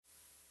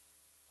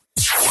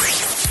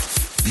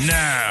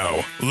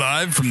Now,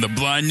 live from the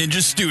Blind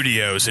Ninja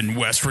Studios in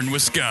Western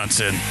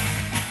Wisconsin,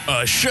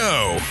 a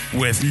show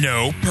with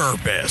no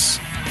purpose,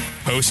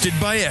 hosted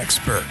by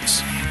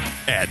experts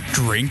at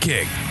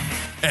drinking,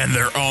 and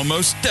they're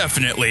almost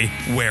definitely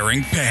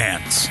wearing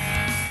pants.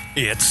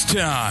 It's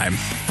time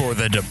for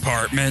the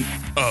Department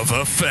of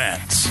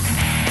Offense.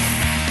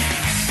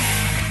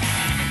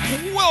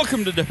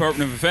 Welcome to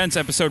Department of Offense,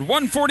 episode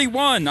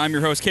 141. I'm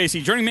your host,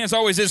 Casey. Joining me as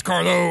always is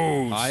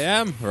Carlos. I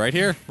am, right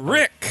here.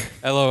 Rick.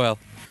 LOL.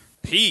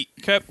 Pete.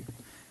 Kip.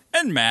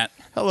 And Matt.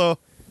 Hello.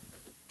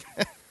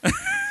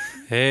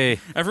 Hey.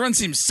 Everyone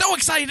seems so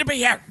excited to be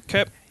here.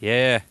 Kip.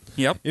 Yeah.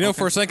 Yep. You know,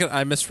 for a second,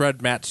 I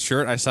misread Matt's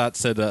shirt. I thought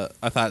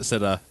it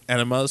said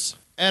enemas.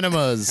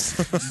 Enemas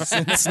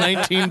since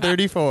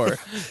 1934.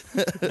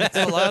 That's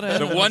a lot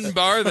of The one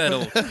bar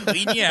that'll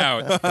clean you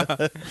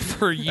out.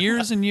 for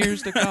years and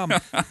years to come.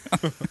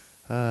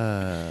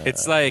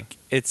 It's like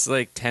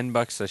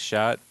 $10 a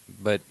shot,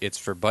 but it's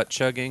for butt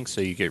chugging,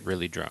 so you get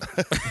really drunk.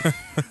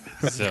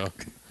 So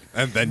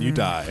And then you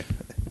die.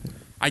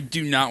 I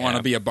do not want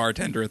to be a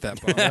bartender at that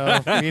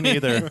bar. No, me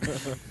neither.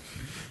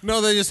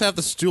 No, they just have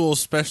the stool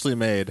specially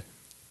made.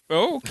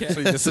 Oh, okay. So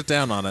you just sit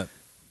down on it.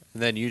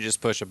 and then you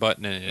just push a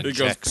button and it It goes-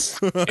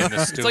 checks in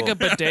the stool. It's like a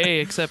bidet,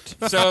 except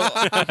So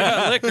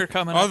liquor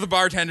coming all up. the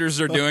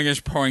bartenders are doing is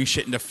pouring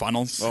shit into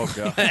funnels. Oh,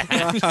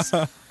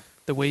 God.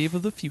 The wave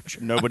of the future.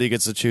 Nobody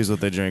gets to choose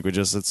what they drink.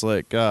 It's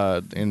like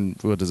in,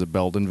 what is it,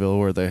 Beldenville,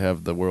 where they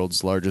have the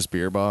world's largest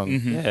beer bong.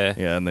 Yeah.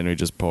 Yeah, and then we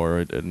just pour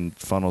it in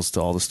funnels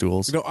to all the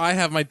stools. You know, I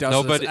have my doubts.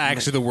 No, No, but but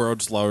actually the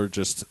world's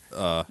largest.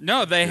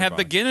 No, they have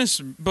the bong. Guinness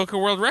Book of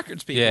World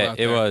Records people Yeah, out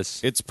it there. was.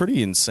 It's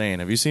pretty insane.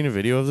 Have you seen a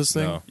video of this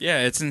thing? No.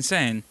 Yeah, it's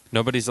insane.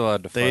 Nobody's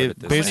allowed to fart They at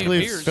this basically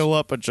Many beers. fill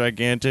up a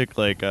gigantic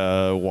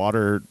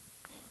water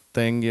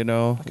thing,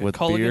 with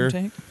Culligan beer.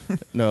 tank.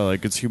 No,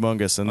 it's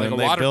humongous, and Like then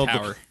a water build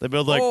tower. they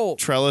build Oh.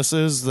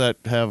 trellises that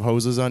have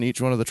hoses on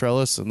each one of the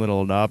trellis and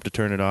little knob to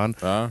turn it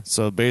on.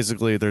 So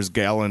basically, there's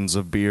gallons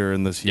of beer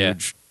in this Yeah.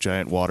 huge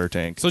giant water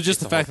tank. So just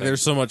the the fact whole that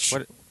there's so much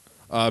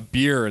What-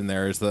 beer in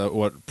there is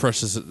what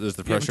pressures is the You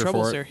having pressure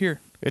troubles for there? it. Here.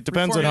 It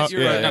depends on Reform how. is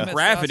your, Yeah, uh, yeah. MS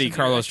Gravity, DOS and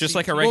Carlos, your just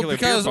like a XC. regular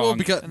beer bong.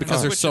 because And then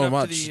there's switch so it up to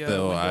much the,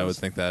 though. I would Windows.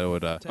 think that it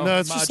would. No,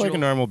 it's just like a module.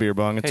 normal beer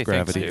bong. It's Hey,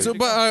 thanks, gravity. dude. So,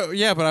 but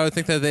I would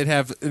think that they'd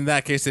have in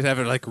that case they'd have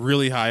it like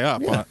really high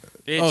up.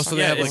 It's, so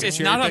they have, like, a it's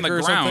cherry not on the picker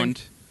or something?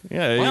 ground.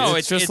 Yeah, No,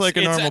 it's just like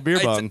a normal beer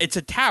bong. It's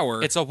a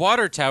tower. It's a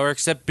water tower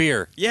except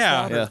beer.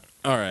 yeah. yeah.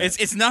 All right.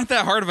 It's not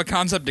that hard of a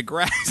concept to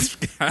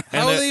grasp.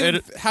 How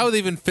would they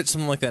even fit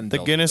something like that in The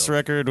Guinness Belgium?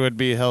 record would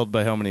be held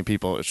by how many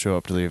people show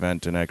up to the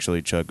event and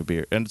actually chug a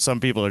beer. And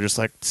some people are just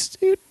like,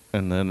 "Stoot,"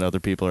 and then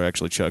other people are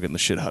actually chugging the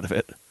shit out of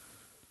it.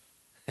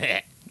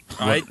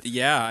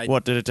 Yeah.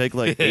 What did it take?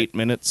 Like 8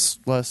 minutes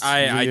less?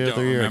 I the don't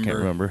other year? I can't remember.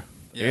 remember.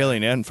 Yeah.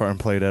 Alien Ant Farm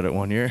played at it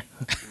 1 year.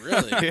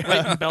 Really? Wait,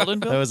 in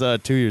Beldenville? That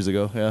was 2 years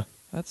ago. Yeah,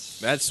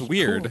 That's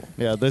weird. cool.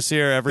 yeah. This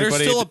year everybody.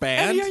 There's still a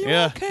band.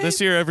 yeah, this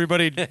year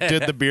everybody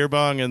did the beer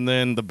bong, and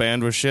then the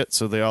band was shit,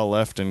 so they all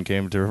left and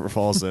came to River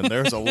Falls. And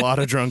there was a lot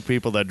of drunk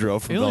people that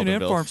drove from Alien Ant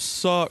Beldenville. Farm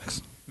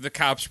sucks. The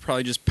cops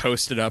probably just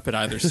posted up at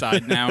either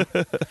side now.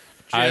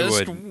 I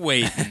Just would.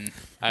 waiting.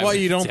 I Well,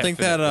 would you don't think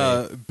that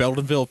definitely-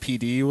 Beldenville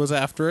PD was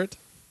after it?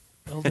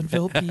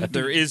 Beldenville PD.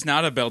 There is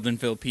not a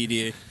Beldenville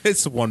PD.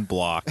 It's one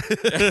block.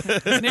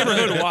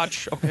 Neighborhood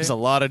watch. Okay. There's a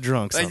lot of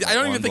drunks. I on that don't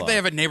one even think block. they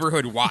have a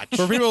neighborhood watch.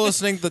 For people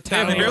listening, the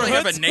town They barely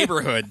have a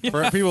neighborhood.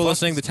 for people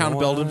listening, the town of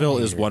going on Beldenville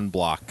is here? one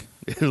block.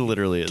 It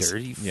literally is.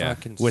 dirty Yeah.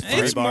 fucking With son-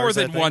 It's three more bars,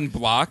 I than think. one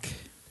block.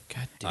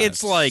 God damn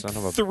It's like son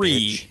of a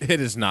 3. bitch. It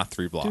is not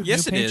 3 blocks.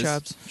 Yes, New it paint is.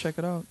 jobs. Check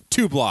it out.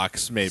 2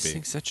 blocks, This maybe.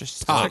 thing's such a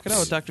Tops. Check it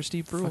out, Dr.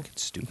 Steve Brule. Fucking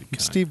stupid cunt.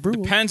 Steve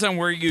Brule. Depends on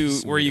where you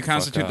Fuck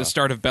constitute the up.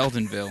 start of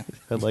Beldenville.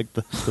 I like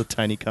the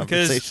tiny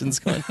conversations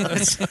going on.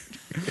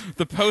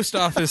 The post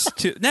office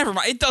too. Never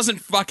mind. It doesn't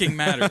fucking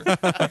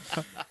matter.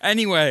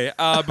 Anyway,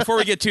 before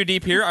we get too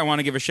deep here, I want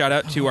to give a shout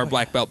out to our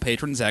black belt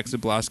patron Zach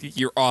Zablosky.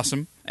 You're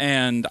awesome,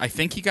 and I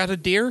think he got a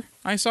deer.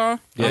 I saw on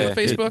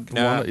Facebook.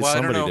 No, well, I don't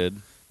somebody know.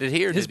 did. Did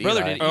he or His did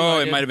brother Eli? did. Oh,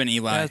 Eli it did. might have been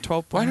Eli. Yeah,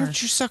 12 Why pointer.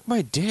 don't you suck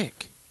my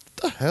dick?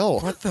 What the hell?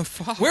 What the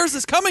fuck? Where's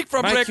this coming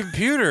from, My Rick?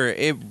 computer,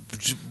 it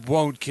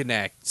won't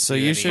connect. So to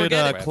you any should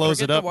web. close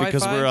Forget it up the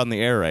because Wi-Fi. we're on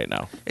the air right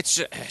now. It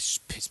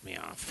just pissed me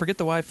off. Forget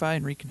the Wi-Fi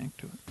and reconnect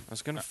to it. I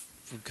was gonna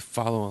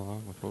follow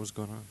along with what was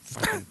going on.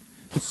 Fucking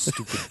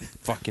stupid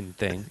fucking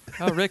thing.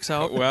 Oh, Rick's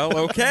out. Well,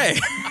 okay.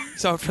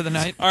 He's out for the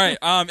night. All right.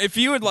 If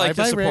you would like to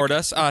Bye-bye, support Rick.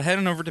 us, head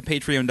on over to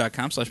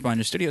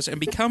patreon.com/blindstudios and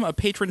become a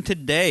patron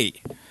today.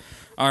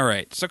 All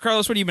right. So,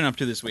 Carlos, what have you been up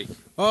to this week?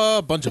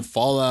 A bunch of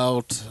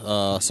Fallout,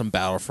 some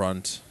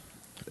Battlefront,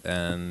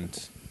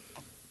 and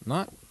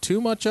not too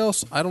much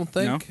else, I don't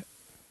think. No?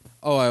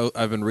 Oh,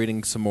 I've been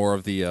reading some more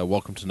of the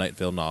Welcome to Night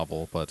Vale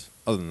novel, but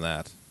other than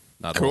that,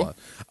 not Cool. a lot.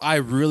 I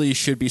really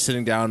should be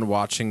sitting down and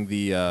watching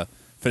the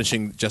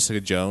finishing Jessica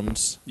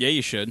Jones, Yeah,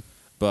 you should.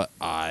 but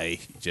I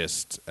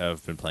just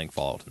have been playing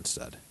Fallout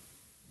instead.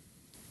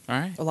 All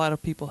right. A lot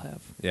of people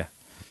have. Yeah,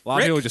 a lot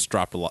Rick, of people just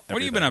dropped a lot.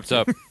 What have you been up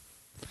everything. to?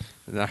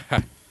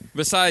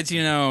 Besides,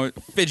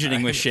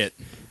 fidgeting with shit.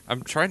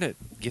 I'm trying to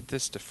get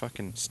this to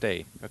fucking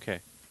stay. Okay.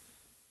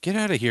 Get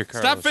out of here,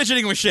 Carlos. Stop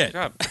fidgeting with shit.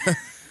 Stop.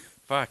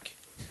 Fuck.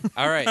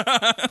 All right.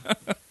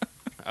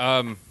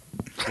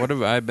 What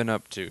have I been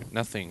up to?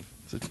 Nothing.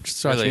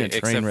 Just Really, watching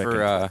a train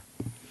wreck.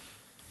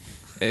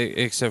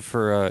 except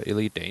for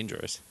Elite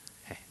Dangerous.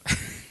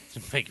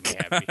 Make me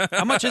happy.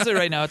 How much is it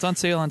right now? It's on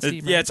sale on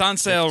Steam. Yeah, right? it's on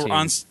sale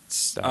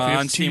 15.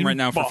 on Steam right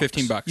now for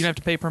 $15. You don't have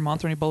to pay per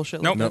month or any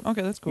bullshit. Nope. Like that?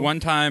 Okay, that's cool. One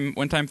time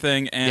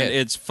thing, and Yeah.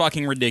 it's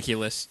fucking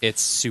ridiculous.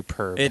 It's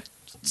superb. It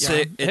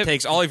Yeah.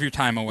 takes all of your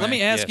time away. Let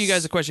me ask you Yes.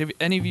 guise a question. Have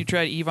any of you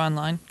tried EVE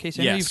Online?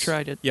 Casey, I know Yes. you've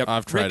tried it. Yep.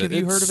 I've tried Rick, it. have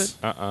you heard of It's-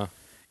 it?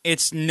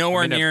 It's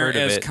nowhere I mean, I've near heard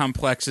of as it.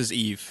 complex as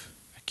Eve.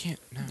 I can't.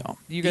 No. No.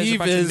 You guys are a Eve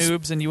bunch is-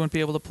 of noobs, and you wouldn't be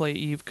able to play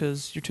EVE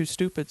because you're too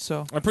stupid.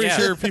 So I'm pretty Yeah.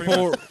 sure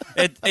people.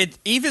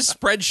 Eve is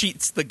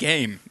spreadsheets the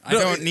game. I No,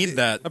 don't need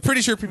that. I'm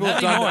pretty sure people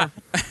Not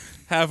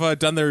have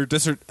done their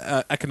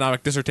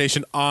economic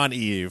dissertation on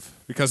Eve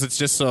because it's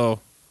just so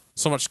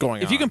much going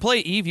on. if you can play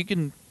EVE, you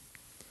can.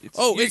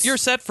 it's- you're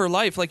set for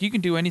life. Like you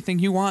can do anything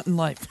you want in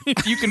life.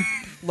 You can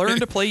learn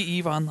to play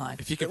EVE Online.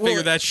 If you can Well,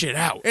 figure that shit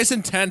out. It's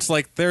intense.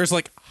 Like there's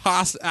like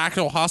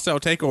actual hostile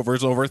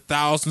takeovers over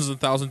thousands and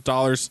thousands of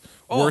dollars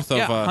worth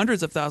yeah, of.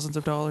 hundreds of thousands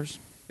of dollars.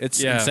 It's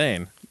Yeah.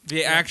 insane.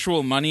 The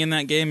actual money in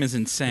that game is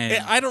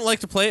insane. I don't like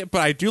to play it,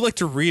 but I do like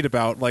to read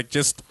about like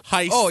just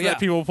heists Oh, yeah. that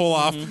people pull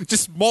off,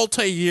 just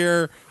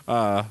multi-year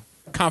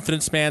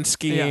confidence man Yeah.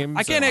 schemes.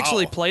 I can't and-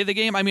 actually play the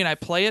game. I mean, I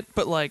play it,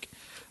 but like,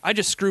 I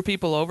just screw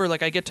people over.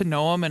 Like, I get to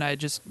know them, and I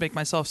just make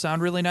myself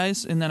sound really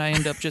nice, and then I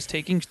end up just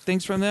taking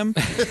things from them.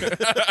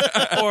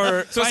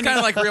 Or so it's kind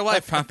of like real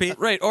life, huh, Pete?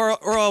 right. Or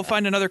I'll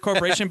find another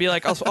corporation and be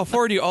like, I'll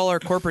forward you all our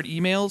corporate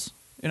emails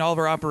and all of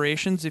our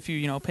operations if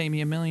you pay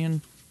me $1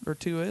 million or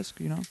 $2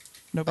 million.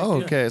 No big Oh,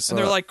 deal. okay, so- and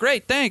they're like,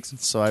 great, thanks.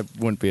 So I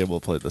wouldn't be able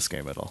to play this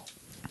game at all.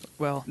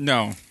 Well,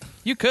 No,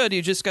 you could.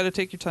 You just got to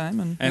take your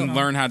time and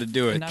learn how to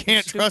do it. and not be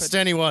Can't stupid. trust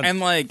anyone. And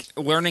like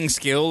learning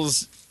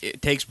skills,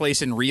 it takes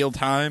place in real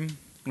time,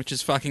 which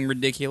is fucking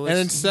ridiculous. And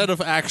instead of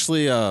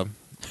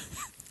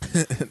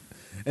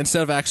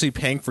actually,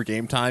 paying for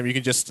game time, you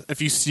can just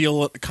if you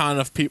steal a kind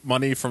of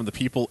money from the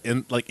people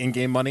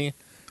in-game money,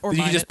 Or then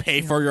you mine can just it,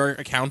 pay for your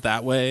account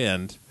that way.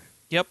 And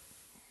Yep.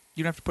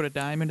 You don't have to put a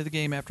dime into the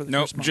game after the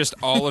nope, first month. just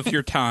all of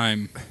your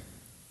time.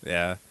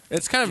 yeah,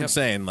 it's kind of Yep.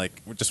 insane.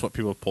 Like just what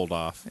people have pulled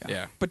off.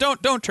 Yeah. But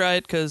don't try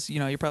it because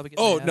you're probably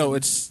getting Oh mad no,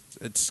 and-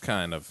 it's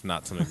kind of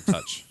not something to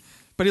touch.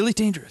 But Elite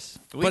Dangerous.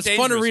 But it's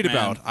fun to read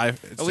about.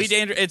 Elite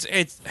Danger. It's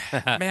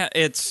man.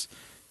 It's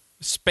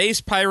space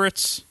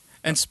pirates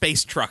and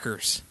space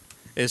truckers.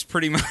 Is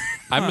pretty much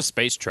I'm a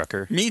space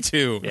trucker. me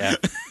too. Yeah.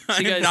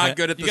 I'm you guys, not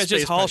good at the you guys space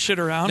just haul shit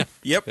around.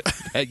 Yep.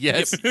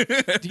 Yes. Do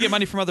you get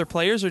money from other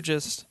players or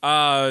just?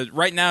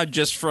 Right now,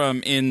 just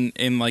from in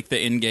like the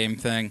in-game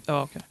thing.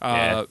 Oh,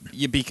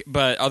 okay.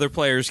 But other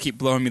players keep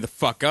blowing me the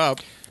fuck up.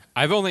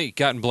 I've only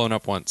gotten blown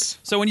up once.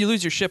 So when you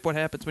lose your ship, what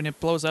happens when it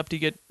blows up? Do you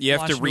get? You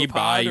have to launched into a rebuy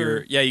pod, your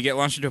or you get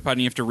launched into a pod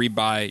and you have to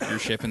rebuy your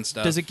ship and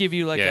stuff. Does it give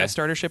you like Yeah. a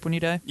starter ship when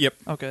you die? Yep.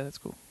 Okay, that's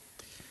cool.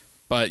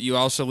 But you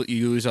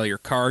lose all your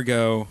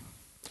cargo.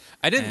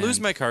 I didn't lose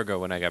And- my cargo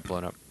when I got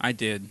blown up. I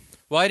did.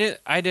 Well,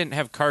 I didn't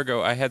have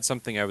cargo. I had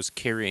something I was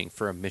carrying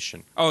for a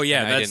mission. Oh yeah,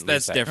 And I that's didn't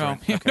lose that.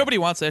 different. Oh, nobody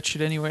wants that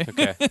shit anyway.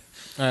 Okay. I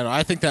don't know.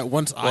 I think that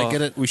once I Well-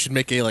 get it, we should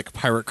make a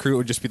pirate crew. It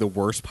would just be the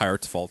worst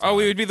pirates of all time. Oh,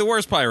 we would be the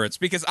worst pirates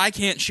because I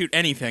can't shoot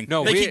anything.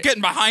 No, they we- keep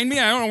getting behind me.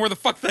 I don't know where the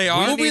fuck they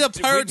are. We'll be need the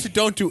to- pirates who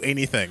don't do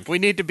anything. We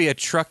need to be a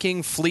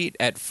trucking fleet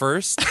at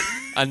first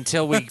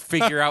until we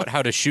figure out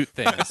how to shoot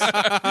things.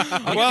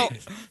 Well,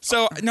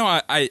 so no,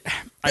 I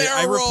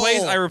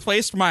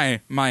replaced my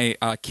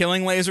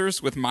killing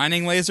lasers with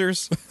mining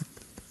lasers,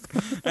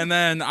 and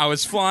then I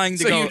was flying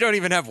to So go. you don't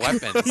even have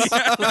weapons.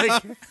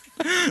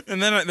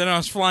 And then I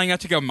was flying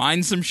out to go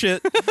mine some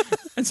shit,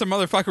 and some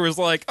motherfucker was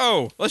like,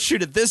 "Oh, let's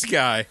shoot at this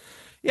guy."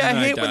 Yeah, I And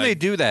then I hate when died. they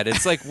do that.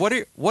 It's like,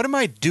 what am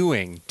I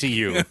doing to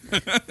you?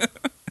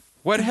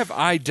 What have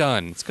I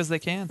done? It's because they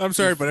can. I'm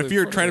sorry, but if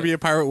you're trying to be a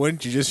pirate,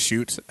 wouldn't you just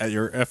shoot at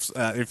your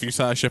if you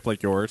saw a ship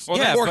like yours? Well,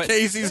 Yeah, or but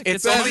Casey's. it's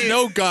It says only-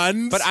 no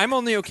guns. But I'm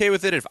only okay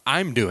with it if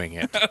I'm doing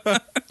it.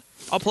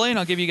 I'll play and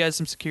I'll give you guys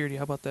some security.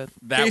 How about that?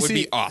 That would Casey-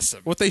 be awesome.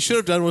 What they should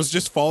have done was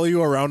just follow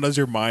you around as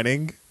you're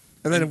mining,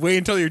 and then wait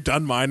until you're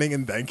done mining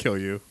and then kill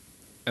you.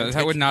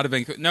 That would not have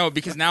been no,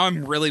 because now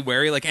I'm really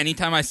wary. Like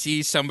anytime I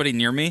see somebody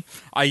near me,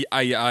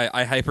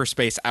 I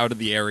hyperspace out of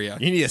the area.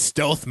 You need a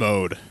stealth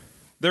mode.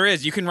 There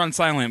is. You can run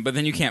silent, but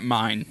then you can't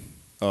mine.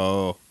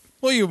 Oh,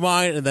 well, you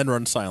mine and then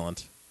run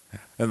silent,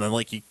 and then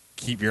you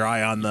keep your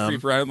eye on them.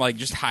 Creep around, like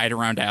just hide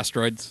around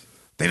asteroids.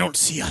 They don't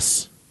see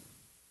us.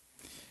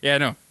 Yeah,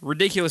 no,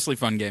 ridiculously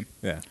fun game.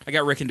 Yeah. I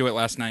got Rick into it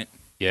last night.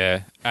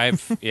 Yeah,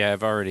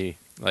 I've already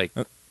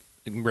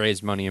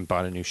raised money and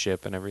bought a new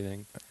ship and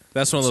everything.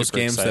 That's one of those Super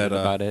games excited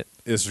that about it.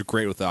 is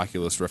great with the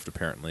Oculus Rift,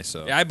 apparently.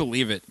 So Yeah, I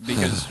believe it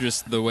because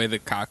just the way the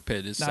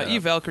cockpit is Nah, set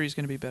Eve up. Valkyrie's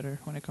going to be better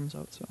when it comes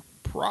out. So,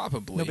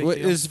 Probably. No big what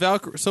deal. is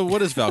Valkyrie? So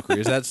what is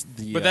Valkyrie? Is that's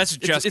the? But that's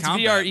just it's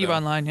combat, VR Eve though.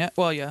 Online. Yeah.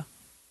 Well, yeah.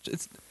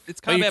 It's Oh, you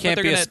combat, can't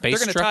but be a they're space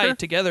gonna tie trucker? it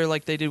together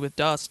like they did with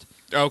Dust.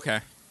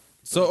 Okay.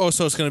 So it's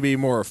going to be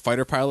more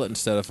fighter pilot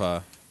instead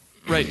of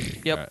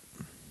Right. Yep.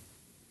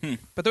 Right.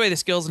 But the way the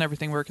skills and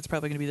everything work, it's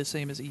probably going to be the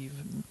same as Eve.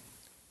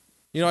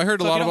 You know, I heard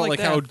So a if lot you don't about like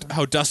like that,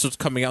 how Dust was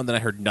coming out, and then I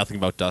heard nothing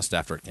about Dust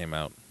after it came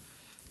out.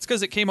 It's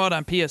because it came out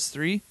on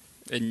PS3,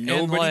 And and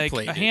nobody like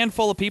played a it.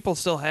 handful of people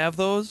still have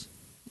those,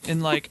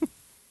 and like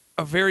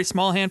a very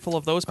small handful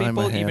of those I'm a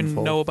people even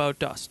handful. know about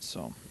Dust.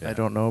 So I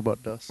don't know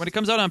about Dust. when it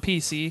comes out on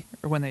PC,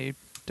 or when they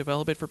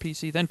develop it for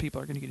PC, then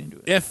people are going to get into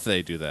it. If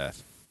they do that,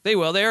 They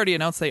will. They already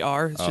announced they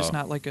are. It's just Oh.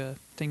 not like a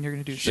thing they're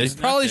going to do. they soon.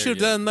 probably there should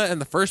have yet. done that in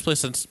the first place,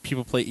 since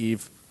people play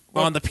Eve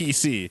Well- on the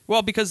PC.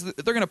 Well, because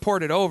they're going to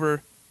port it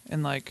over,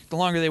 and like the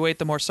longer they wait,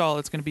 the more solid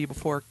it's going to be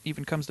before it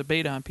even comes to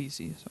beta on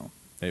PC. So,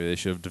 Maybe they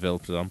should have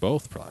developed it on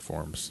both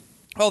platforms.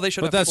 oh, they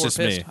should But have. that's People were just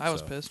me, pissed. I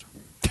was so. pissed.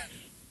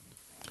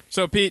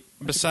 So, Pete,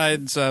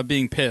 besides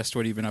being pissed,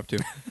 what have you been up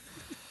to?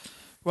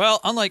 Well,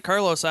 unlike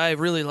Carlos, I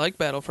really like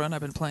Battlefront.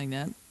 I've been playing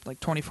that like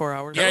 24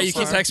 hours. Yeah, so you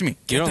keep far. texting me. You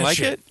 "Get don't this like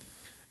shit."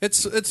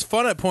 it? It's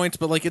fun at points,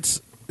 but like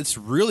it's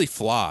really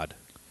flawed.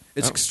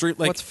 It's Oh. extreme,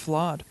 like What's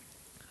flawed?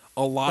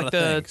 a lot Like of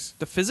the things.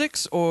 the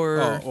physics, or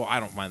Oh, I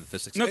don't mind the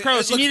physics. No, It-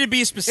 Carlos, it you looks- need to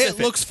be specific.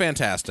 It looks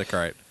fantastic, all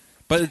right,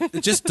 but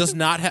it just does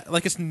not have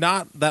like it's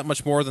not that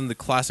much more than the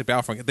classic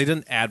Battlefront. They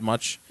didn't add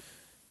much.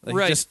 Like,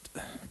 Right. Just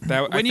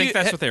I When think you-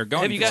 that's what they were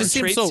going have you for. it gotten just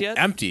seems traits so yet?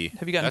 empty.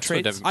 have you gotten That's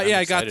what traits? I'm Yeah,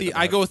 I got excited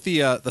I about. go with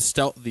the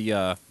stealth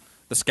the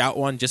scout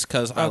one just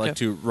because I Okay. like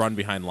to run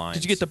behind lines.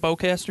 Did you get the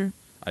bowcaster?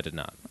 I did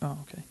not. Oh,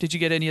 okay. Did you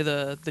get any of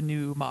the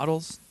new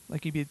models?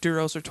 Like you'd be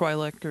Duros or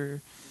Twi'lek,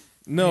 or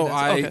No,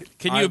 that's- I. okay.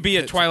 Can you I- be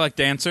a Twilight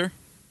dancer?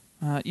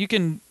 you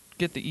can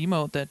get the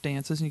emote that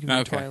dances, and you can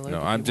be Okay. Twi'lek. No,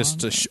 if I'm you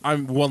just want.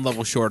 I'm one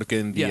level short of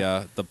getting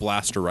Yeah. the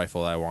blaster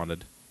rifle that I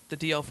wanted. The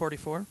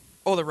DL-44.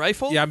 Oh, the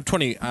rifle. Yeah, I'm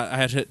 20. I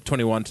had hit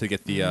 21 to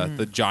get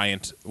the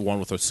giant one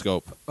with a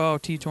scope. Oh,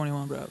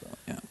 T-21 Bravo.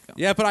 Yeah.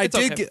 Yeah, but It's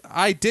okay.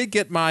 I did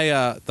get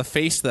my the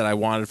face that I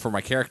wanted for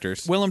my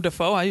characters. Willem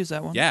Dafoe. I use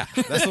that one. Yeah,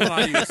 that's the one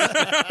I used.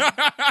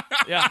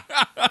 Yeah.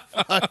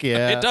 Fuck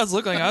yeah. It does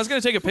look like. I was gonna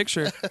take a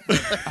picture.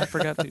 I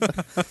forgot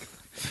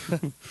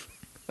to.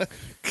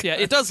 Yeah,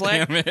 it does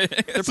lag. Damn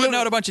it. They're putting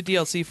out a bunch of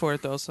DLC for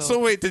it though. So, So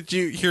wait, did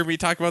you hear me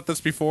talk about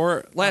this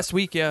before? last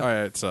week, yeah, All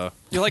right, so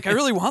you're like, I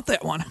really want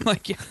that one. I'm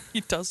like, yeah,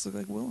 he does look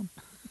like Willem.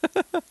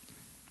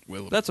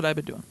 Will. That's what I've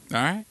been doing.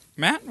 All right.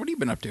 Matt, what have you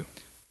been up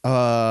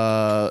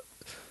to?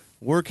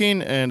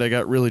 Working, and I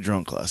got really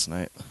drunk last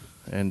night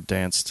and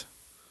danced,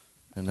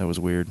 and that was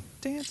weird.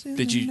 Dancing.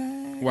 Did you? the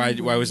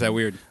night. Why was that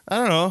weird? I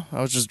don't know.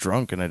 I was just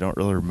drunk, and I don't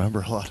really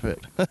remember a lot of it.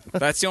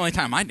 That's the only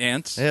time I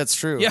dance. Yeah, it's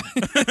true. Yeah.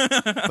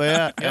 But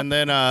yeah, and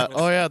then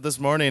this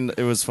morning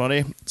it was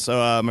funny.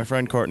 So my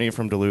friend Courtney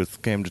from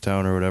Duluth came to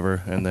town or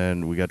whatever, and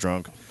then we got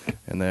drunk,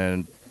 and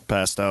then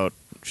passed out.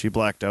 She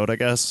blacked out, I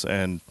guess,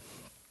 and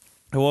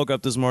I woke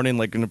up this morning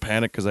like in a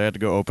panic because I had to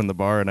go open the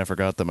bar, and I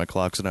forgot that my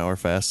clock's an hour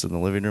fast in the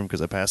living room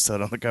because I passed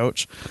out on the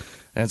couch.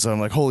 And so I'm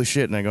like, holy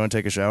shit, and I go and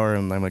take a shower,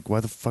 and I'm like, why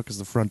the fuck is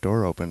the front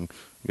door open?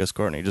 I guess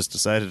Courtney just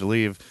decided to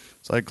leave,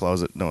 so I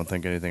close it, don't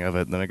think anything of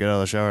it. And then I get out of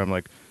the shower, I'm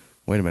like,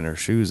 wait a minute, her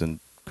shoes and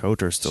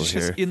coat are still She's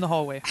here. just in the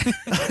hallway.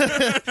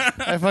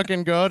 I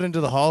fucking go out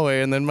into the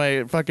hallway, and then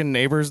my fucking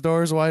neighbor's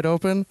door's wide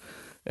open.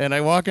 And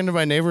I walk into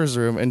my neighbor's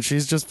room, and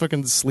she's just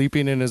fucking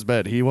sleeping in his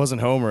bed. He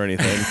wasn't home or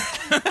anything.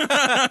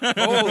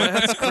 Oh,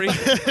 that's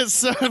crazy.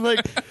 So I'm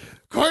like,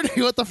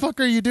 Courtney, what the fuck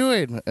are you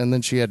doing? And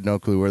then she had no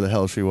clue where the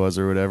hell she was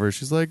or whatever.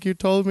 She's like, you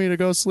told me to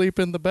go sleep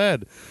in the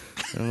bed.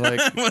 And I'm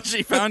like, Well,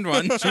 she found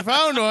one. she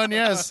found one,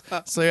 yes.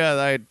 So yeah,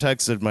 I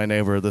texted my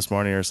neighbor this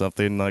morning or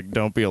something, like,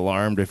 don't be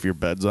alarmed if your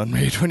bed's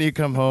unmade when you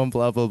come home,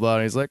 blah, blah, blah.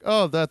 And he's like,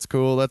 oh, that's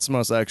cool. That's the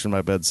most action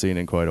my bed's seen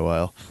in quite a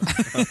while.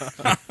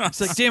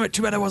 It's like, damn it,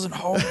 too bad I wasn't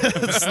home.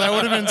 So that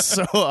would have been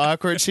so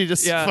awkward. She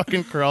just Yeah.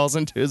 fucking crawls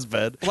into his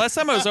bed. Last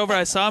time I was over,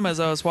 I saw him as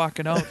I was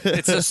walking out.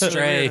 It's a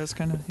stray. That's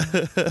kind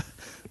of.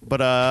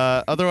 But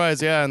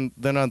otherwise, yeah. And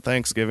then on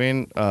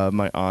Thanksgiving,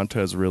 my aunt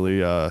has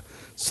really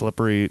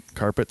slippery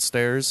carpet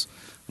stairs.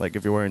 Like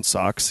if you're wearing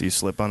socks, you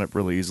slip on it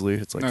really easily.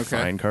 It's like Okay.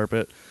 fine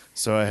carpet.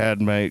 So I had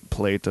my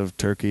plate of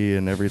turkey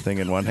and everything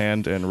in one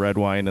hand and red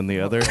wine in the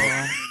other.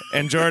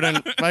 And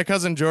Jordan, my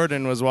cousin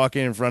Jordan, was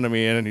walking in front of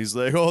me, and he's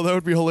like, "Oh, that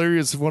would be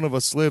hilarious if one of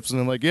us slips." And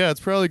I'm like, "Yeah, it's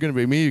probably going to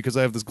be me because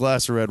I have this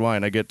glass of red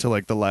wine." I get to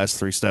like the last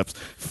 3 steps,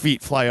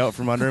 feet fly out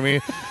from under me.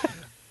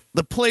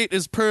 The plate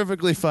is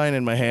perfectly fine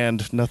in my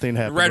hand. Nothing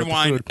happened. Red with the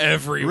wine food.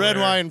 everywhere. Red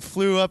wine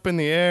flew up in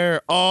the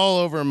air, all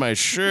over my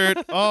shirt,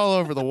 all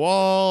over the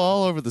wall,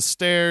 all over the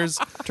stairs.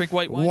 Drink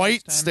white wine. White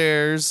next time.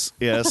 stairs,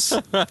 yes. So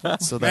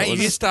that Matt, you was.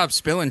 need to stop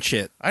spilling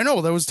shit. I know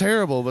that was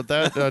terrible, but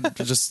that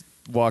just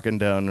walking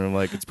down and I'm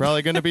like, it's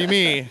probably going to be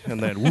me,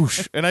 and then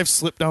whoosh, and I've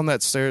slipped down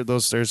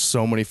those stairs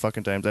so many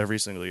fucking times every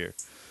single year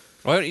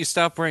Why don't you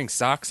stop wearing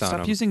socks on Stop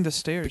them? using the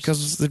stairs.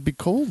 because it'd be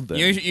cold then.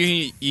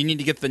 You need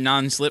to get the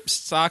non-slip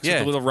socks with Yeah.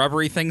 the little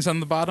rubbery things on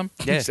the bottom.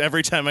 Yeah.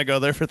 Every time I go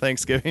there for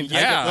Thanksgiving,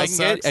 Yeah,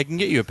 I can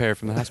get you a pair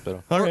from the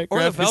hospital. All right, or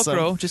the grab me some.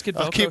 Velcro. Just get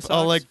Velcro I'll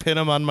socks. like pin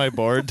them on my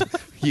board.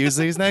 Use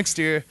these next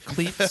year.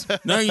 Cleats.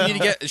 No, you need to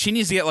get. She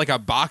needs to get like a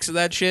box of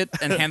that shit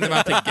and hand them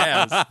out to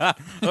Gaz.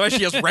 Otherwise,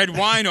 she has red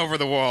wine over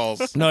the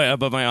walls. No, yeah,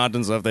 but my aunt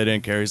and stuff, they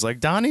didn't care. He's like,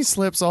 Donnie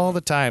slips all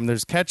the time.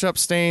 There's ketchup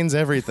stains,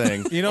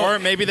 everything. Or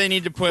maybe they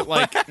need to put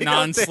like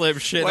non-slip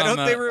shit Why on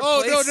don't they the.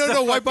 replace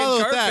no! Why the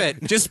bother with fucking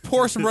that? Just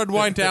pour some red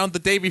wine down the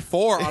day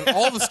before on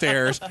all the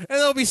stairs, and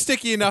they'll be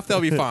sticky enough.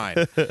 They'll be fine.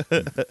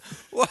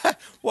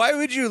 Why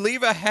would you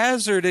leave a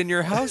hazard in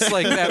your house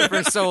like that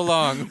for so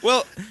long?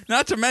 Well,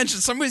 not to mention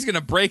somebody's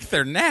gonna break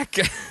their neck.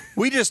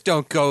 We just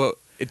don't go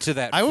to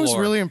that I was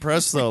floor. really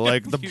impressed, though.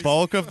 Like, the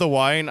bulk of the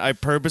wine, I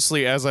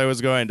purposely, as I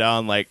was going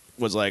down, like,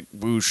 was like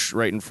whoosh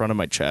right in front of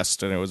my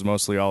chest, and it was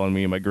mostly all on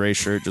me. My gray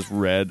shirt just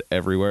red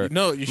everywhere.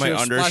 No, you my should've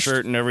undershirt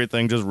splashed- and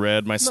everything just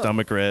red. My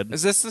stomach red.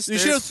 Is this the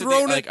stairs should've to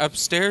thrown the, it- like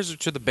upstairs or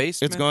to the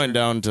basement? It's going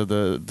down to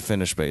the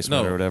finished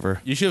basement No, or whatever.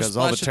 you should've because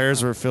all the splashed it-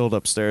 tears were filled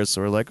upstairs.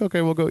 So we're like,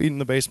 okay, we'll go eat in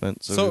the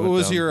basement. So we it went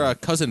was down. your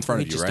cousin in front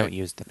We of you, just right? don't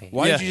use the basement.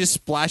 Why Yeah. did you just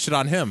splash it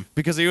on him?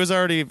 because he was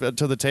already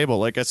to the table.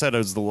 Like I said, it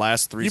was the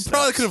last three. You steps.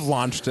 probably could have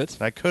launched it.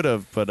 I could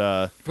have, but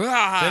then it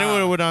would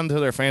have went on to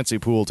their fancy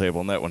pool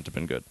table, and that wouldn't have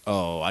been good.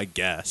 Oh, I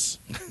guess.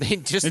 They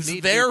just It's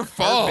need their new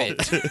fault.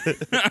 carpet.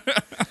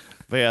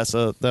 But yeah,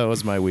 so that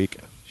was my week.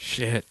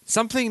 Shit.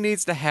 Something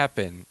needs to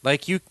happen.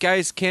 Like, you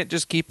guys can't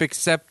just keep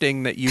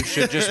accepting that you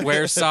should just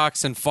wear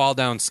socks and fall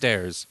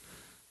downstairs.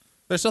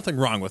 There's nothing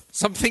wrong with.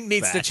 Something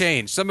needs to That.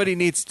 change. Somebody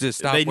needs to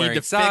stop They need wearing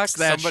to fix socks.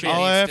 that Somebody shit.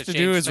 All I needs have to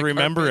do change is the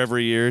remember carpet.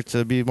 every year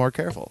to be more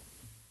careful.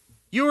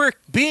 You were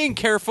being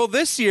careful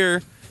this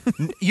year.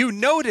 You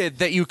noted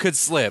that you could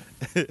slip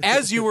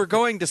as you were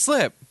going to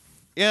slip.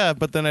 Yeah,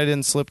 but then I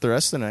didn't slip the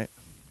rest of the night.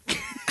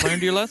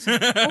 Learned your lesson.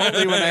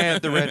 Only when I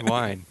had the red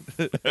wine.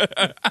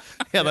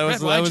 Yeah, that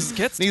was wine that just was.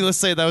 gets to Needless to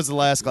say, that was the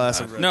last glass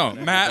of red. No,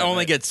 Matt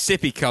only gets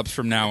sippy cups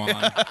from now on.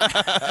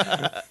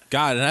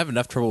 God, and I have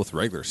enough trouble with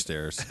regular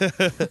stairs.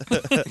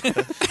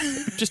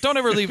 Just don't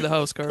ever leave the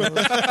house, Carlos.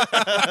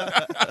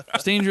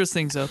 There's dangerous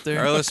things out there.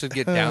 Carlos would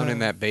get down in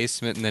that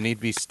basement, and then he'd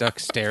be stuck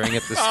staring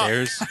at the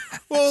stairs.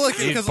 Well, like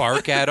He'd because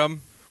bark at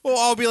them. well,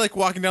 I'll be like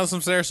walking down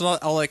some stairs, and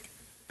I'll like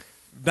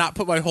not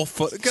put my whole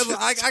foot because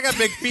I got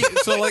big feet,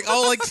 so like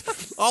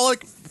I'll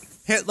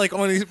hit like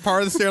only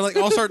part of the stair, like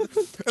I'll start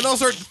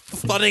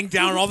thudding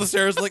down all the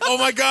stairs, like oh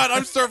my god,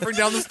 I'm surfing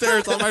down the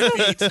stairs on my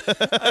feet.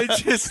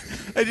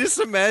 I just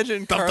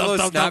imagine Thump, thump, Carlos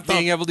thump, not thump,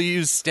 being able to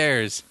use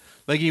stairs.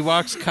 Like, he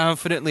walks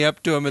confidently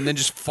up to him and then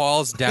just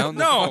falls down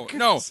the No, fucking-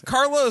 no.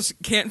 Carlos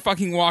can't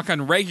fucking walk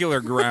on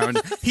regular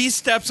ground. He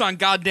steps on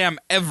goddamn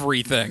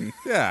everything.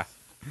 Yeah.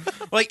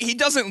 Like, he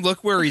doesn't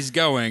look where he's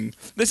going.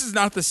 This is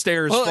not the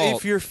stairs' Well, fault.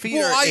 if your feet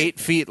Well, are I- 8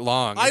 feet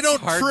long, I it's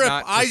don't hard trip.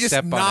 not to I just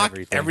step on knock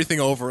everything. everything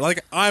over.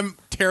 Like I'm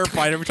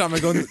terrified every time I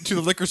go to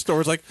the liquor store.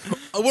 It's like,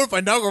 oh, what if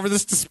I knock over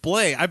this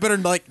display? I better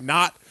like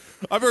not.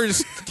 I better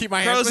just keep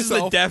my hands Carlos to is the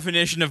myself.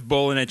 definition of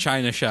bull in a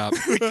china shop.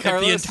 If the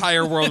Carlos-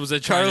 entire world was a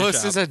china Carlos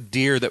shop. is a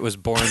deer that was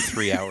born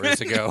 3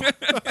 hours ago.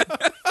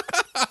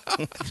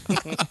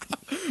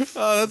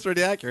 Oh, that's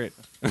pretty accurate.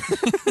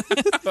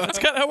 That's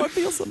kind of how I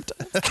feel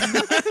sometimes.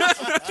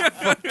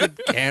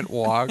 Can't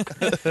walk.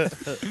 And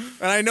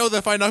I know that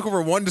if I knock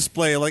over one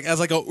display, like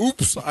as I go,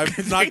 oops, I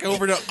knock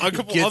over to a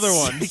couple other He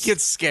ones.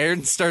 gets scared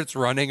and starts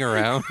running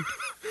around.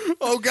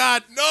 Oh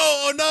God, no,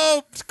 oh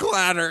no,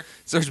 clatter.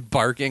 Starts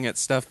barking at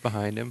stuff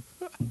behind him.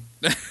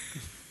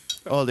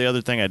 Oh, the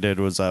other thing I did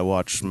was I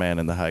watched Man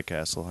in the High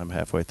Castle. I'm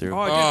halfway through. Oh,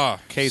 I Oh,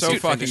 Casey so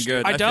fucking finished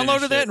good. I downloaded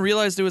finished that it. and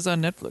realized it was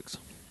on Netflix.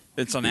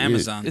 It's on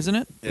Amazon. Isn't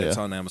it? Yeah, it's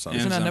Yeah. on Amazon.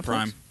 Isn't it on Amazon Netflix?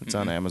 Prime. It's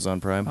on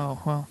Amazon Prime.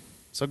 Oh, well,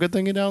 So good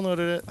thing you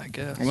downloaded it. I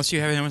guess. Unless you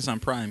have Amazon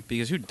Prime,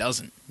 because who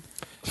doesn't?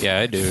 Yeah,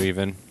 I do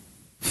even.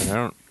 And I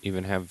don't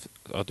even have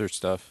other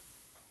stuff.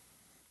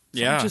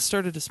 Yeah. It just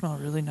started to smell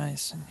really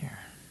nice in here.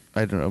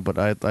 I don't know, but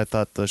I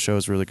thought the show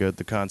was really good.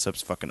 The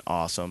concept's fucking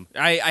awesome.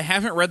 I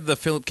haven't read the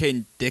Philip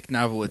K. Dick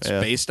novel it's Yeah.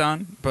 based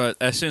on, but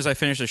as soon as I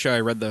finished the show, I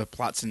read the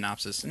plot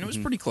synopsis, and it was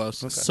Mm-hmm. pretty close.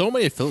 So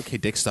many of Philip K.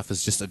 Dick stuff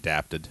is just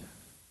adapted.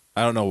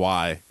 I don't know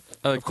why.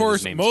 I like Of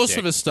course, that his name's most Dick.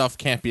 of his stuff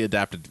can't be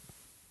adapted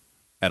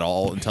at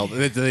all until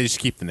they just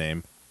keep the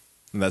name,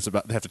 and that's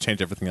about. They have to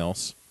change everything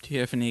else. Do you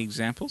have any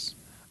examples?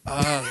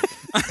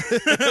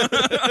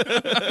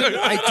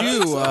 I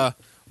do.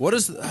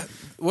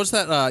 What's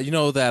that? You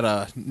know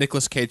that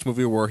Nicolas Cage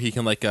movie where he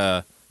can like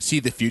see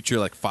the future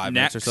like 5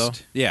 minutes or so?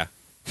 Next. Yeah,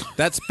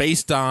 that's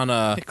based on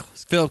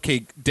Nicolas. Philip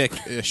K. Dick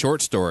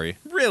short story.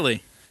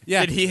 Really?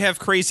 Yeah. Did he have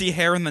crazy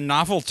hair in the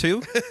novel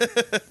too?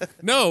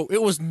 No,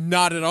 it was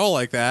not at all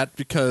like that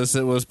because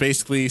it was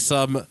basically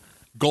some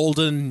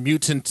golden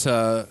mutant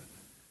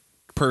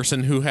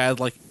person who had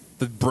like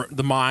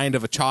the mind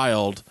of a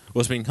child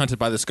was being hunted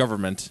by this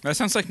government. That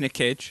sounds like Nick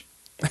Cage.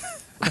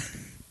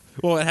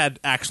 Well, it had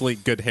actually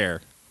good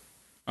hair.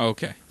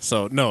 Okay.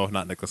 So no,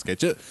 not Nicolas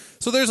Cage.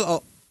 So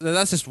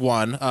that's just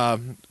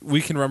one.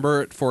 We can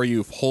remember it for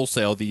you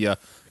wholesale. The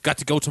Got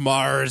to Go to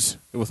Mars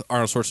with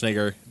Arnold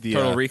Schwarzenegger. The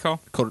Total Recall?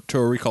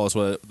 Total Recall is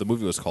what the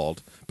movie was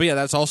called. But yeah,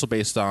 that's also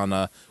based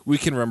on We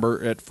Can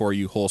Remember It for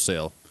You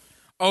wholesale.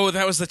 Oh,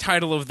 that was the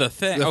title of the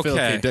thing. The okay.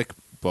 Philip K. Dick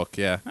book.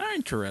 Yeah. All right,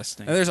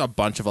 Interesting. And there's a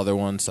bunch of other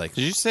ones like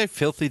Did you say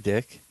filthy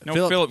dick? No,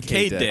 Philip Philip K.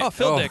 K. Dick. Dick. Oh,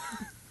 Phil Oh. Dick.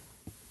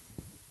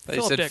 You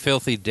Philip said Dick.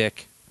 filthy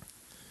dick.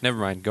 Never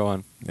mind. Go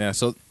on. yeah.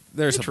 So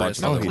there's a bunch.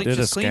 Of Interesting. Oh, other he ones. Clean- did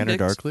a just clean Scanner dicks.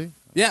 Darkly.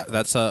 Yeah,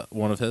 that's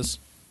one of his.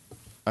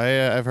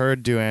 I've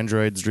heard "Do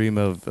Androids Dream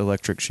of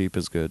Electric Sheep"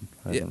 is good.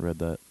 I Yeah. haven't read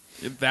that.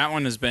 That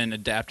one has been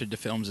adapted to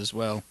films as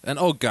well. And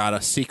oh god,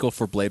 a sequel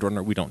for Blade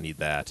Runner. We don't need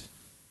that.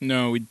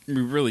 No, we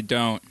really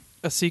don't.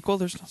 A sequel?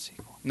 There's no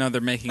sequel. No,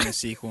 they're making a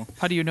sequel.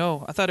 How do you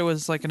know? I thought it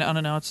was like an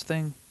unannounced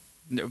thing.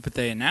 No, but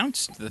they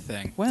announced the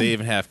thing. When? They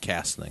even have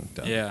casting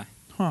done. Yeah.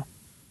 Huh.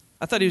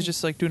 I thought he was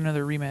just like doing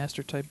another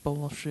remaster type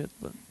bullshit,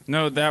 but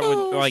No, that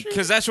would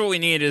because that's what we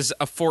need is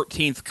a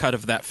 14th cut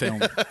of that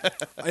film.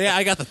 Yeah,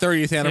 I got the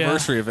 30th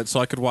anniversary of it, so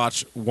I could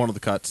watch one of the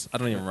cuts. I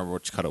don't even remember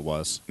which cut it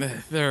was.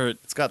 They're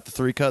It's got the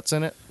 3 cuts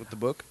in it with the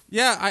book.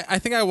 Yeah, I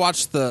think I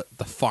watched the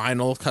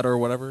final cut or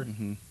whatever.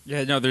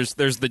 yeah no. There's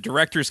the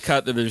director's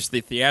cut. There's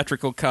the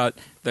theatrical cut.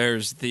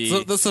 There's the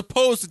So the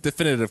supposed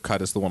definitive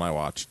cut is the one I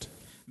watched.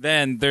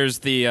 then there's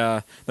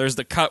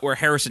the cut where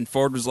Harrison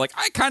Ford was like,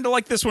 I kind of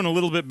like this one a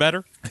little bit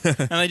better, and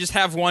they just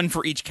have one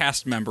for each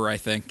cast member. I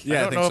think.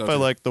 Yeah, I don't know if I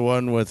like the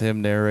one with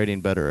him narrating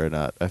better or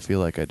not. I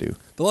feel like I do.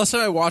 The last time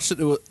I watched it,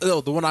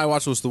 the one I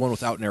watched was the one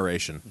without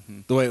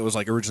narration, the way it was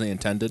like originally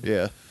intended.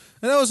 Yeah.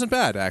 And that wasn't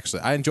bad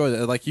actually. I enjoyed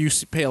it. Like you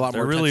pay a lot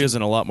There more. really attention.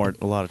 isn't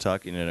a lot of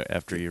talking in it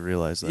after you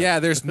realize that. Yeah,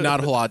 there's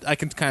not a whole lot. I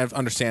can kind of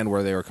understand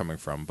where they were coming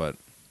from, but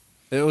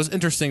it was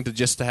interesting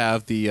to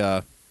have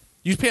the.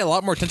 You pay a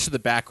lot more attention to the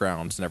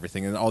backgrounds and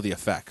everything, and all the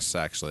effects.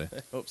 Actually,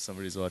 I hope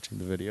somebody's watching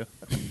the video.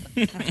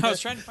 I was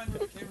trying to find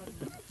where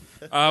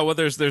the camera. Well,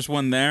 there's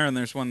one there and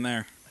there's one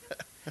there.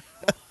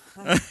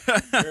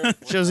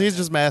 Shows he's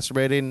just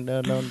masturbating.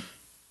 No.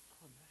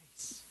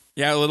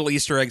 Yeah, little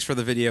Easter eggs for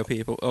the video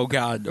people. Oh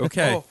God.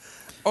 Okay.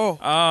 Oh,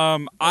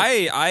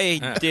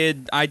 I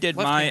did Left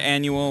my hand.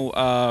 annual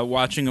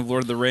watching of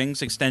Lord of the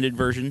Rings extended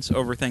versions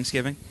over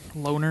Thanksgiving,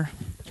 loner.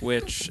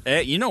 which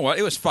you know what,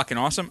 it was fucking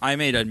awesome. I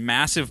made a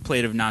massive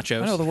plate of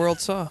nachos. I know the world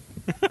saw.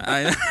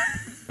 I-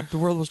 The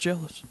world was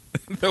jealous.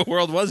 the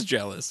world was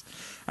jealous.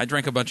 I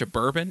drank a bunch of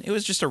bourbon. It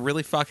was just a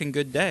really fucking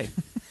good day.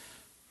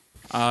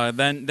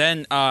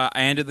 Then I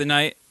ended the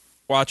night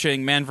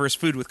watching Man vs.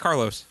 Food with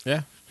Carlos.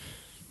 yeah.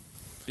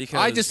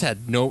 Because I just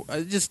had none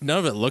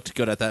of it looked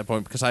good at that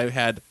point because I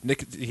had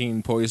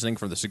nicotine poisoning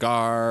from the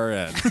cigar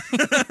and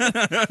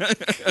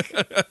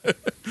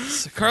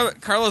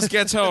Carlos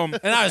gets home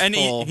And I was and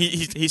full.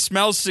 he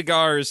smells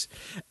cigars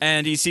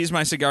and he sees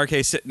my cigar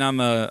case sitting on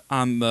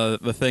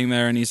the thing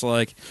there and he's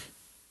like,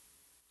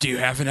 "Do you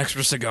have an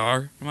extra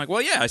cigar?" I'm like,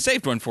 "Well, yeah, I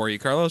saved one for you,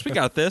 Carlos. We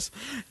got this."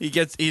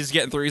 He's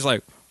getting through. He's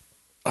like,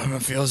 "Oh,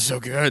 it feels so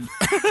good."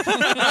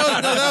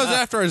 that was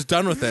after I was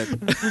done with it.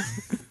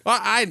 Well,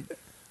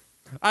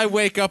 I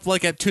wake up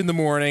like at 2 in the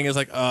morning. It's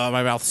like, oh,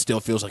 my mouth still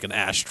feels like an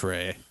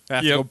ashtray. I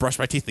have to Yep. go brush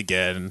my teeth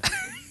again.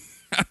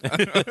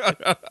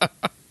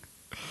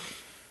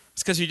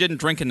 It's because you didn't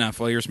drink enough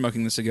while you were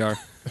smoking the cigar.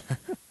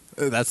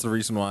 That's the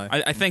reason why.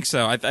 I think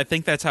so. I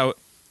think that's how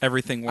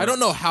everything works. I don't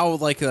know how,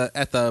 like,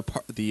 at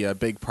the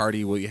big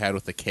party we had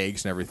with the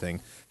kegs and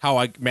everything, how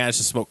I managed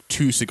to smoke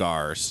 2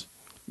 cigars.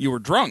 You were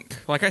drunk.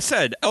 Like I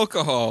said,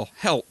 alcohol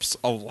helps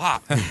a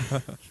lot.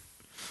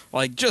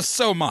 Like, just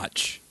so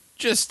much.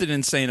 Just an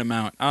insane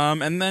amount.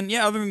 And then,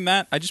 yeah, other than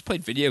that, I just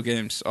played video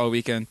games all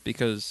weekend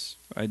because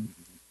I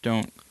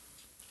didn't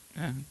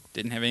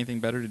have anything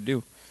better to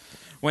do.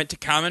 Went to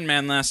Common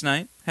Man last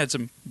night. Had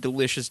some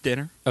delicious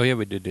dinner. Oh yeah,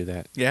 we did do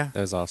that. Yeah,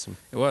 That was awesome.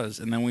 it was.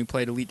 And then we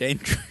played Elite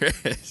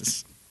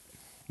Dangerous.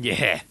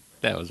 Yeah,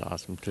 that was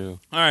awesome too.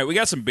 All right, we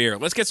got some beer.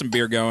 Let's get some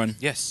beer going.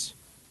 Yes.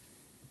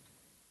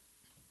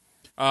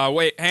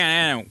 Wait,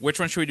 hang on. Which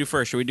one should we do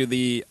first? Should we do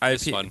the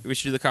This IPA? one. We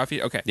should do the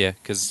coffee? Okay. Yeah,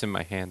 because it's in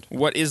my hand.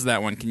 What is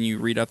that one? Can you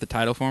read out the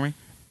title for me?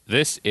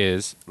 This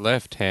is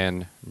Left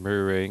Hand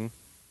Brewing.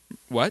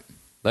 What?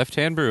 Left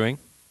Hand Brewing,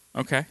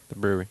 Okay. the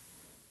brewery.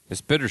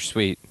 It's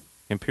bittersweet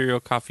Imperial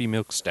Coffee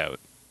Milk Stout.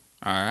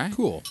 All right.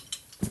 Cool.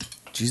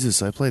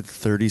 Jesus, I played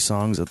 30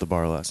 songs at the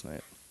bar last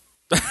night.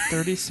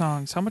 30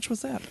 songs. How much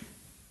was that?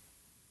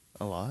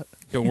 A lot.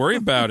 Don't worry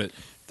about it.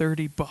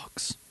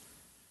 $30.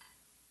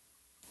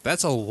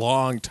 That's a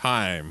long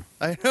time.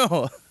 I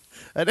know.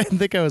 I didn't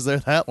think I was there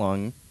that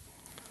long.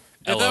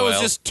 If that was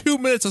LOL. just 2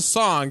 minutes a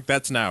song,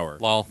 that's an hour.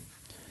 Lol.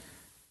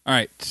 All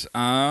right.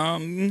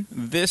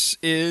 This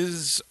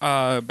is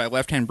by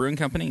Left Hand Brewing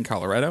Company in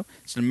Colorado.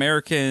 It's an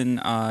American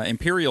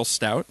Imperial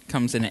Stout.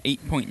 Comes in at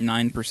 8.9%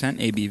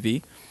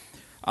 ABV.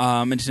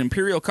 It's an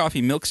Imperial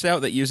Coffee Milk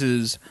Stout that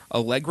uses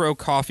Allegro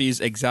Coffee's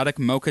exotic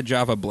Mocha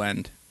Java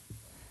blend.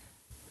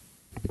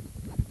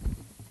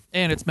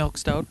 And it's milk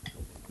stout,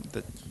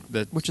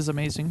 The which is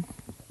amazing.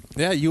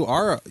 Yeah, you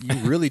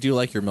really do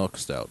like your milk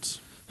stouts.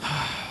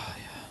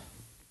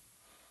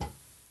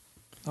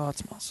 Oh, it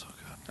smells so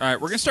good. All right,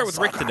 we're going to start with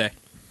Rick today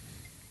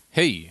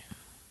Hey.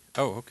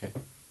 Oh, okay.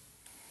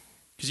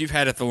 because you've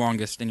had it the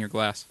longest in your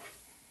glass.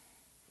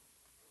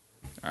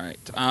 All right.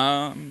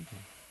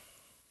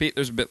 Pete,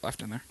 there's a bit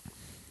left in there.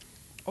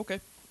 Okay.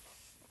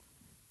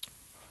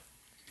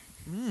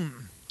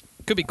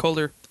 Could be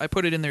colder. I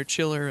put it in their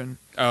chiller, and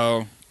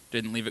Oh,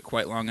 didn't leave it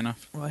quite long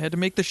enough. well, I had to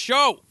make the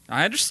show.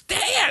 I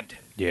understand.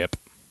 Yep.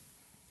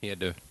 He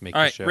had to make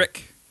All the right, show.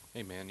 Rick.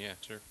 Hey man, yeah,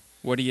 sure.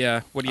 What do you I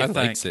think?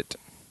 likes it.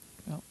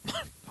 Oh,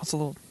 that's a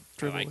little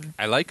drivel. there.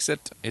 I likes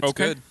it. It's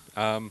Okay.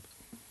 good.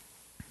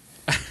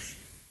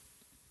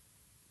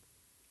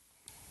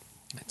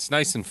 It's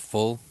nice and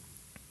full.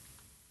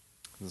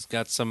 It's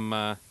got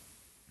some,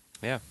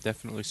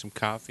 definitely some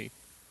coffee.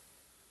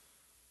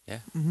 Yeah,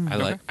 I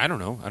like. I don't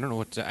know. I don't know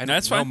what. I don't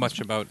That's know fine. much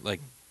about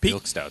like Pete?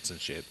 milk stouts and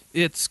shit.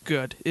 It's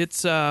good.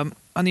 It's on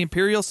the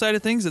imperial side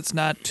of things. It's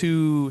not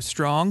too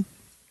strong.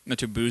 Not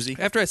too boozy.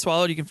 After I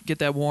swallowed, you can get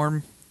that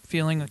warm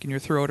feeling like in your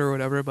throat or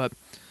whatever. But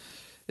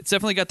it's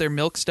definitely got their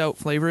milk stout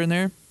flavor in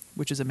there,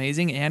 which is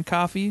amazing, and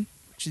coffee,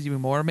 which is even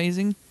more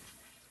amazing.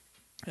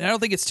 And I don't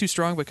think it's too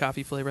strong of a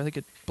coffee flavor. I think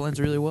it blends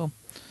really well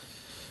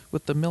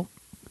with the milk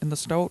and the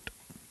stout.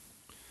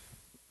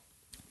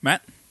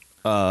 Matt?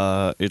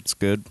 It's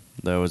good.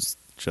 That was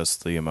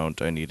just the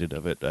amount I needed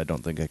of it. I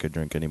don't think I could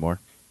drink any more.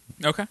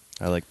 Okay.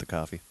 I like the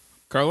coffee.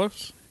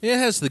 Carlos? It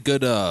has the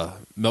good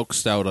milk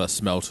stout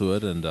smell to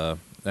it, and it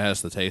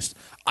has the taste.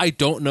 I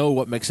don't know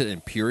what makes it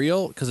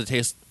imperial because it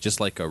tastes just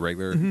like a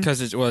regular. Because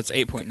it's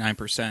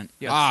 8.9%.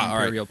 Yeah. all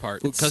right. Imperial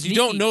part. Because you Sneaky.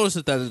 don't notice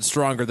that it's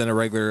stronger than a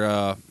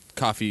regular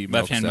coffee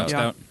milk Left-hand stout. milk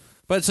stout.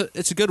 But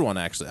it's a good one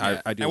actually.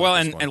 I do. Well,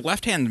 like this and one.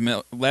 left-hand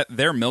milk,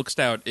 their milk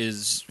stout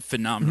is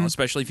phenomenal,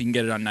 especially if you can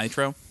get it on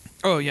nitro.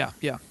 Oh, yeah,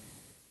 yeah.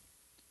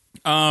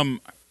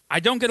 I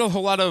don't get a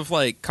whole lot of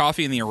like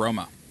coffee in the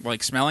aroma.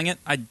 Like smelling it,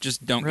 I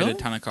just don't Really? get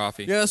a ton of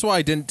coffee. Yeah, that's why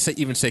I didn't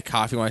even say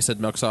coffee when I said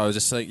milk stout. I was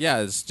just saying, yeah,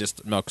 it's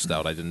just milk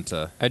stout. I didn't.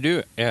 I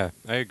do. Yeah,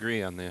 I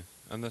agree on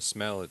the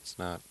smell. It's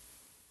not.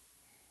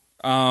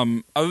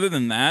 Other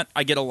than that,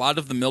 I get a lot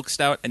of the milk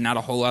stout and not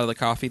a whole lot of the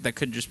coffee. That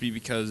could just be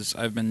because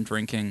I've been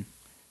drinking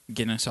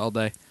Guinness all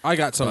day. I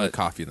got some of But the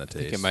coffee in the I taste.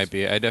 think it might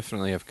be. I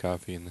definitely have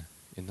coffee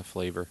in the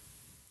flavor.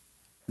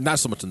 Not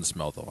so much in the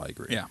smell though. I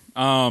agree. Yeah.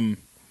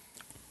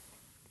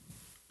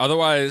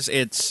 Otherwise,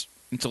 it's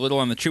a little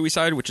on the chewy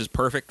side, which is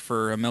perfect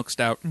for a milk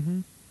stout.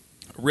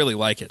 Really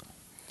like it.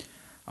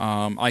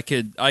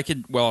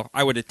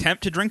 I would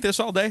attempt to drink this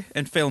all day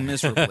and fail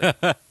miserably.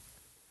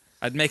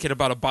 I'd make it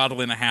about a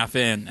bottle and a half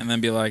in, and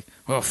then be like,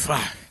 "Oh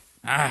fuck,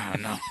 I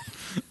don't know."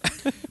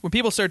 When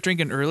people start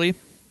drinking early,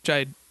 which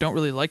I don't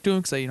really like doing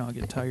because I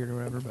get tired or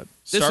whatever, but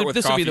Start with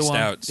this would coffee be the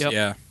stouts. one. Yep.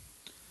 Yeah,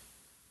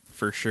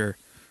 for sure.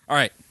 All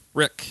right,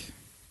 Rick,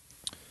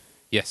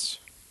 Yes.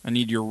 I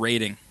need your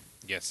rating.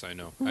 Yes, I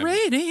know.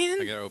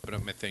 Rating. I gotta open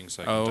up my things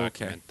so I can Oh, okay.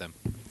 document them.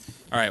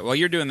 All right, while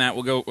you're doing that,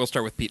 we'll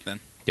start with Pete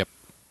then. Yep.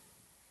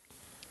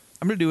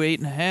 I'm gonna do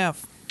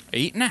 8.5.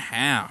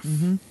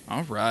 8.5.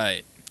 All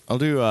right, I'll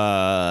do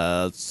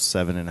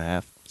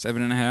 7.5.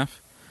 7.5.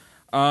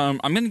 I'm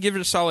going to give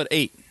it a solid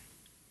 8.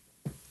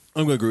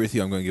 I'm going to agree with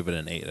you. I'm going to give it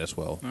an 8 as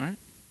well. All right,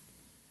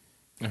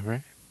 All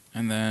right.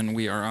 and then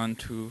we are on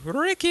to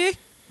Ricky.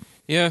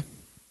 Yeah,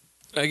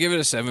 I give it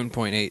a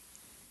 7.8.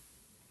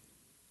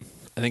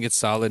 I think it's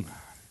solid.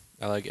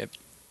 I like it.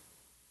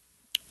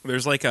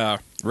 There's like a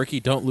Ricky,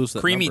 don't lose that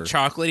creamy number.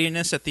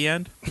 chocolatiness at the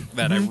end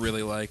that I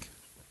really like.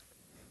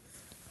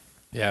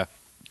 Yeah.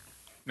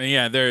 And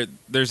yeah,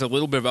 there's a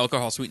little bit of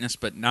alcohol sweetness,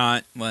 but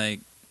not like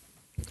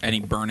any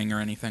burning or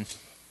anything.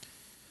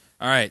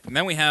 All right, and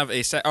then we have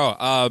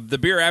the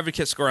Beer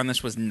Advocate score on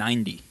this was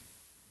 90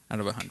 out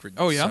of 100.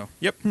 Oh, yeah? So,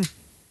 yep.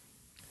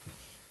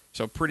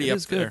 So pretty It up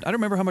is good. there. I don't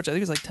remember how much. I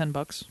think it's like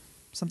 $10,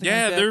 something.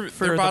 Yeah, like that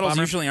for their the bottles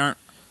bomber. usually aren't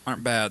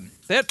bad.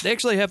 They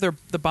actually have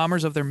the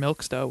bombers of their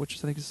milk stout, which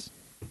I think is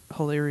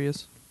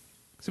hilarious.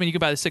 'Cause, I mean, you can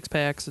buy the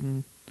 6-packs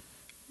and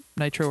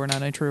nitro or not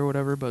nitro or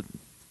whatever, but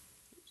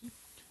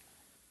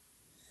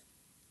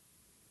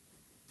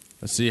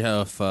Let's see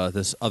how if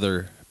this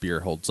other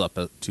beer holds up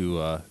to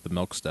the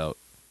milk stout.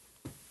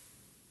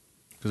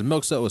 Because the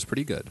milk stout was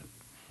pretty good.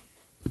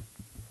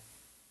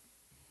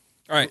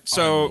 All right, I'm a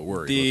so little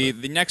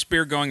worried the next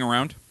beer going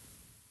around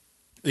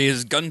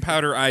is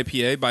Gunpowder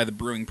IPA by the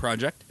Brewing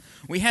Project.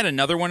 We had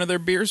another one of their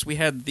beers. We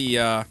had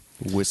the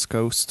West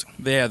Coast.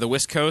 the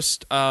West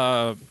Coast.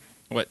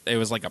 It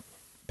was like a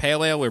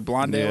pale ale or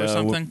blonde ale or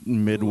something. that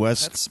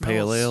Midwest smells-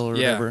 Pale Ale or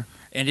whatever.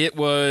 and it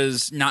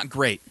was not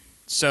great.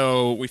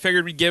 So we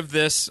figured we'd give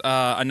this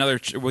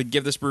we'd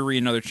give this brewery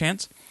another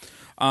chance.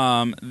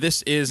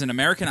 This is an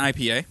American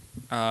IPA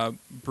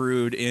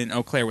brewed in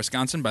Eau Claire,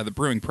 Wisconsin, by the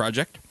Brewing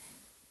Project.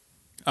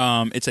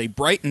 It's a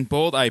bright and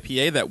bold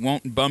IPA that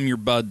won't bum your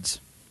buds.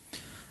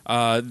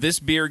 This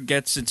beer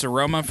gets its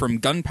aroma from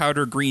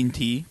gunpowder green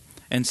tea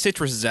and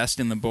citrus zest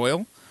in the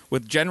boil,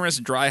 with generous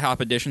dry hop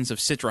additions of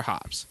citra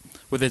hops.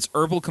 With its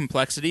herbal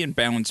complexity and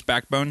balanced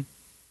backbone,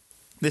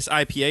 this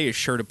IPA is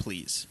sure to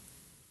please.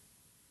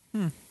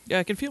 yeah,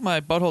 I can feel my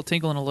butthole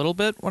tingling a little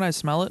bit when I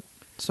smell it.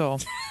 So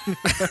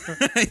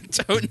I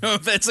don't know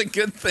if that's a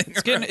good thing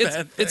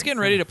it's getting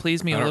ready to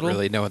please me I a don't little.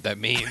 really know what that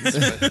means.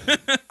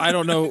 But I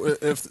don't know if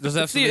does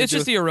that have something to It's do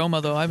just the aroma,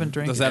 though. I've been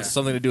drinking. does that have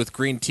something to do with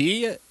green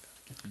tea?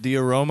 The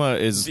aroma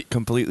is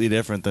completely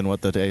different than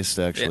what the taste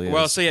actually is.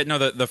 Well, so yeah, no,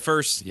 the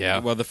first Yeah.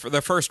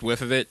 the first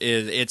whiff of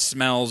it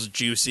smells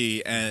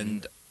juicy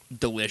and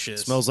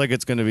delicious. Smells like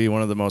it's going to be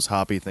one of the most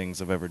hoppy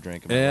things I've ever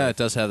drank in my Yeah, life. it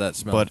does have that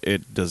smell. But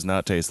it does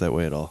not taste that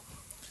way at all.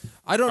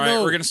 I don't All right,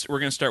 know. we're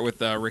gonna start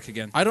with Rick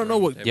again. I don't know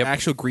what Yep.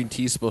 actual green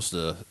tea is supposed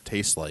to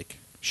taste like.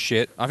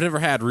 Shit. I've never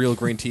had real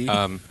green tea.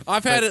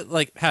 I've had it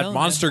had Tell me.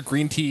 Monster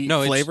green tea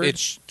No, flavored.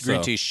 it's green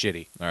so- tea's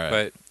shitty. All right.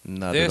 But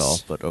Not this, at all,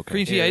 but okay.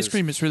 Green tea ice is-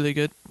 cream is really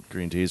good.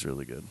 Green tea is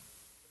really good.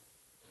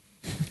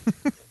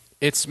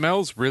 It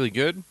smells really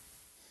good.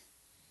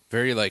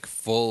 Very like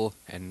full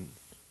and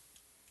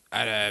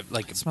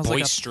like It smells like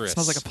a- boisterous.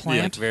 smells like a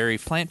plant. Very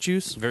Plant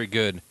juice. very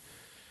good.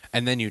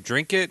 And then you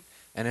drink it,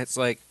 and it's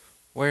like,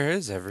 where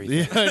is everything?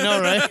 Yeah, I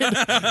know, right?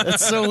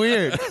 That's so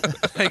weird.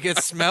 Like it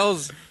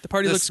smells. The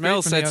party the looks smell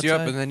great from the sets you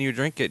up, outside. and then you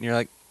drink it, and you're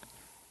like,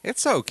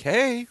 it's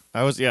okay.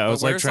 I was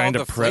like where's trying all to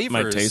the prep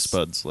my flavors? taste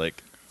buds.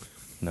 Like,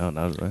 no,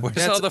 not right. Where's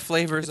That's- all the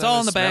flavors? it's I all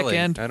was on the back smelling?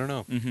 end. I don't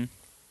know. Mhm.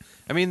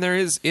 I mean,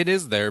 it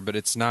is there, but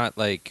it's not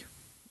like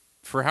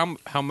for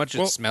how much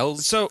Well, it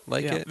smells. so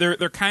like yeah. it.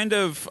 They're kind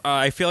of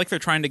I feel like they're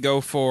trying to go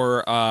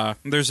for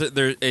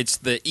it's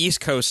the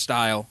East Coast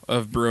style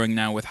of brewing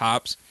now with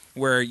hops,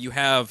 where you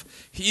have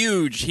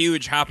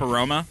huge hop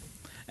aroma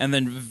and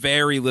then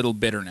very little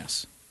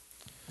bitterness.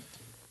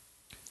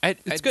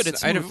 It's good,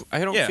 it's I smooth.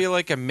 don't Yeah. feel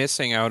like I'm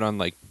missing out on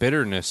like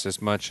bitterness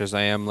as much as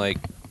I am like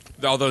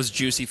All those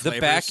juicy flavors.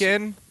 the back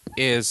end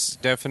is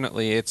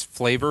definitely it's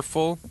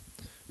flavorful,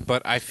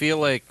 but I feel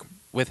like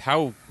with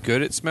how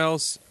good it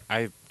smells,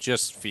 I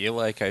just feel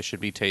like I should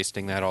be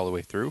tasting that all the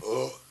way through.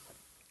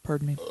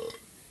 Pardon me.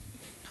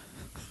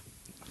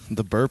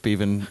 The burp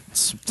even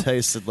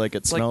tasted like it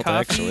It's like smelled coffee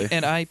actually.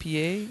 and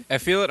IPA. I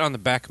feel it on the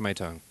back of my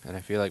tongue, and I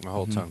feel like my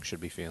whole tongue should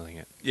be feeling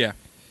it. Yeah.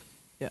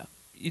 Yeah.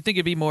 You'd think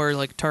it'd be more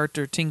like tart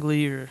or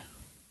tingly or,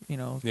 you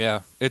know.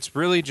 Yeah, it's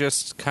really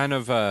just kind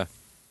of I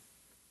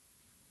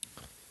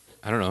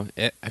don't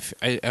know.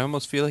 I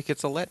almost feel like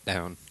it's a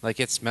letdown. Like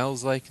it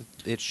smells like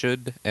it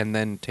should, and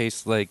then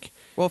tastes like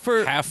Well,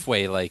 for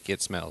halfway like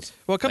it smells.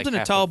 well, it comes Like in a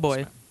half tall of the boy.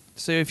 smell.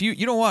 So if you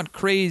don't want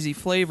crazy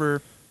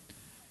flavor,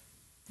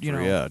 you know.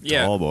 Yeah,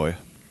 Yeah. tall boy.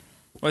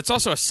 Well, it's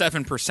also a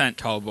 7%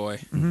 tall boy.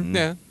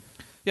 Yeah,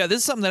 Yeah, this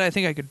is something that I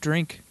think I could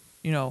drink,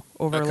 you know,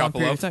 over A a long couple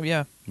period of? of time.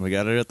 Yeah. We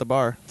got it at the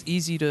bar. It's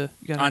easy to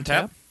you got it On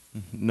tap?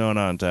 No,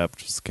 not on tap,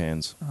 just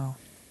cans. Oh.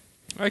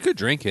 I could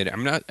drink it.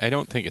 I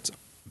don't think it's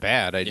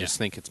bad. I Yeah. just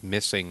think it's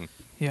missing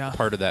Yeah.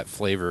 part of that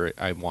flavor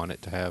I want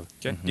it to have.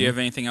 Okay. Do you have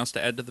anything else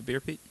to add to the beer,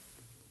 Pete?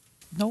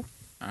 Nope.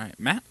 All right,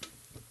 Matt.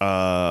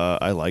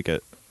 I like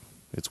it.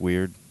 It's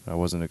weird. I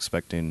wasn't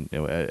expecting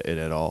it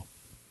at all.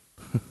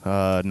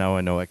 Now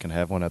I know I can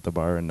have one at the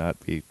bar and not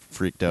be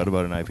freaked out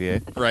about an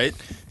IPA Right.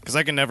 because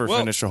I can never Well-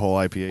 finish a whole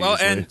IPA. Well,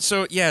 usually.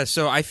 and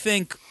so I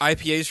think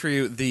IPAs for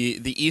you, the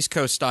East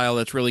Coast style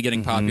that's really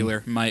getting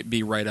popular might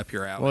be right up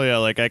your alley. well, yeah,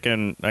 like I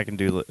can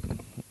do.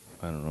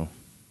 I don't know.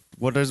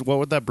 What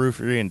would that brew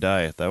free and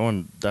die? That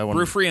one.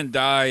 Brew Free and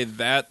Die,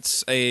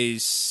 that's a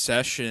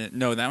session.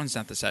 No, that one's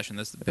not the session.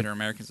 That's the Bitter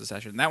American's the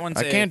session. That one's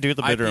I can't do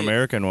the bitter IPA.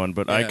 American one,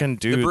 but I Yeah. can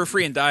do the Brew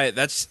Free and Die.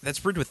 That's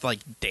brewed with like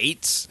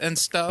dates and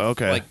stuff.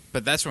 Okay. Like,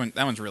 but that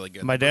one's really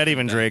good. My dad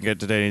even drank it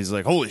today. And he's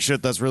like, "Holy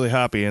shit, that's really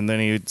hoppy!" And then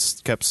he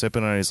kept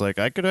sipping on it. He's like,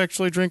 "I could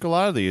actually drink a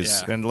lot of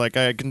these, Yeah. and like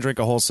I can drink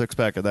a whole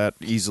 6-pack of that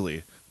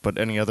easily." But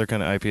any other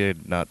kind of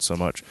IPA, not so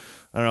much.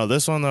 I don't know.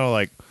 This one though,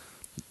 like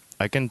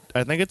I think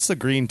it's the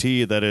green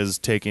tea that is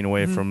taking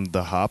away from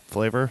the hop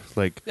flavor.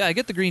 Like, Yeah, I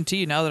get the green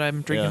tea now that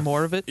I'm drinking Yeah.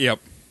 more of it. Yep.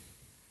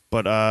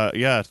 but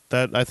yeah,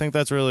 that I think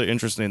that's really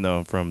interesting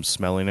though. From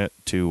smelling it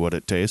to what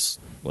it tastes,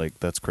 like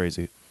that's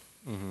crazy.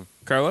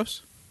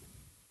 Carlos.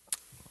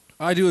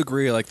 I do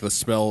agree. Like the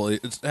smell,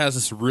 it has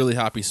this really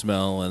hoppy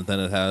smell, and then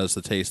it has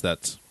the taste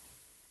that's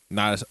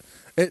not as.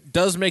 It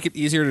does make it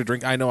easier to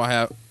drink. I know I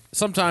have.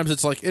 Sometimes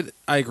it's like it.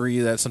 I agree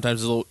that sometimes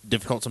it's a little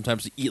difficult.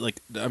 Sometimes to eat. Like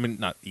I mean,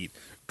 not eat.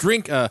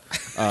 Drink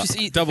Just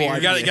eat the double beer.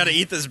 IPA. You got to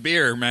eat this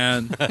beer,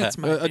 man. That's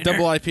my A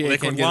double IPA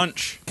Liquid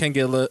lunch. can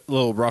get a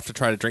little rough to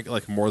try to drink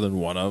like more than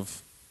one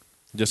of,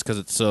 just because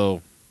it's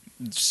so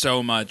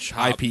So much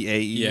hop.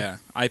 IPA. Yeah,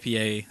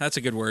 IPA. That's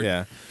a good word.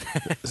 Yeah.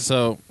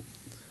 So,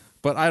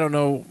 but I don't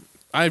know.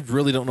 I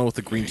really don't know what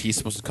the green tea is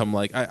supposed to come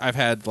like. I've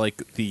had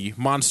like the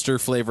Monster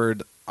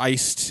flavored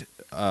iced,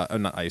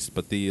 not iced,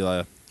 but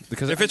the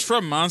because If it's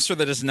from Monster,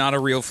 that is not a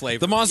real flavor.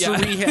 the Monster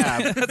we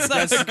have,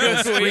 that's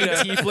green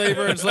tea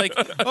flavor. It's like,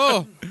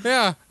 oh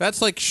yeah,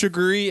 that's like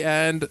sugary,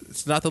 and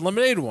it's not the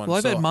lemonade one. Well,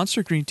 I've so- had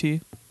Monster green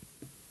tea,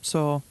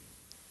 so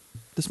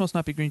this must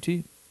not be green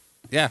tea.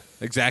 Yeah,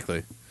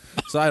 exactly.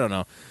 So I don't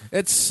know.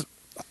 It's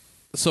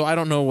so I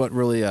don't know what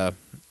really.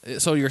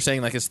 So you're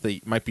saying like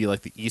might be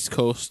like the East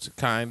Coast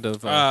kind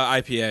of.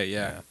 IPA.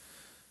 Yeah.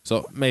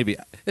 So maybe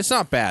it's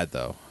not bad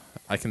though.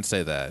 I can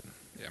say that.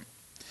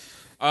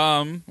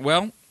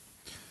 Well,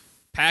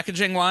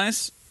 packaging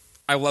wise,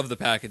 I love the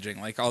packaging,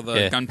 like all the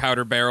Yeah.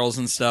 gunpowder barrels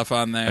and stuff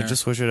on there. I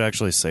just wish it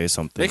actually say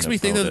something. Makes me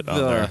think about that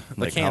it on there,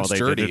 the like how can's they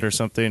dirty. did it or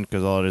something,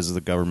 because all it is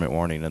the government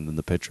warning and then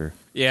the picture.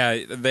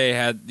 they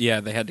had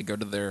to go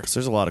to their. 'Cause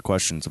there's a lot of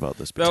questions about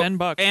this. So-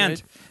 $10,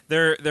 and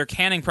right? their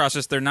canning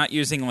process. They're not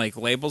using like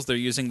labels. They're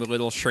using the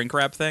little shrink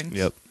wrap things.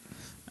 Yep.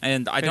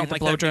 And I Gotta don't get the like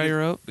blow that. because-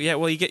 dryer out. Yeah,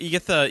 well, you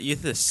get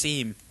the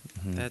seam.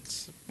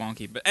 That's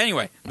wonky. But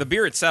anyway, the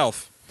beer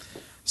itself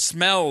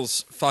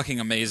smells fucking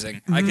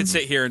amazing. I could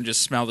sit here and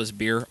just smell this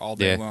beer all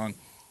day Yeah. long.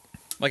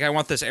 Like I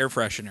want this air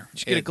freshener.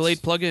 Just get a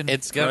Glade plug-in.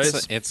 It's got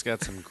Right. it's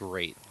got some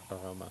great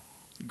aroma.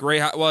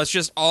 Great. Well, it's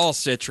just all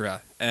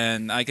Citra,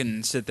 and I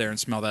can sit there and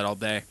smell that all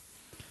day.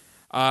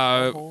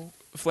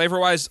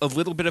 Flavor-wise, a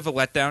little bit of a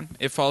letdown.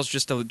 It falls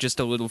just a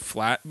little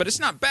flat, but it's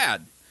not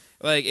bad.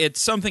 Like it's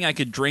something I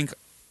could drink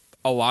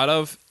a lot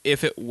of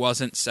if it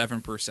wasn't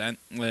 7%.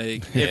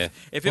 Like Yeah.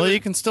 if it Well, was, you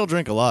can still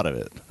drink a lot of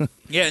it.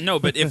 yeah, no,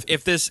 but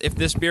if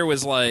this beer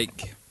was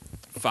like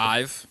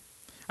 5,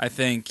 I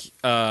think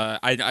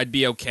I'd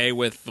be okay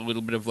with a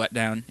little bit of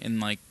letdown in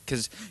like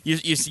because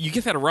you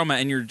get that aroma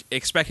and you're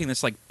expecting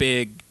this like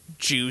big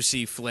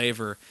juicy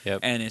flavor,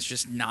 Yep. and it's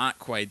just not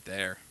quite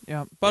there.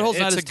 yeah, Butthole's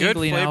not it's as a good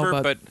tingly flavor,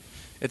 now, but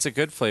it's a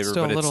good flavor,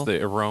 still but a it's little-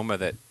 the aroma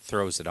that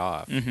throws it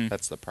off. Mhm.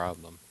 That's the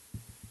problem.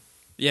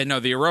 Yeah, no,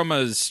 the aroma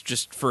is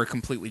just for a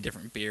completely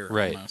different beer,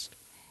 Right. almost.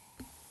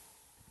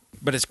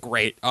 But it's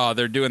great. Oh,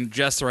 they're doing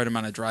just the right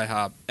amount of dry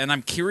hop, and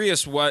I'm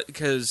curious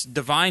because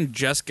Divine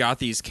just got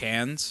these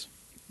cans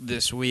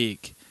this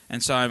week,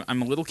 and so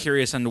I'm a little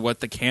curious on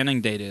what the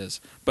canning date is.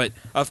 But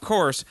of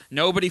course,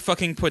 nobody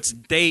fucking puts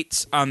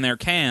dates on their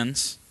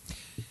cans.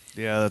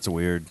 Yeah, that's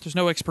weird. there's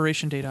no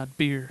expiration date on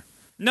beer.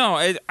 No,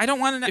 I don't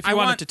want to. If you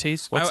want it to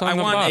taste, What's I on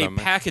the want bottom?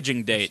 a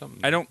packaging date.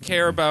 Something. I don't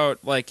care about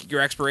like your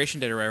expiration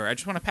date or whatever. I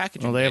just want a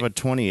packaging. Well, they have date.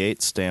 a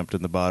 28 stamped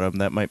in the bottom.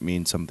 That might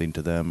mean something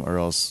to them, or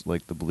else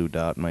like the blue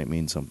dot might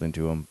mean something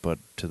to them. But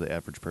to the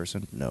average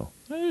person, no.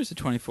 There's a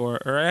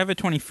 24, or I have a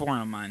 24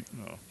 on mine.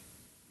 Oh.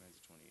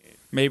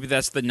 Maybe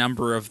that's the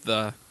number of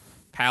the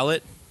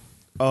pallet.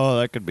 Oh,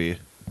 that could be.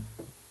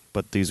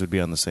 But these would be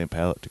on the same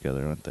pallet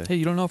together, aren't they? hey,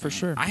 you don't know for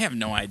sure. I have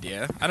no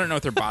idea. I don't know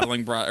what their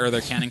bottling or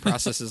their canning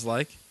process is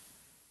like.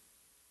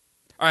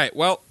 All right,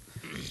 well,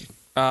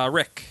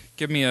 Rick,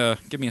 give me a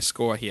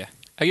score here.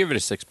 I give it a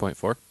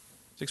 6.4.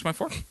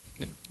 6.4.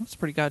 That's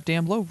pretty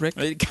goddamn low, Rick.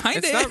 It kind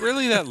of It's not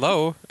really that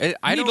low. I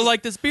need don't to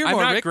like this beer I'm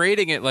more, not Rick.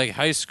 grading it like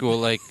high school,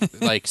 like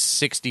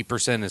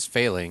 60% is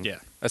failing. Yeah.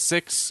 A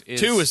 6 is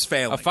 2 is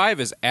failing. A 5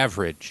 is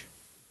average.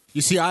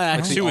 You see, I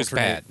actually 2 is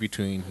alternate bad.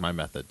 between my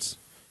methods.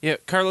 Yeah,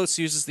 Carlos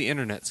uses the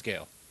internet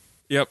scale.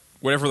 Yep.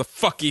 Whatever the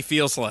fuck he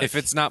feels like. If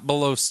it's not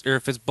below, or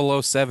if it's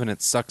below 7,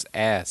 it sucks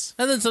ass.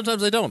 And then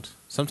sometimes I don't.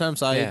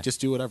 Sometimes I Yeah. just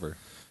do whatever.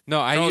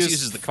 No, I Carlos use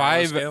uses the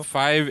Carlos scale?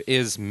 5. 5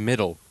 is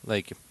middle,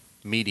 like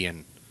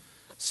median.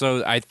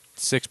 So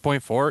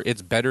 6.4.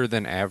 It's better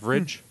than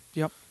average.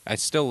 Yep. I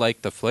still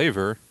like the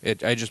flavor. I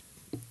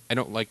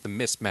don't like the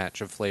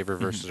mismatch of flavor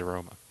versus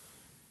aroma.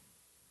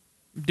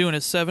 I'm doing a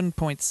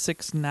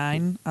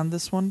 7.69 on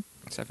this one.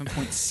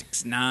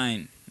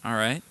 7.69. All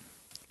right.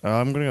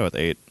 I'm gonna go with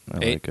 8. I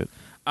 8? like it.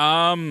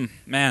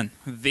 Man,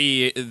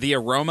 the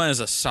aroma is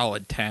a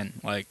solid 10.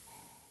 Like,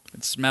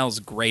 it smells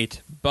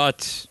great,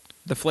 but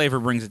the flavor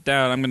brings it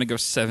down. I'm gonna go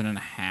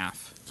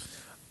 7.5.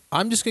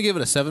 I'm just gonna give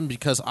it a 7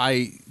 because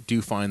I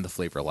do find the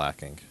flavor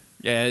lacking.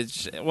 Yeah,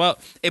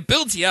 it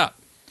builds you up.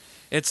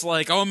 It's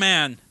like, oh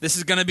man, this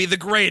is gonna be the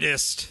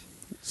greatest,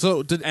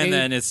 So did and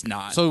then it's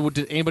not. so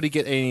did anybody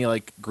get any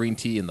like green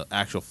tea in the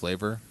actual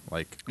flavor?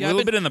 Like, a Yeah,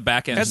 little I've been- bit in the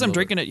back end. As I'm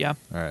drinking it, yeah.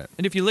 all right.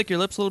 And if you lick your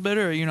lips a little bit,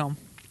 or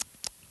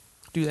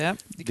do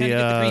that, you kind of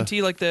The, get the green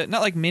tea, like the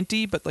not like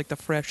minty, but like the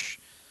fresh.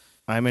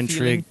 I'm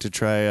intrigued to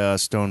try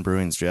Stone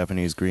Brewing's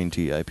Japanese green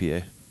tea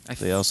IPA. I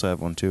They also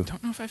have one too.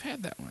 don't know if I've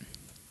had that one.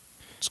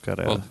 It's got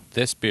a. Well,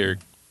 this beer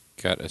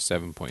got a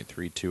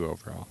 7.32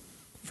 overall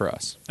for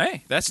us.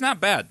 Hey, that's not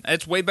bad.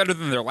 It's way better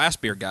than their last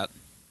beer got.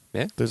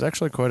 Yeah. There's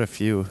actually quite a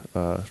few.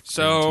 Green tea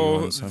So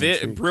ones. I'm the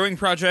intrigued. brewing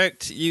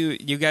project, you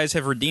guys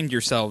have redeemed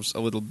yourselves a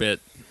little bit,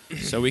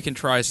 so we can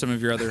try some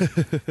of your other.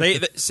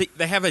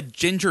 They have a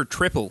ginger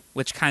triple,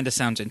 which kind of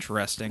sounds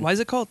interesting. Why is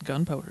it called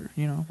gunpowder?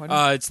 Why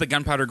don't- It's the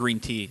gunpowder green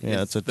tea.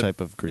 Yeah, it's a the- type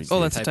of green tea.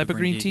 oh, that's a type of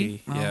green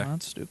tea. Oh, Yeah.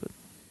 that's stupid.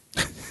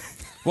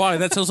 Why?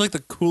 That sounds like the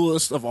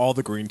coolest of all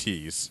the green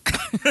teas.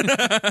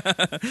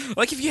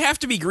 Like if you have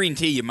to be green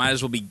tea, you might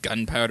as well be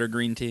gunpowder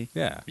green tea.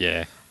 Yeah.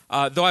 Yeah.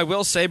 Though I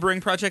will say, brewing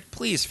project,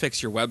 please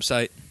fix your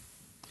website.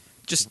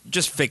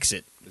 Just fix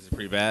it. Is it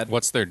pretty bad?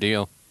 What's their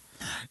deal?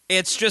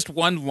 It's just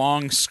one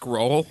long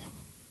scroll.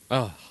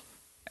 Oh.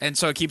 And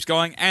so it keeps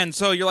going. And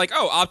so you're like,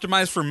 oh,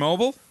 optimized for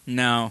mobile?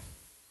 No.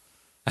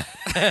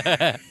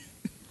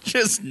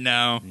 Just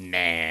no.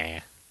 Nah.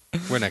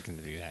 We're not going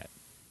to do that.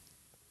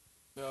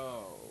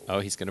 No. Oh,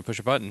 he's going to push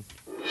a button.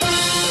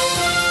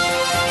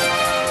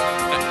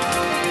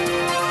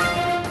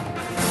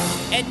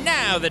 And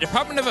now the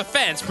Department of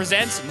Defense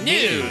presents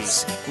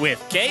News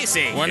with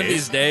Casey. One of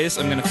these days,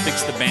 I'm going to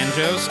fix the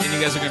banjos, and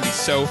you guys are going to be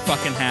so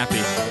fucking happy.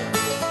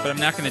 but I'm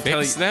not going to tell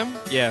Fix you them?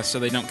 Yeah, so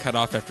they don't cut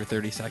off after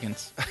 30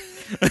 seconds.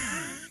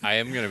 I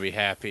am going to be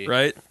happy.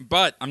 Right?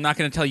 But I'm not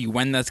going to tell you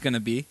when that's going to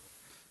be,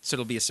 so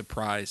it'll be a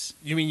surprise.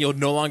 You mean you'll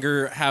no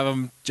longer have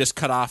them just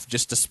cut off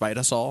just to spite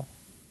us all?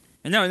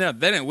 And no,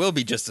 then it will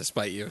be just to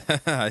spite you.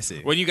 I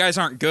see. When you guys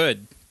aren't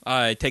good,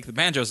 I take the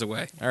banjos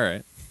away. All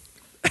right.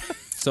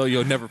 So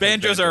you'll never play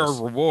Banjos are a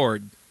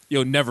reward.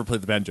 You'll never play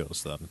the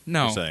banjos then.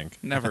 No, You're saying.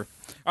 never.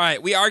 All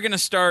right, we are going to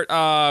start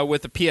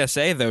with a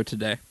PSA though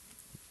today.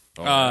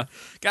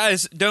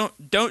 Guys,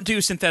 don't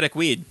do synthetic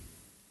weed.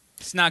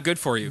 It's not good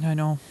for you. I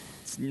know.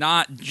 It's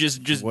not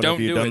just What don't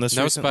have you do done it. this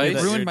No recently spice?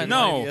 that Ruined you're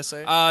my doing No,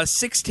 PSA?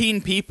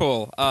 16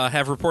 people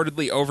have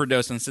reportedly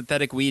overdosed on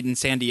synthetic weed in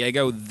San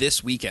Diego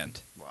this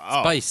weekend.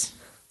 Wow. Spice.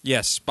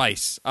 Yes,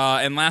 spice.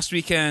 And last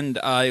weekend,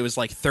 it was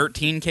like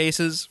 13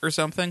 cases or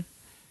something.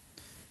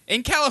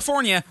 In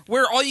California,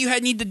 where all you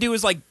need to do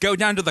is like go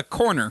down to the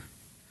corner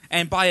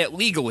and buy it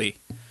legally.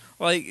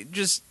 Like,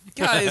 just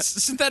guys,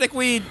 synthetic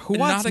weed. Who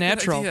wants not a good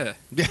natural? idea.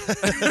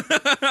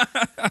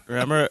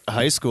 Remember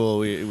high school?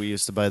 We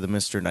used to buy the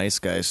Mr. Nice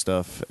Guy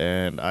stuff,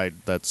 and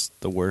that's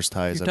the worst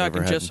highs You're I've ever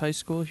talking had. just high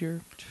school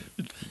here.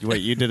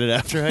 Wait, you did it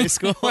after high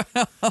school?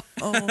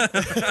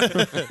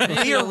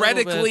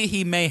 Theoretically,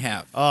 he may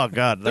have. Oh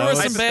God, There that were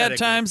some was bad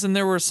times, and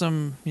there were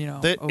some,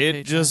 okay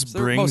it just times. They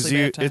were brings mostly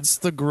you. bad times. It's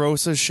the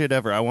grossest shit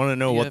ever. I want to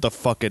know Yep. what the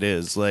fuck it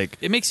is. Like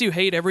It makes you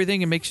hate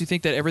everything. It makes you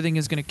think that everything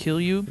is going to kill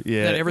you.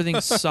 Yeah. That everything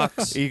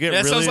sucks. you get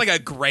That really sounds like a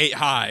great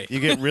high. you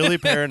get really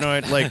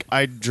paranoid. Like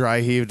I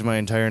dry heaved my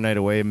entire night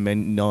away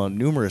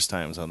numerous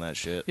times on that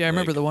shit. Yeah, I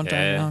remember Like, the one time.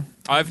 yeah. Yeah.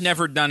 I've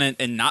never done it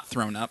and not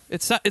thrown up.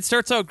 It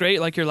starts out great,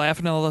 like you're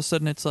laughing, and all of a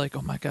sudden it's like,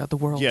 oh my god, the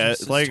world. Yeah,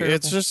 just is like terrible.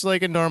 it's just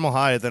like a normal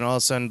high. Then all of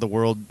a sudden the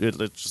world it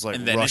just like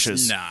And then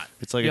rushes. it's not.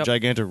 It's like Yep. a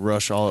gigantic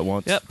rush all at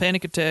once. Yep,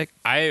 panic attack.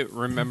 I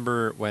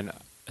remember when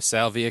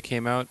Salvia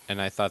came out,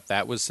 and I thought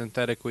that was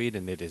synthetic weed,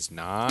 and it is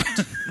not.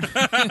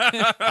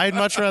 I'd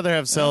much rather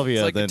have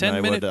salvia It's like a than I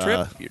 10-minute would.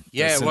 trip.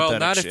 Yeah, the well, synthetic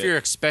not if shit. you're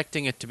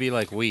expecting it to be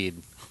like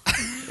weed.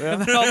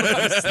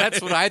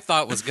 That's what I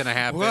thought was going to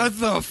happen.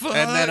 the fuck?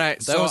 And then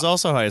That was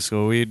also high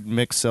school. We'd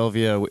mix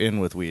salvia in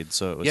with weed,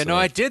 so it was. Yeah, no,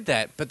 I did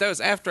that, but that was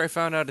after I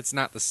found out it's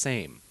not the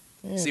same.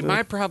 See, but-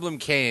 my problem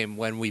came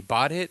when we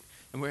bought it,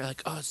 and we were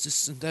like, oh, it's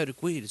just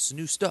synthetic weed. It's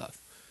new stuff.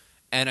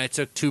 And I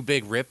took 2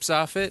 big rips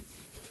off it,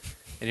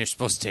 and you're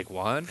supposed to take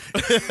 1.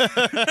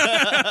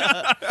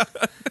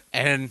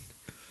 And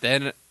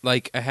then,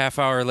 like, a half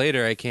hour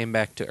later, I came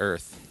back to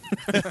Earth.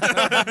 And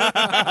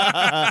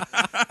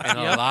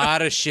a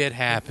lot of shit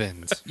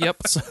happened. Yep.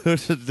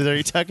 Are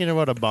you talking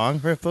about a bong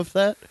rip of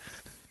that?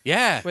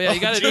 Yeah. Well, yeah, you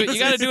got to do it. You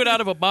got to do it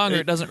out of a bong, or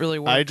it doesn't really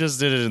work. I just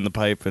did it in the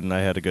pipe, and I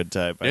had a good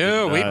time. I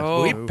No, did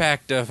not- we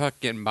packed a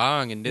fucking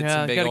bong and did yeah,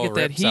 some you big got to old get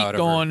that rips heat out of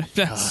going. her.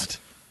 That's-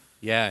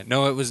 Yeah,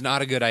 no, it was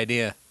not a good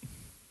idea.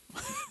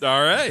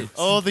 All right.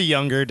 Oh, the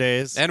younger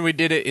days And we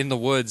did it in the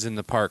woods in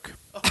the park.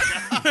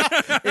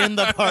 in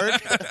the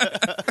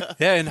park.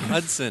 Yeah, in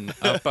Hudson,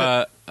 up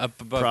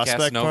above Prospect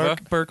Casanova.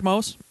 Park?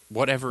 Berkmos.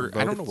 Whatever,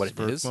 I don't know what it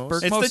is. Berkmos?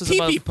 Berkmos It's is the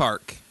above. teepee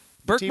park.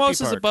 Berkmos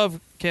is Park. above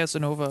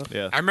Casanova.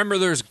 Yeah. I remember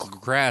there was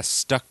grass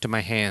stuck to my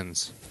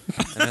hands.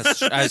 And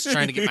I was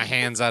trying to get my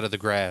hands out of the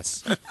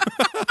grass.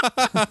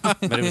 But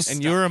it was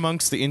And you were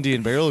amongst the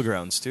Indian burial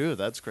grounds too.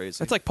 That's crazy.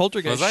 That's like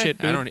poltergeist was I? shit,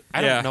 dude. I don't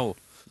Yeah. know.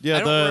 yeah, I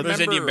don't the remember- There's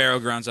Indian burial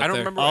grounds up I don't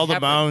there. remember all what the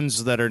happened.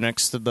 mounds that are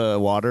next to the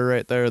water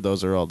right there.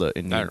 Those are all the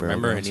Indian I don't burial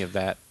remember grounds. any of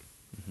that.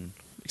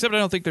 Except I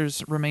don't think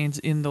there's remains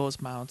in those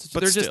mounds.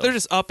 But they're just still. they're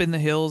just up in the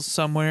hills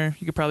somewhere.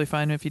 You could probably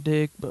find them if you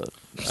dig, but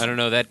I don't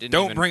know. That didn't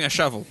Don't even, bring a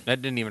shovel.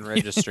 That didn't even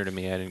register to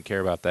me. I didn't care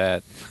about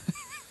that.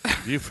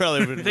 You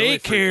probably would. They really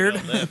cared.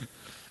 freak out then.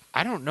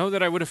 I don't know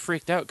that I would have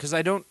freaked out because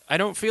I don't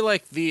feel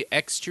like the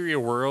exterior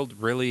world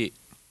really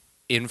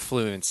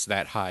influenced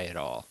that high at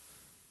all.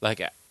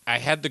 Like I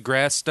had the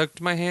grass stuck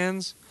to my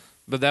hands,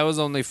 but that was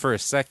only for a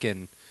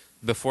second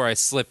before I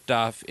slipped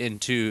off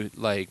into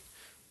like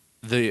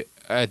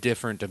a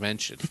different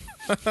dimension.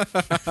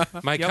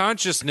 My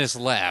consciousness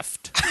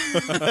left,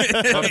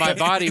 but my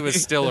body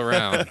was still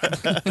around,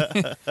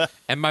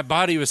 and my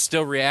body was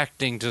still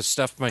reacting to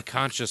stuff my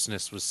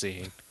consciousness was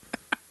seeing.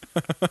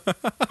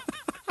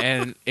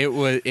 And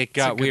it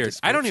got good weird.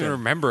 I don't even description.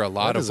 remember a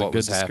lot That of is a what good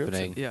was description.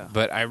 happening. Yeah.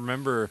 But I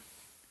remember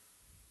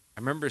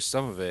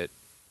some of it.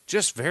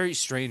 Just very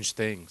strange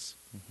things.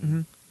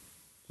 Mhm.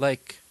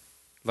 Like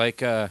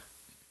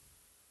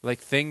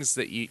things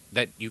that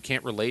you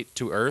can't relate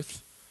to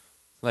Earth.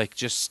 Like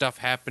just stuff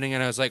happening,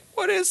 and I was like,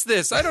 "What is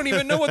this? I don't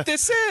even know what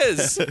this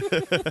is."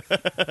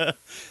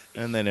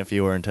 And then if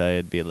you weren't high,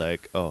 it'd be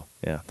like, oh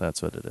yeah,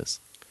 that's what it is.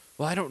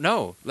 Well, I don't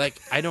know. Like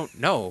I don't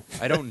know.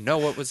 I don't know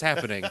what was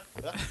happening.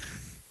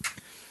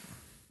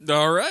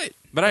 All right.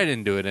 But I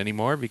didn't do it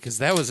anymore because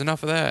that was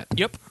enough of that.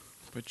 yep.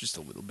 Put just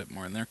a little bit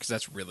more in there because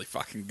that's really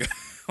fucking good.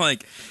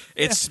 Like,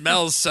 it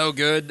smells so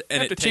good.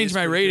 And I have it to change tastes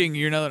my pretty rating.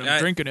 You know that I'm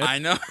drinking it. I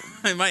know.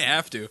 I might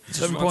have to. You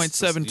just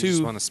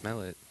 7.72. want to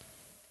smell it.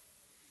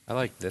 I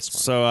like this one.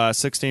 So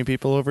 16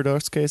 people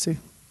overdosed, Casey.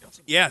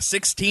 Yeah,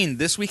 16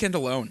 this weekend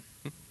alone,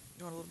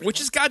 which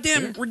is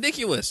goddamn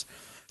ridiculous.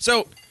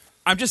 So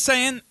I'm just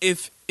saying,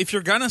 if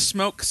you're gonna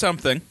smoke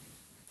something,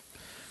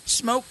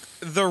 smoke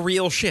the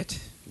real shit.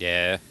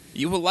 Yeah.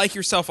 You will like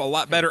yourself a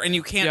lot better, and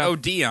you can't Yeah.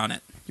 OD on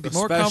it. You'd be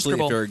more Especially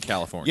comfortable. if you're in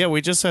California. Yeah,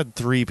 we just had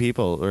 3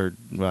 people, or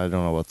well, I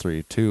don't know about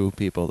 3, 2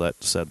 people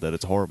that said that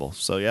it's horrible.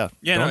 So yeah,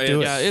 Yeah, don't no,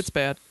 do it. Yeah, it's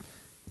bad.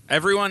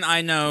 Everyone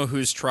I know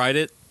who's tried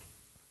it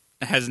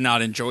has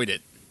not enjoyed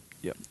it.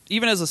 Yep.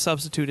 Even as a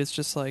substitute, it's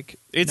just like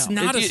It's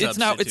no. not a It's not. It's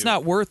substitute.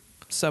 not worth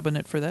subbing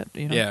it for that.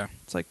 You know. Yeah.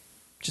 It's like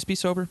just be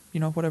sober. You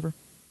know, whatever.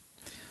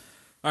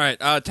 All right,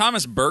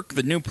 Thomas Burke,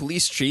 the new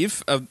police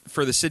chief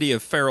for the city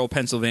of Farrell,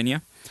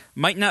 Pennsylvania,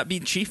 might not be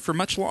chief for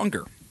much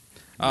longer.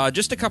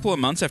 Just a couple of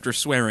months after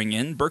swearing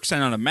in, Burke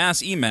sent out a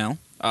mass email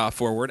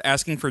forward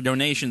asking for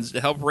donations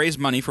to help raise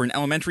money for an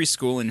elementary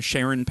school in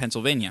Sharon,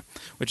 Pennsylvania,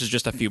 which is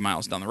just a few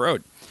miles down the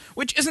road.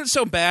 Which isn't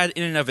so bad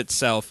in and of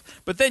itself,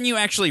 but then you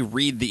actually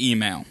read the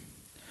email,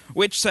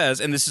 which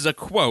says, and this is a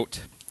quote,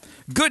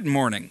 "Good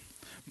morning.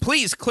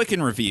 Please click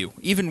and review.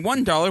 Even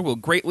 $1 will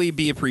greatly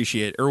be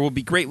appreciated, or will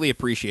be greatly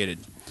appreciated.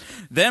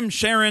 Them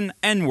Sharon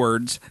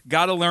N-words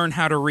gotta learn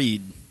how to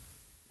read."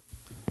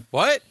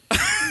 What?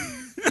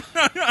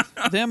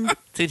 Them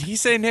Did he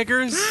say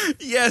niggers?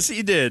 Yes,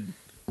 he did.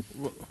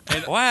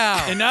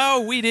 Wow. and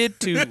now we did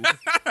too.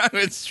 I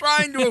was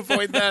trying to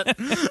avoid that.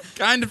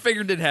 Kind of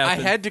figured it I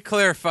happened. had to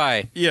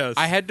clarify. Yes.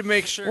 I had to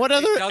make sure. What it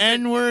other doesn't-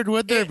 N-word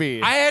would there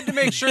be? I had to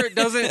make sure it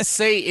doesn't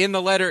say in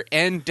the letter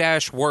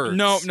N-words.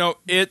 No,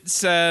 it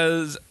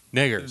says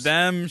Niggers.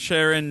 them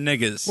Sharon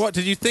niggas. What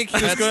did you think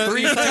he was going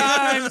 3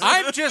 times.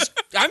 I'm just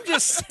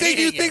saying Did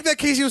you it. think that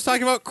Casey was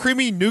talking about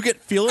creamy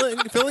nougat filling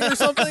or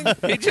something?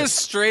 He just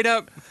straight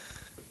up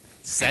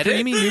said it?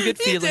 Creamy nougat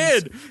He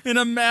feelings. did in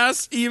a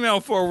mass email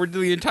forward to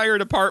the entire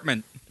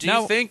department. Do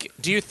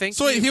you think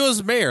So wait, he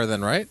was mayor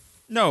then, right?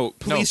 No,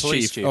 police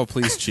chief. chief. Oh,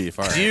 police chief.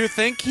 All right. Do you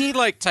think he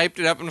like typed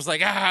it up and was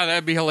like,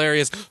 that'd be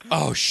hilarious?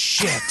 Oh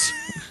shit.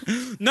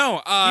 No,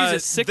 He's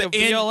just sick of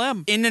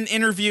BLM. In an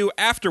interview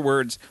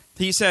afterwards,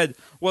 he said,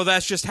 "Well,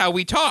 that's just how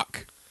we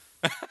talk."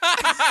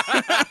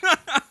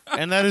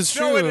 And that is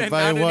No, true and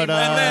by not what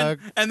anymore.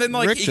 And then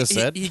like Rick just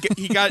said. he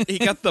got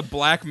the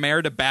black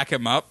mayor to back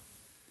him up.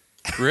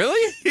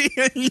 Really? He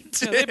Yeah,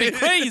 they'd be did.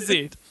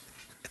 crazy.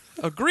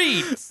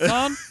 Agreed,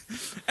 son.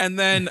 And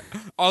then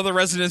all the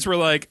residents were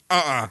like,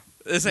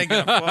 this ain't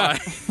gonna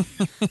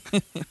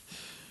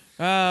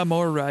fly."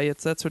 More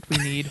riots. That's what we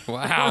need.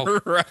 Wow.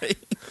 Right.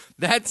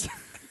 That's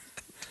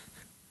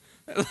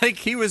like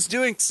he was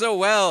doing so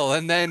well,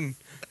 and then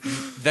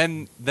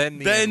the Then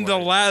the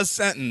N-word. last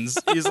sentence,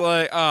 he's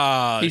like,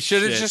 he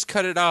should have just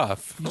cut it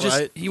off. He just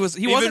Right. he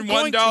wasn't Even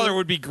going $1 to.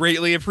 would be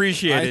greatly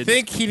appreciated. I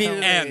think he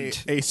needed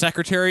And- a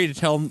secretary to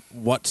tell him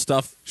what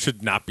stuff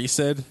should not be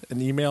said in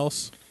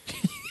emails.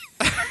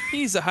 He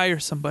needs to hire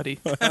somebody.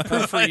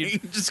 Proofread.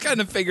 Like, just kind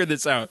of figure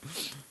this out.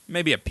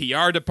 Maybe a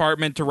PR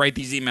department to write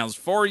these emails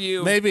for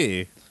you.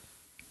 Maybe.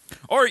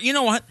 Or, you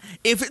know what?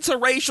 If it's a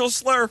racial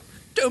slur,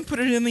 don't put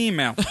it in the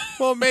email.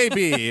 Well,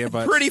 maybe,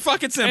 but Pretty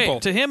fucking simple. Hey,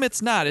 to him, it's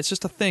not. It's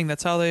just a thing.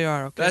 That's how they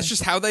are. Okay? That's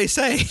just how they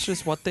say. It's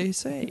just what they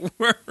say.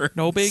 Words.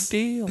 No big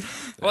deal.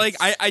 Like,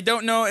 I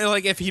don't know,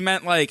 like, if he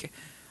meant, like,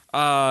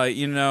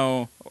 you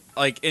know,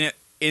 like,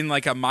 in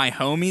like a my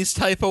homies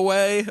type of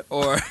way,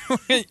 or...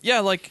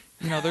 Yeah, like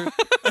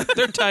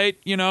they're tight.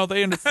 You know,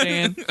 they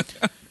understand.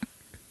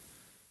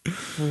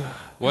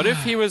 What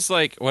if he was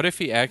like? What if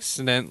he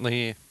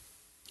accidentally,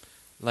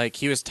 like,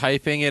 he was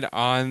typing it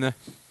on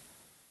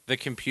the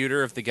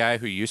computer of the guy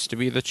who used to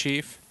be the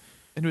chief,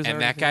 And, it was and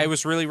already that guy there.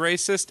 was really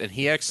racist, and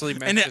he actually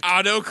meant and it to,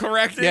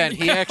 auto-corrected? yeah, and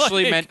he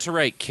actually like- meant to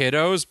write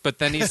kiddos, but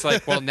then he's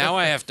like, well, now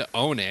I have to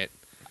own it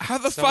How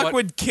the So fuck what-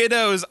 would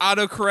kiddos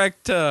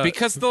autocorrect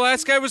because the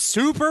last guy was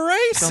super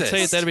racist. Don't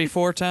say it. That'd be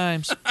 4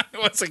 times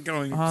what's it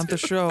going on the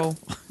show.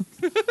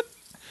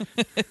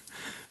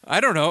 I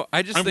don't know.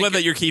 I just I'm think glad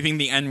that you're keeping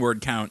the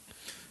N-word count.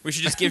 We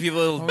should just give you a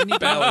little Oh, we need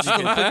bell. bells.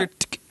 Just gonna figure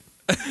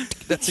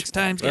that 6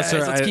 times, guys. That's all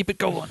Let's right. keep it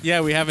going.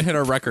 yeah, we haven't hit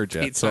our record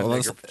yet, Pizza so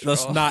let's Nigger Patrol.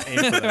 let's not aim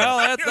for that.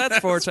 Well, that's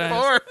 4 times.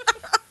 Or-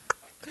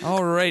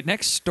 All right,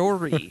 next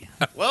story.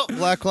 Well,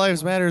 Black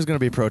Lives Matter is going to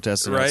be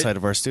protesting Right. outside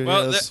of our Well,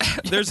 studios.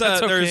 there's a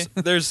That's okay.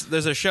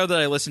 there's a show that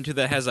I listen to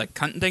that has a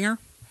cunt dinger.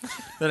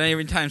 That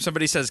every time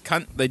somebody says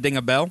cunt, they ding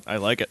a bell. I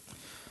like it.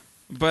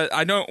 But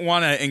I don't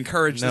want to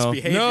encourage this No.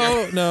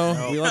 behavior.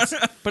 No. Let's,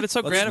 But it's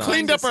so Let's gratifying. not.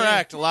 Cleaned to up our say.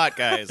 act a lot,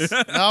 guys.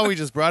 Now we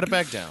just brought it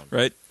back down.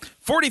 Right.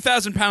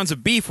 40,000 pounds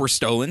of beef were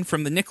stolen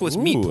from the Nicholas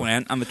Meat Ooh.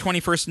 Plant on the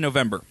 21st of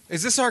November.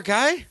 is this our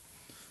guy?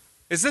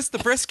 Is this the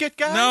brisket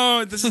guy?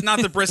 No, this is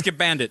not the Brisket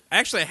Bandit.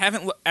 Actually, I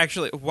haven't.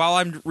 Actually, while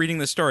I'm reading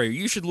the story,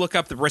 you should look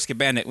up the Brisket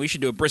Bandit. We should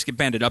do a Brisket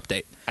Bandit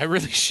update. I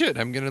really should.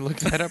 I'm gonna look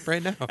that up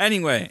right now.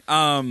 Anyway,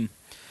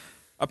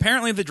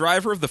 apparently the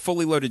driver of the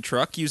fully loaded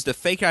truck used a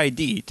fake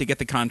ID to get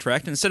the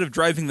contract. Instead of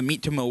driving the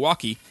meat to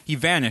Milwaukee, he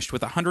vanished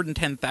with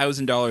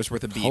 $110,000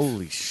 worth of beef.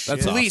 Holy shit.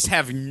 That's Police awesome.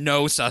 have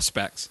no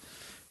suspects.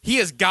 He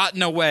has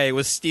gotten away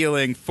with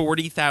stealing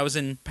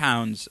 40,000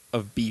 pounds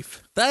of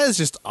beef. that is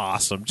just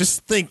awesome.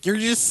 Just think, you're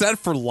just set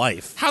for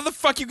life. How the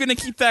fuck you going to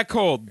keep that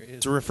cold?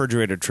 It's a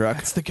refrigerated truck.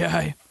 That's the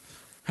guy.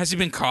 Has he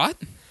been caught?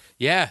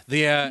 Yeah,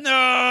 the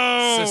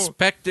No.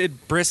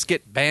 suspected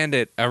brisket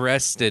bandit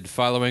arrested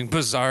following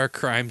bizarre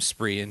crime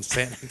spree in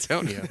San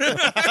Antonio.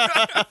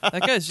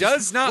 That guy's just,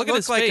 Does not look at look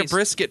his like a face.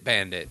 brisket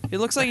bandit. It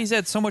looks like he's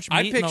had so much meat I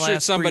in the pictured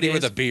last somebody 3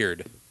 with a days.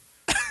 beard,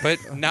 but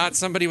not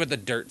somebody with a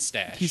dirt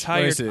stash. He's Let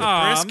me hired. see.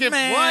 Aw, Brisket,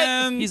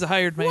 man. He's a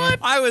hired man.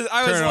 I was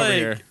Turn over like,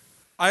 here.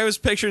 I was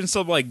picturing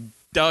some like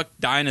Duck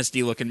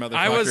Dynasty looking motherfuckers.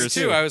 I was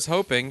too. I was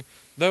hoping,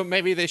 though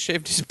maybe they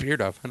shaved his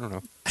beard off. I don't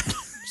know.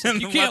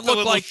 You can't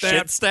look like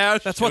that.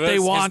 Stash. That's what they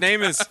want. His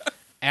name is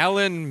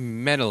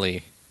Alan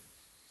Menely,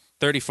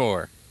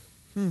 34.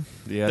 You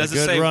had Does a it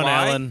good say run,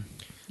 why? Alan.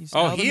 He's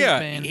Oh, now the he, meat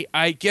man.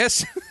 I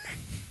guess.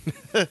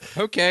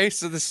 Okay,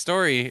 so the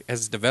story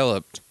has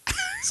developed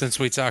since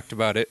we talked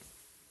about it.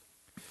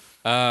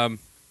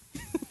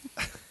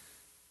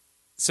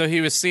 So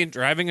he was seen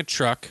driving a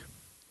truck,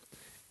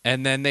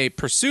 and then they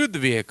pursued the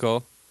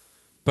vehicle,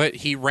 but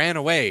he ran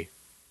away.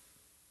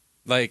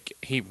 Like,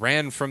 he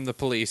ran from the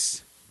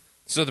police.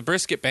 So the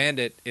brisket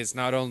bandit is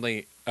not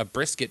only a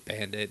brisket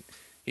bandit,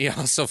 he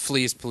also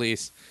flees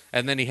police.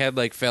 And then he had,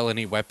 like,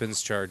 felony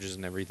weapons charges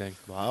and everything.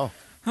 Wow.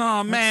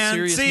 Oh man!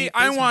 serious See, meat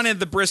I business. wanted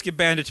the brisket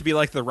bandit to be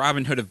like the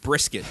Robin Hood of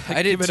brisket.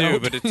 I did Give it too,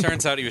 out. but it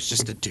turns out he was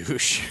just a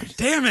douche.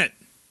 Damn it!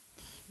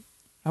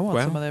 I want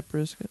Well, some of that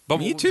brisket. But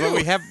Me too.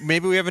 But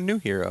maybe we have a new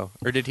hero,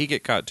 or did he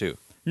get caught too?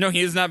 No,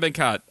 he has not been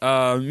caught.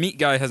 Meat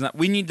guy has not.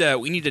 We need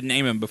to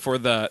name him before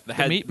the The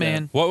head. meat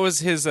man. What was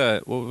his?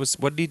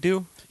 What did he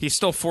do? He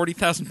stole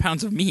 40,000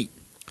 pounds of meat.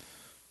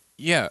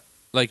 Yeah,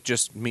 like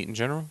just meat in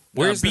general.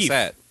 Where's beef. this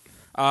at?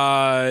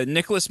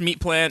 Nicholas Meat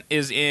Plant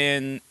is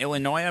in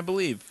Illinois, I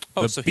believe.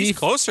 Oh, The so he's beef-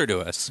 closer to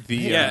us.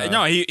 Yeah,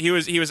 no, he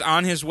was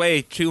on his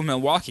way to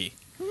Milwaukee.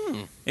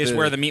 Is The-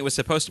 where the meat was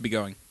supposed to be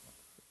going.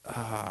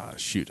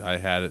 Shoot, I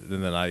had it,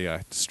 and then I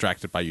got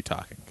distracted by you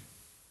talking.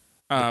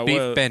 Beef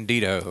well,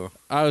 bandito.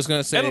 I was going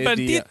to say El the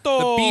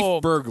Bandito.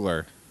 beef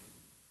burglar.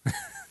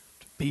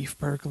 Beef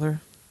burglar.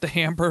 The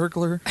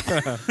Hamburglar.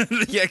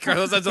 yeah,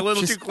 Carlos, that's a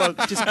little too close.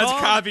 That's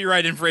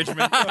copyright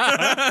infringement.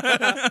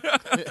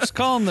 Just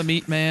call him the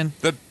meat man.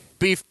 The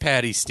beef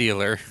patty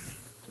stealer.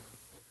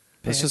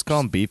 Let's just call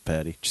him Beef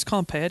Patty. Just call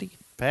him Patty.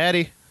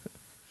 Patty.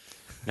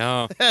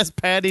 No. Has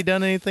Patty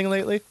done anything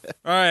lately?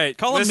 All right,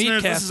 Call him Meat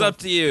listeners, this is Castle. up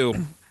to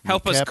you.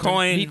 Help us Captain?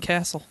 coin Meat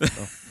Castle.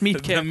 Meat the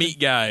Captain. meat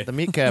guy, The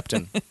Meat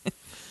Captain.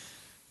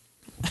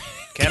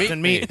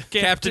 Captain Meat.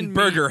 Captain Meat.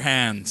 Burger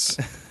Hands.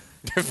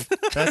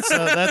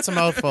 That's a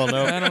mouthful.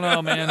 No. I don't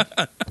know, man.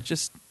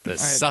 Just The all right.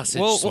 sausage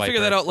We'll swiper.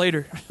 figure that out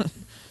later.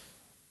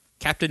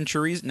 Captain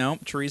Chorizo. No,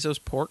 Chorizo's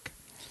pork.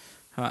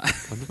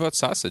 What about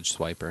sausage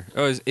swiper?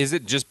 Oh, is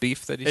it just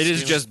beef that he's It is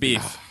stealing? just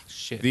beef. Ah,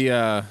 shit.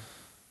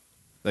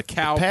 The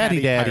cow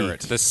Patty Daddy.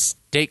 pirate. The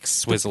steak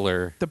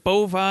swizzler. The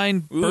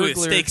bovine Ooh,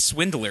 burglar. steak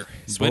swindler.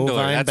 Swindler.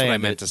 Bovine That's what I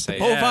bandit. meant to say.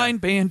 Bovine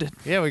bandit.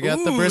 Yeah, we got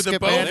Ooh, the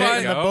brisket bandit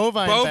and the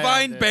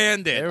bovine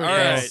bandit. There we All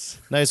go. right.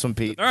 Nice one,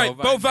 Pete. All right,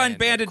 Bovine Bovine Bandit.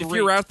 Bandit, if Great.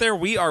 you're out there,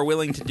 we are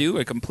willing to do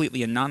a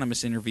completely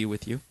anonymous interview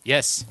with you.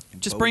 Yes.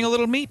 Just bring a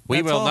little meat. We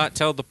That's will all. not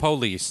tell the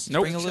police.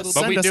 Nope. Bring a little.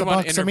 But we Send us do a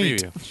want to box of interview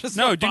meat. you. Just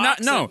No, a do not.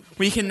 box No, of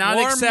we cannot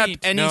warm accept meat.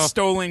 any No.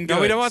 stolen goods.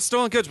 No, we don't want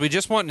stolen goods. We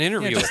just want an Yeah,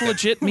 interview. just with him.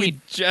 legit meat.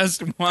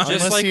 Just want.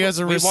 Just Unless like he has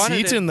a we wanted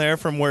receipt it. in there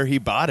from where he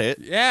bought it.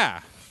 Yeah.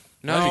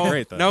 No, That'd be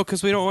great, though. no,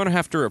 because we don't want to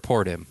have to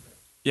report him.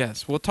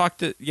 Yes, we'll talk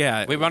to.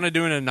 Yeah, We want to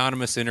do an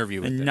anonymous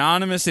interview with him.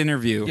 anonymous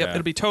interview. Yep,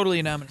 it'll be totally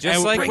anonymous. Just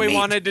And like bring we meat.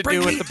 wanted to do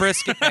with the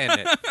brisket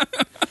bandit.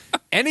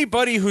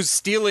 Anybody who's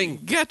stealing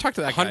Yeah, talk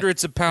to that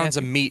hundreds of pounds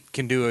of meat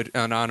can do an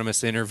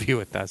anonymous interview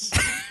with us.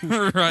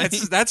 guy. right?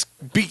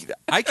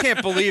 I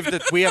can't believe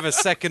that we have a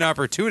second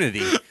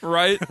opportunity.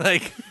 Right.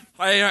 Like,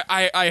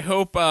 I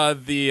hope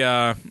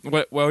the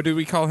what do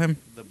we call him?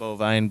 The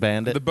bovine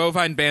bandit. The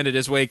Bovine Bandit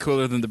is way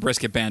cooler than the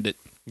Brisket Bandit.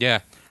 yeah.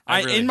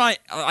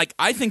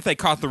 I think they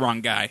caught the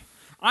wrong guy.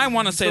 I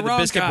want to say the the wrong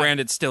Biscuit guy.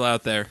 Bandit's still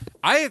out there.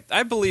 I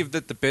believe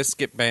that the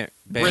biscuit bandit.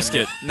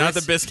 Brisket, not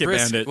the Biscuit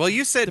Bandit. Well,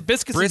 you said The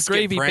biscuits and brisket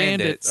gravy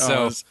bandit.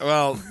 So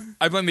well,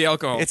 I blame the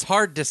alcohol. it's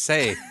hard to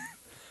say.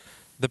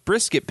 The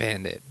brisket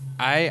bandit.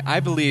 I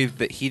believe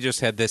that he just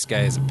had this guy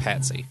as a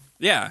patsy.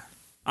 yeah.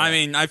 I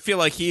mean, I feel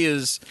like he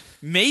is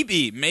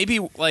maybe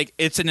like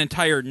it's an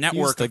entire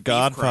network. the of beef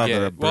godfather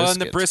crime. of Well, and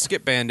the briskets.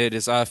 brisket bandit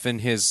is off in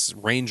his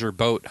ranger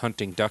boat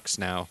hunting ducks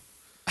now,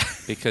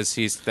 because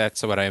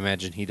that's what I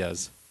imagine he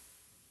does.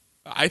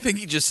 I think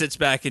he just sits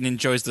back and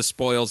enjoys the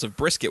spoils of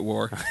brisket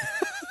war.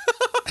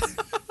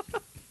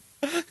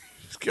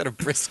 He's got a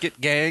brisket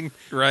gang.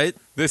 Right?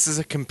 This is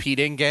a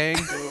competing gang.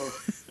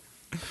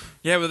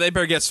 Yeah, but they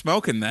better get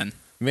smoking then.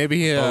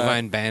 Maybe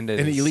Bovine bandit.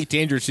 in is- Elite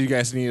Dangerous, you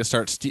guys need to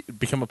start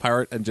become a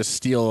pirate and just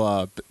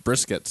steal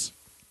briskets.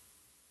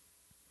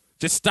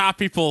 Just stop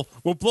people.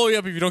 We'll blow you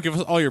up if you don't give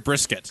us all your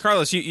briskets.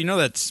 Carlos, you know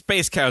that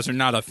space cows are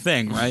not a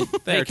thing, right?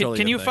 They're Hey, can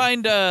totally you a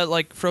thing. find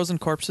like frozen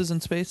corpses in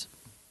space?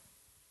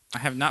 I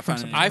have not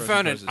found any. I frozen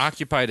found an roses.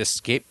 occupied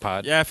escape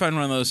pod. Yeah, I found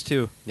one of those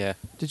too. Yeah.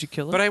 Did you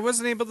kill it? But I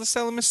wasn't able to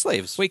sell them as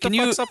slaves. Wait, What can the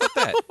you- fuck's up with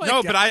that?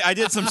 No, but I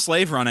did some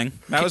slave running.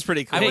 That was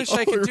pretty cool. I wish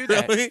I could do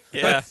that. really?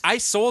 Yeah. But I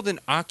sold an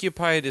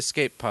occupied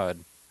escape pod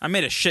I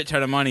made a shit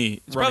ton of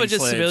money. It's probably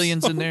just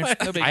civilians in there.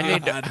 No big I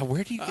deal. need to,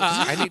 where do you?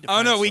 I need to. Oh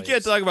find no, we slaves.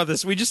 can't talk about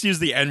this. We just used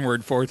the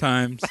N-word 4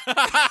 times.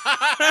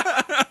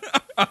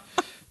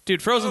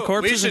 Dude, frozen We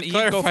corpses should and eat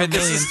go clarify for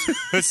this millions. is,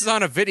 this is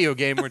on a video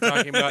game we're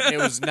talking about, and it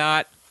was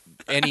not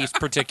any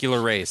particular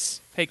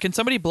race. Hey, can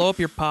somebody blow up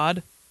your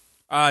pod?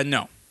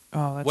 No,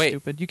 Oh, that's Wait.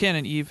 stupid. You can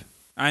in Eve.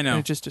 I And know.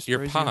 it just destroys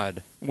Your you.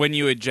 pod. When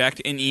you eject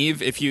in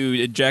Eve, if you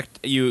eject,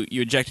 you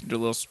eject into a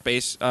little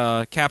space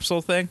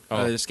capsule thing,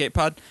 Oh. escape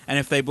pod, and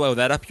if they blow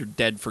that up, you're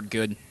dead for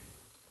good.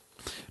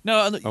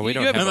 No, Oh, we you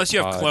don't have have Unless you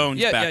have pod. clones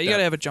yeah, backed you up.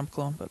 gotta have a jump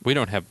clone. But We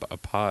don't have a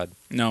pod.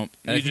 No,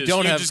 And if you just,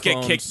 don't have just get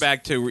clones- kicked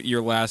back to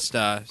your last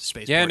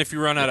space. Yeah, port. and if you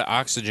run out of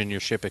oxygen,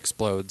 your ship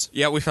explodes.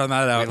 yeah, we found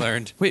that We out.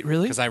 learned wait,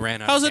 really? because I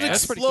ran out. How's of it gas.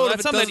 That's pretty cool. explode if That's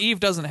it something that doesn't- Eve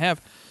doesn't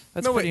have.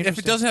 That's no, pretty wait, if it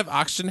interesting. doesn't have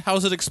oxygen, how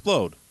does it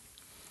explode?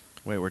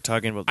 Wait, we're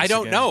talking about this I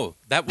don't again? know.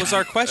 That was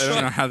our I question.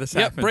 don't know how this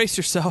Yep, happened. brace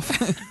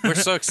yourself. We're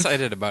so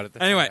excited about it.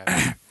 That's Anyway. all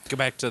right. Go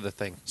back to the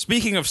thing.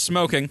 Speaking of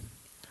smoking,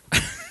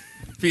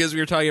 because we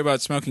were talking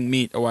about smoking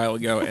meat a while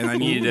ago, and I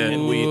needed a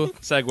Ooh. lead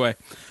segue.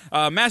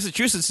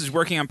 Massachusetts is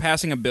working on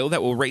passing a bill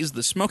that will raise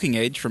the smoking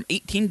age from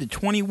 18 to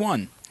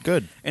 21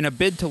 Good. in a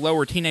bid to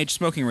lower teenage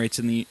smoking rates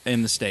in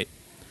the state.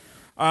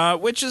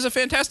 Which is a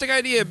fantastic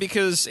idea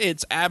because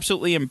it's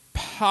absolutely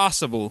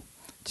impossible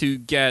to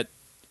get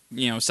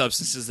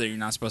substances that you're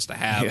not supposed to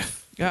have. Yeah.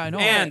 Yeah, I know.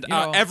 And You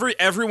know,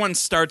 everyone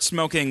starts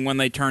smoking when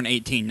they turn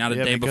 18, not a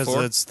Yeah, day because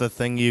before. it's the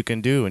thing you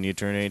can do when you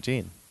turn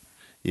 18.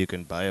 You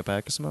can buy a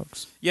pack of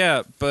smokes.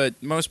 Yeah, but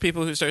most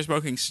people who start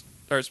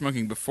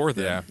smoking before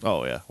then. Yeah.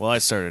 Oh, yeah. Well, I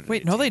started.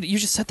 wait, no, you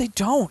just said they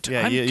don't.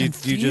 Yeah, I'm you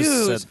confused.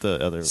 just said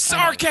the other.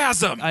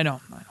 Sarcasm. I know.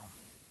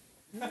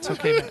 It's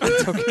okay, man.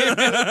 It's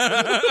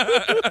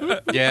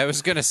okay. Yeah, I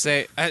was gonna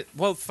say.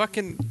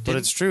 Fucking. But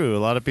it's true. A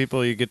lot of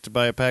people, you get to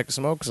buy a pack of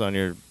smokes on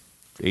your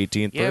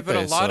 18th Yeah, birthday. but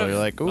a lot so of you're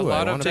like, a ooh,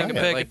 lot I of want take to a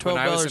buy bag it. like of when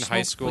I was $12 in high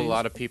smoke, school, please. a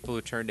lot of people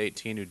who turned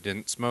 18 who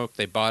didn't smoke,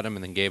 they bought them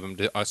and then gave them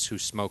to us who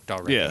smoked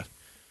already. Yeah.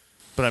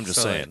 But I'm just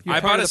So, saying. You're I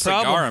part bought of a the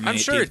problem. cigar on my I'm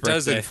sure 18th it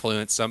does birthday.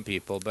 influence some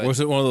people, but Was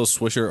it one of those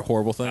Swisher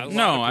horrible a things? lot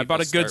No, of I people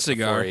bought a good start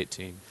cigar. before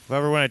 18.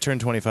 However, when I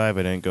turned 25,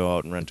 I didn't go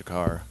out and rent a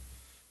car.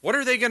 What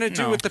are they going to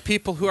do No. with the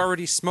people who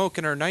already smoke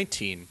and are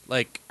 19?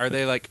 Like, are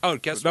they like, oh,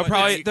 guess They'll what?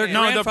 probably You they're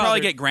can't- they'll probably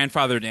grandfathered. get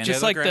grandfathered in. Yeah,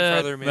 Just they'll like the-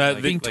 grandfather me, the-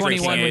 like- Being like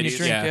 21 when you 80s,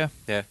 drink, yeah.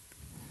 Yeah.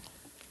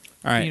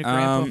 All Being right. a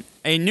grandpa.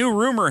 A new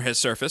rumor has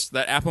surfaced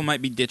that Apple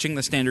might be ditching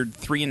the standard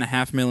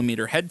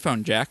 3.5mm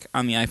headphone jack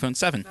on the iPhone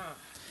 7.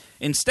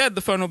 Instead,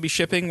 the phone will be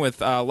shipping with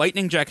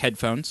Lightning jack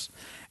headphones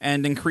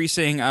and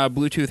increasing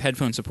Bluetooth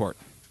headphone support.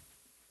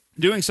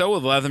 Doing so will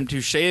allow them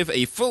to shave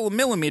a full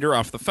millimeter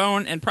off the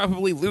phone and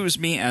probably lose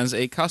me as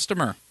a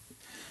customer.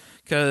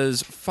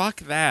 Because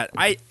fuck that.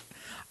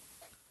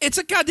 It's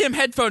a goddamn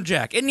headphone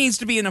jack. It needs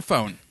to be in a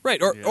phone.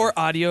 Right, or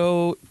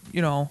audio,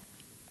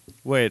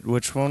 Wait,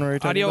 which phone are you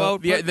talking audio about?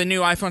 output. The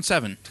new iPhone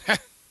 7.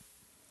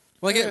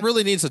 Like it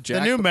really needs a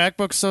jack. The new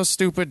MacBook's so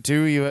stupid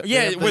too. They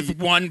Yeah, have the- with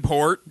one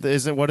port.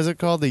 what is it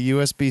called? The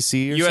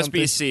USB-C or something?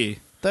 USB-C.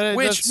 That-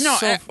 Which, that's no,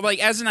 so like,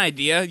 as an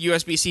idea,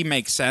 USB-C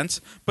makes sense,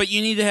 but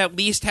you need to at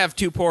least have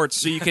 2 ports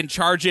so you can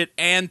charge it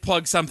and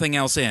plug something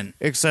else in.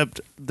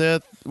 Except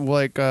that,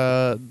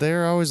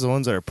 they're always the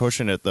ones that are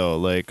pushing it, though.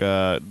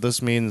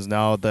 This means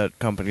now that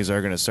companies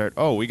are going to start,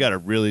 we got to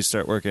really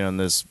start working on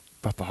this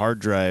hard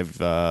drive,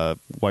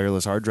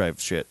 wireless hard drive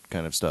shit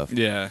kind of stuff.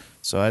 Yeah.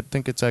 So I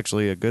think it's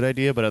actually a good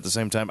idea, but at the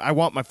same time, I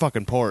want my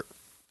fucking port.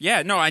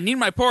 Yeah, no, I need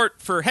my port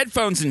for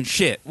headphones and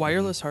shit.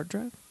 Wireless hard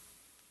drive?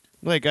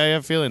 I have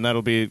a feeling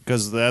that'll be,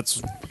 because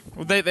that's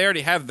Well, they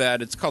already have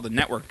that. It's called a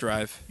network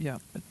drive, Yeah.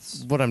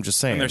 It's what I'm just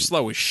saying. and they're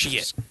slow as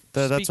shit.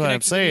 That's Be what I'm connected to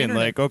the saying.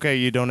 internet. Okay,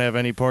 you don't have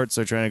any ports.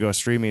 They're trying to go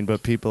streaming,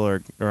 but people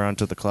are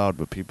onto the cloud.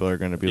 But people are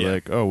going to be Yeah.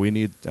 like, oh, we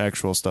need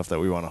actual stuff that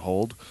we want to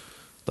hold,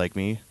 like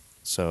me.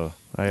 So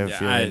I have a Yeah,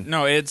 feeling.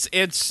 no, it's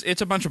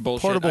a bunch of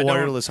bullshit. Portable I don't-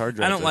 wireless hard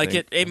drives, I don't I like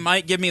think. it. It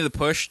might give me the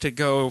push to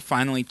go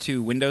finally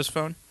to Windows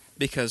Phone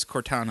because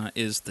Cortana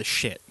is the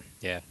shit.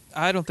 Yeah.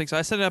 I don't think so.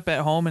 I set it up at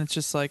home, and it's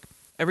just like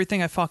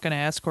everything I fucking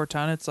ask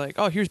Cortana. It's like,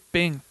 oh, here's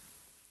Bing.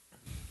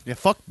 Yeah,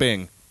 fuck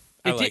Bing.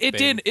 I It, like it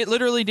Bing. did. It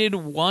literally did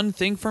one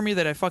thing for me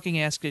that I fucking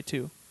asked it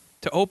to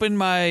open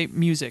my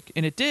music,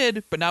 and it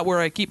did, but not where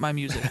I keep my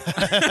music.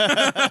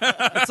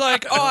 It's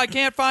like, oh, I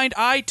can't find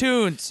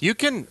iTunes. You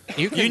can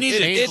need to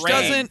change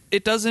that.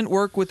 It doesn't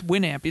work with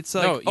Winamp. It's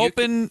like No, you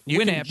open can- you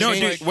can Winamp. No,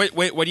 Change- dude,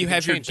 wait. What do you can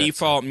have your change that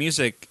default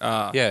music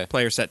Yeah.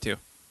 player set to?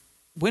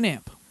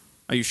 Winamp.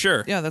 Are you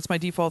sure? Yeah, that's my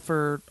default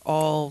for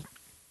all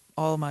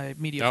my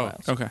media Oh.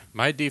 files. Okay.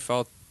 My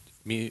default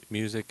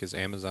music is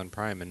Amazon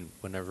Prime, and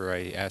whenever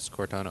I ask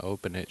Cortana to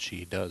open it,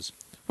 she does.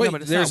 Wait,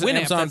 but it's there's not an Winamp,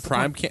 Amazon that's the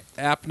Prime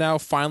app now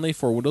finally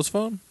for Windows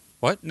Phone?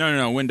 What?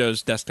 No,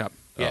 Windows desktop.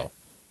 Yeah. Oh.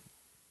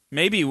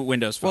 Maybe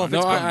Windows Well, Phone. if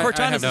it's I Cortana's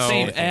have the no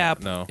same idea.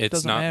 app. No. It's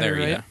doesn't not matter, there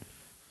right? yet.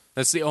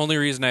 That's the only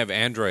reason I have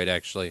Android,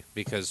 actually,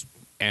 because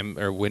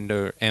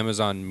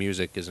Amazon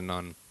Music isn't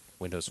on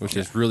Windows Phone. Which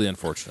is really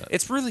unfortunate.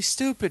 It's really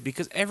stupid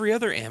because every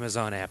other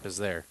Amazon app is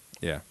there.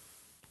 Yeah.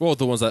 Well,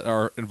 the ones that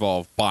are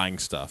involved buying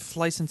stuff.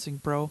 Licensing,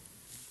 bro.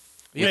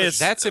 Yeah, but It's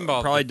that's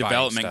involved. probably with buying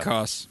development stuff.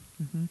 costs.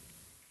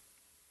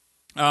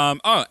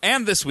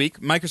 And this week,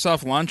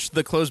 Microsoft launched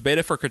the closed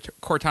beta for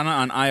Cortana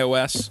on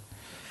iOS.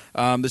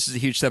 This is a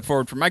huge step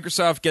forward for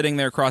Microsoft, getting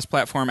their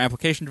cross-platform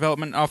application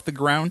development off the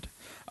ground.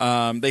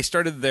 They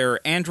started their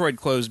Android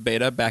closed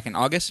beta back in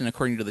August, and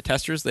according to the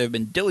testers, they have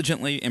been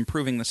diligently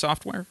improving the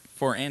software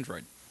for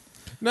Android.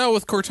 No,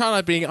 with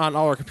Cortana being on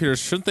all our computers,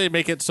 shouldn't they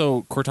make it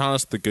so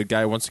Cortana's the good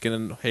guy once again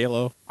in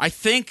Halo? I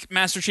think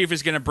Master Chief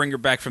is going to bring her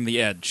back from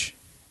the edge.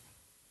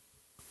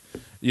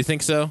 You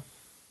think so?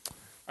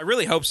 I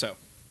really hope so.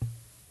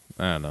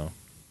 I don't know.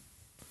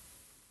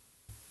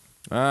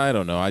 I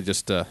don't know. I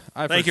just I've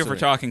Thank you for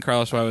talking,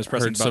 Carlos, while I was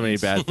pressing heard so many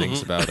buttons. bad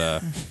things about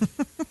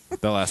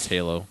the last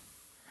Halo.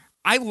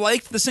 I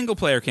liked the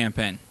single-player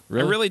campaign.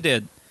 Really? I really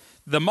did.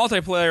 The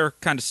multiplayer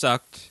kind of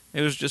sucked.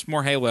 It was just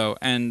more Halo,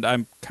 and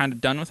I'm kind of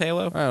done with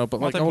Halo. I don't know,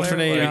 but like Multiplayer,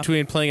 alternating yeah.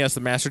 between playing as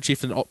the Master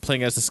Chief and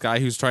playing as this guy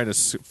who's trying to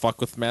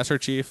fuck with Master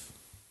Chief.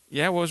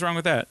 Yeah, what was wrong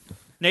with that?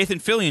 Nathan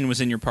Fillion was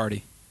in your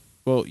party.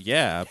 Well,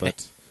 yeah,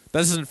 but that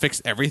doesn't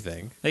fix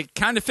everything. It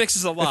kind of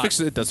fixes a lot.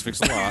 It does fix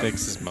a lot.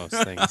 Fixes most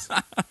things.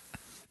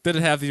 Did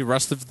it have the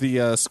rest of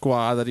the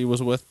squad that he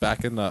was with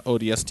back in the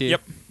ODST?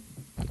 Yep.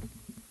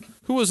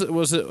 Who was it?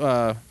 Was it?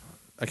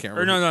 I can't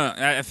remember. Or no.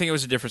 I think it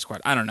was a different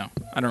squad. I don't know.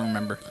 I don't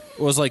remember.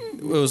 It was like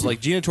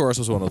Gina Torres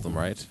was one of them,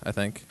 right? I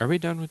think. Are we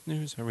done with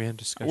news? Are we in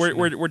discussion?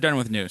 We're done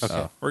with news.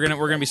 Okay. We're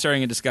gonna be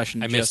starting a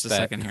discussion I in missed just a that.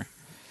 second here.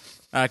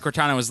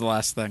 Cortana was the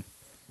last thing.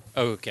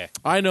 Oh, okay.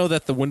 I know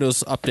that the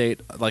Windows update,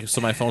 like, so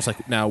my phone's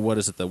like now. What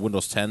is it? The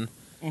Windows 10.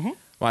 Mm-hmm.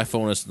 My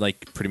phone is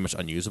like pretty much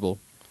unusable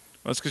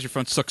Well, that's because your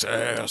phone sucks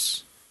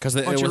ass. because it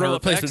Why don't was you a roll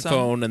it back replacement some?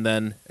 phone, and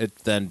then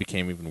it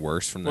became even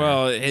worse from there.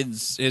 Well,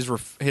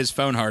 his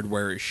phone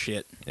hardware is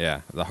shit.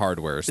 yeah, the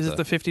hardware is Is it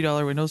the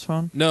 $50 Windows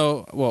phone?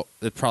 No, well,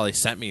 it probably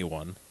sent me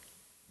one,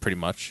 pretty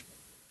much.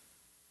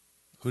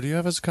 Who do you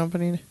have as a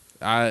company?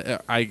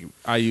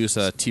 I use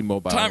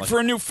T-Mobile. Time like- for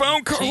a new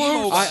phone,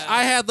 Carlos.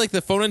 I had like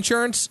the phone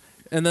insurance,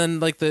 and then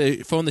like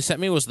the phone they sent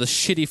me was the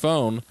shitty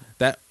phone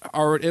that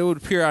it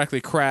would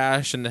periodically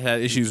crash and it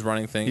had issues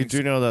running things. You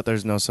do know that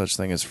there's no such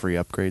thing as free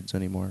upgrades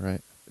anymore,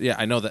 right? Yeah,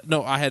 I know that.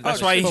 No, I had.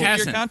 That's why he Your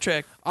hasn't.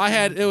 contract. I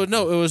had. It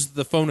was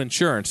the phone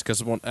insurance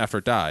because after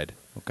it died.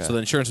 Okay. So the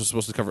insurance was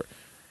supposed to cover it,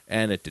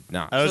 and it did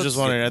not. I was So just it's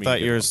wondering. I getting thought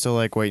me you were good. still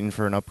like waiting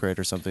for an upgrade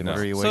or something. No.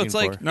 What are you So waiting it's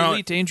like for?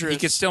 really dangerous. He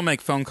could still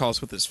make phone calls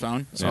with his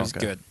phone, so Yeah. it's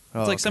Okay. good. Oh,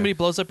 It's like okay. somebody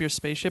blows up your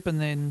spaceship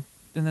and then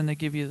they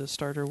give you the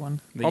starter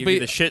one. They I'll give you be-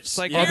 the shit. It's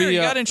like, I'll here, be,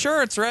 you got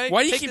insurance, right?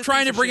 why do you Take keep this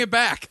trying piece to of bring shit. it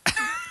back?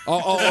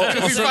 I'll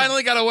We start-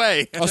 finally got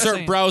away. I'll start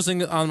saying.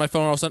 browsing on my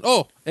phone. All of a sudden,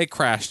 oh, it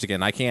crashed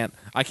again. I can't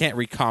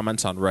read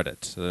comments on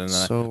Reddit. And then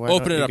So I why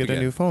open don't it you up get again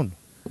a new phone?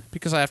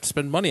 because I have to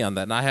spend money on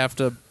that, and I have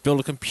to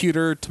build a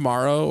computer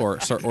tomorrow or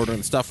start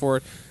ordering stuff for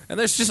it. And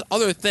there's just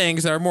other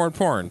things that are more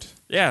important.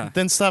 Yeah.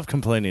 Then stop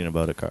complaining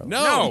about it, Carl.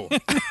 No,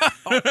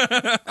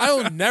 I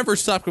will never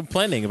stop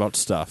complaining about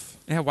stuff.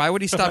 Yeah. Why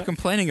would he stop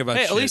complaining about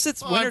Hey, shit? at least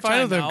it's Well, I'm winter fine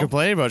time with him now.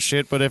 complaining about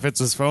shit, but if it's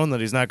his phone that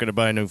he's not going to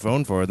buy a new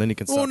phone for, then he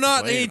can stop Well, not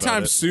complaining about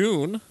anytime it.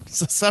 soon.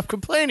 So stop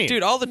complaining.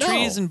 Dude, all the No.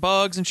 trees and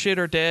bugs and shit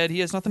are dead. He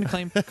has nothing to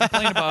complain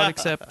about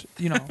except,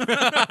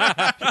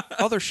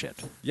 other shit.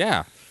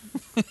 Yeah,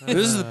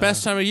 this is the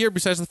best time of year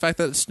besides the fact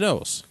that it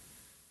snows.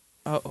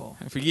 Uh-oh.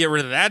 if we get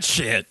rid of that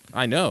shit.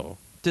 I know.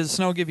 Does the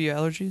snow give you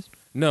allergies?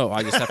 No,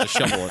 I just have to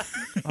shovel it.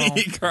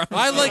 Oh.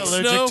 I like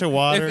Allergic snow to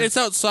water? if it's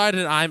outside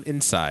and I'm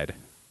inside.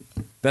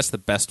 That's the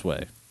best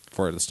way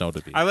for the snow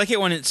to be. I like it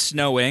when it's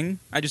snowing.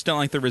 I just don't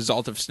like the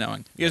result of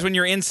snowing. Because when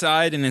you're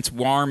inside and it's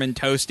warm and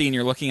toasty and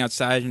you're looking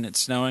outside and it's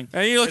snowing,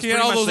 And you're it's looking at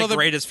pretty all much those the other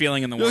greatest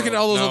feeling in the You're world. looking at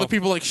all those No. other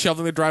people like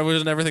shoveling the driveways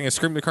and everything and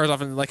screaming the cars off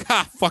and like,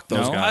 ha, fuck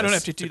those No, guys. I don't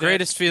have to do The that.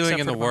 greatest feeling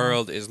except in for the tomorrow.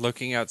 world is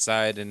looking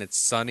outside and it's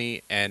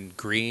sunny and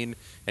green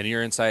and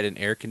you're inside in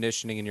air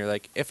conditioning and you're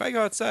like, if I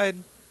go outside,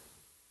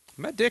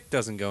 my dick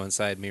doesn't go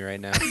inside me right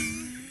now.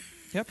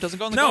 Yep, doesn't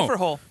go in the No. gopher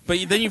hole.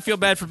 But then you feel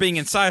bad for being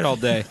inside all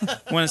day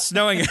when it's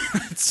snowing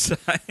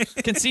outside.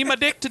 Can see my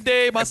dick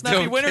today. Must not be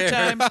Don't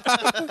wintertime.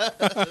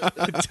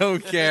 I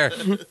don't care.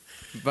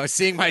 But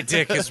seeing my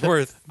dick is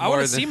worth I more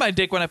want to than see my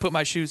dick when I put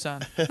my shoes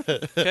on.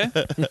 Okay?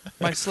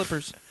 My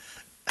slippers.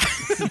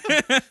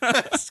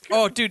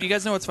 Oh, dude, you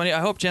guys know what's funny? I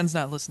hope Jen's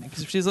not listening,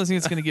 because if she's listening,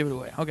 it's going to give it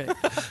away. Okay.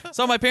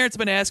 So my parents have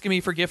been asking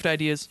me for gift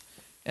ideas,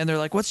 and they're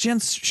like, what's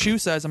Jen's shoe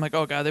size? I'm like,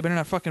 oh, God, they better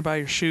not fucking buy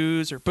your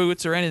shoes or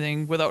boots or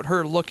anything without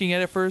her looking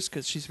at it first,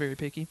 because she's very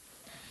picky.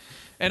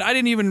 And I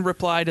didn't even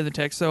reply to the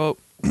text. So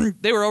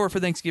they were over for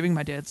Thanksgiving.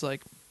 My dad's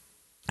like,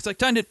 it's like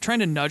trying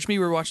to nudge me.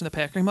 We were watching the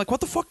Packer. I'm like,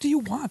 what the fuck do you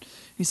want?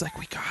 He's like,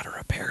 we got her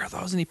a pair of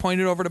those. And he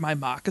pointed over to my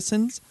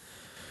moccasins.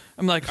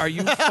 I'm like, are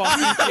you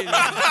fucking kidding me?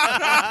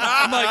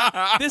 I'm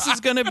like, this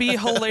is gonna be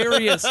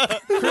hilarious.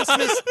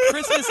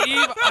 Christmas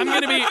Eve, I'm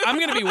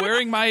gonna be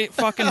wearing my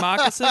fucking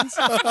moccasins,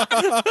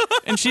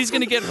 and she's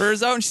gonna get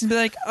hers out, and she's gonna be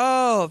like,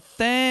 oh,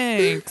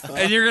 thanks.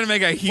 And you're going to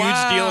make a huge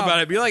Wow. deal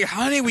about it. Be like,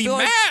 honey, we They're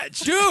like,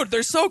 match. dude,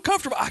 they're so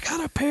comfortable. I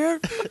got a pair.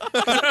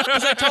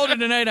 Because I told her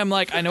tonight, I'm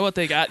like, I know what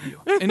they got you,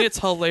 and it's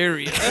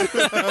hilarious.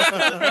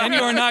 And you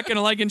are not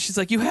gonna like it. And she's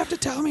like, you have to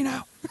tell me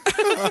now.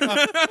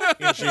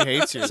 She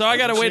hates you. So I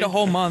gotta wait a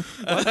whole month.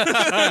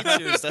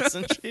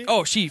 doesn't she?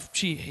 Oh, she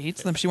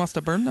hates them. She wants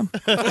to burn them.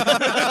 Dude,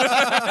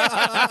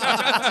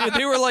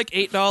 they were like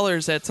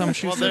 $8 at some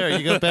shoe Well, store. there,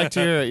 you go back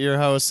to your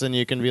house and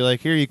you can be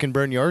like, here, you can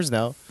burn yours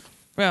now.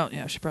 Well,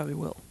 yeah, she probably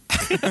will.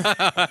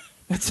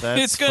 It's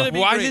That's gonna be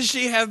Why great. does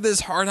she have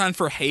this hard on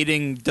for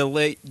hating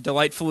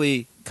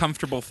delightfully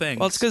comfortable things?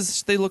 Well, it's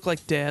because they look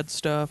like dad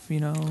stuff, you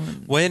know.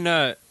 and- When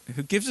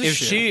who gives a if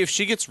shit? if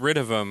she gets rid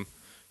of them,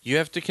 you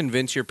have to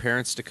convince your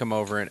parents to come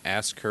over and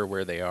ask her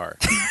where they are.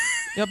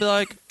 You'll be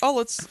like, oh,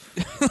 let's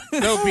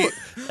No, Pete.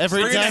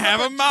 Every We're gonna time, have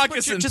a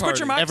moccasin just put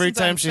your party. moccasins every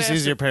time on she faster.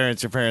 sees your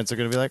parents are going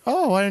to be like,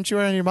 oh, why aren't you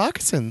wearing your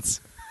moccasins?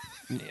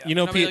 You know, And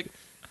I'll be Pete.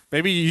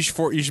 Maybe you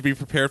should be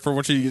prepared for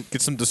once you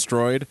get them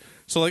destroyed.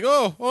 So like,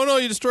 oh no,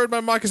 you destroyed my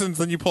moccasins.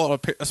 Then you pull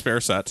out a spare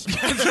set. 2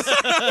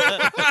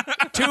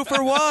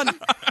 for 1.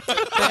 They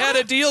had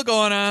a deal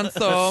going on,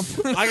 so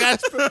I got.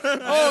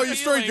 Oh, you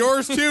destroyed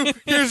yours too.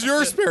 Here's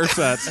your spare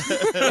set.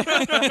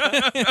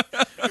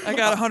 I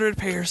got 100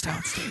 pairs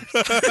downstairs.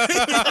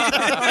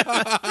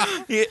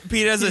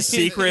 Pete has a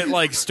secret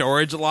like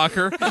storage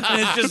locker,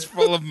 and it's just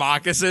full of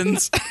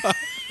moccasins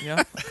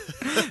Yeah,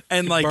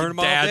 and like Burn 'em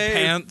all dad day.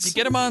 pants. you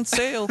get them on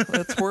sale.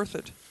 That's worth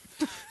it.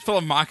 full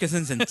of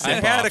moccasins and I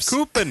had a zip-offs.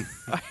 coupon.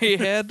 I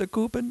had the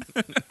coupon.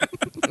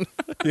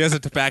 He has a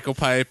tobacco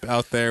pipe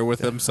out there with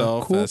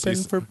himself as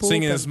he's for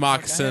singing his pooping.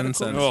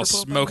 moccasins. I had a And, A little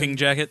smoking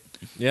jacket.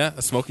 yeah,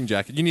 a smoking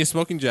jacket. You need a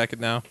smoking jacket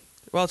now.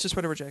 Well, it's just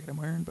whatever jacket I'm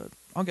wearing, but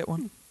I'll get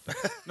one.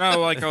 No,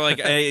 like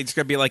it's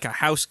gonna be like a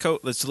house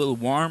coat that's a little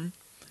warm.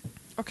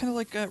 Oh, kind of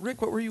like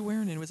Rick. What were you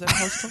wearing? Was that a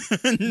house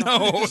coat?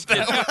 No,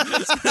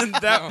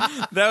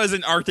 that was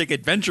an Arctic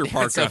adventure It's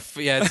parka.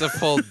 it's a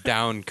full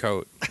down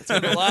coat. It's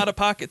got a lot of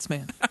pockets,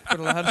 man. Put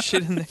a lot of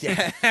shit in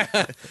there.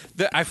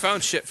 I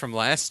found shit from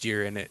last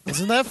year in it.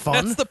 Isn't that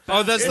fun? That's the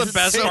Oh, that's the It's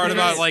best so part good.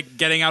 about like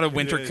getting out a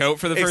winter coat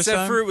for the first Except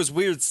time. for it was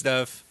weird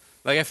stuff.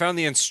 Like I found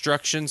the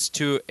instructions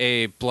to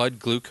a blood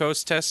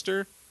glucose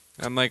tester.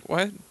 I'm like,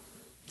 what?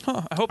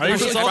 Huh, I hope I the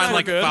usually results find were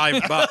like good.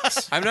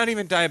 $5. I'm not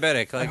even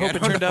diabetic. I Like, hope it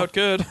don't turned know. out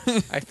good.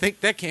 I think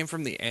that came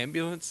from the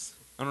ambulance.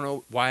 I don't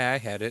know why I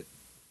had it.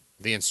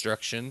 The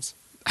instructions.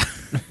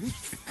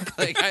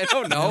 Like I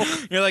don't know.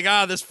 You're like,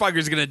 this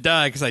fucker's gonna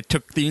die because I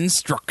took the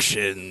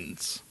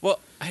instructions. Well,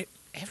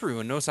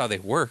 everyone knows how they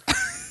work.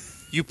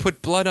 You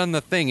put blood on the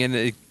thing and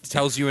it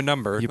tells you a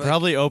number. You But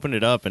probably opened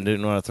it up and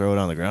didn't want to throw it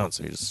on the ground,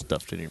 so you just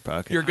stuffed it in your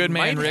pocket. You're a good I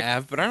man, might Rick.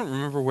 have, but I don't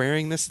remember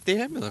wearing this at the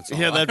ambulance.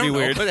 Yeah, I that'd be don't know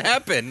weird. What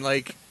happened?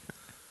 Like,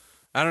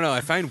 I don't know.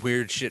 I find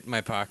weird shit in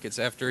my pockets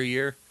after a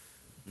year,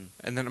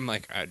 and then I'm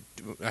like, I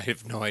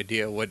have no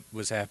idea what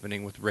was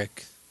happening with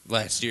Rick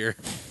last year.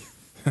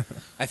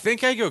 I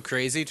think I go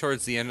crazy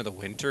towards the end of the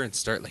winter and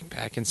start like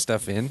packing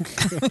stuff in.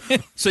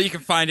 So you can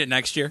find it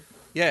next year.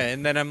 Yeah,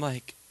 and then I'm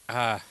like,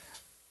 I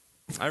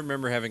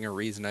remember having a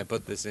reason I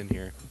put this in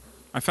here.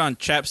 I found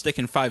chapstick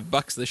in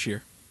 $5 this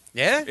year.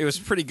 Yeah, It was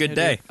a pretty good Yeah,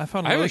 day. dude. I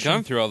found I haven't lotion.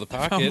 gone through all the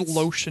I found pockets.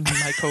 lotion in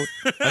my coat.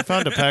 I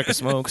found a pack of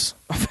smokes.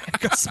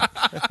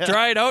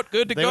 Dried out,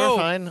 good to They go.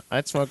 were fine.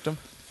 I'd smoked them.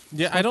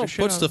 Yeah, I the don't shit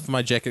put out stuff of in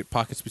my jacket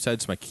pockets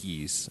besides my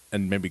keys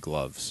and maybe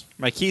gloves.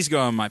 My keys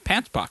go in my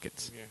pants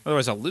pockets.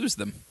 Otherwise, I'll lose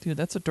them. Dude,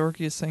 that's the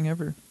dorkiest thing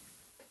ever.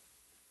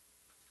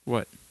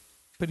 What?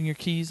 Putting your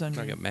keys on I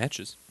your got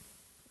matches.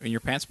 In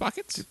your pants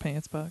pockets?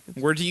 pants pockets.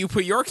 Where do you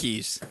put your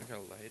keys? I got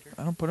a lighter.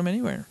 I don't put them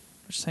anywhere.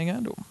 I just hang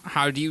on to them.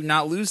 How do you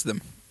not lose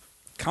them?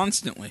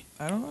 Constantly.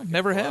 I don't know.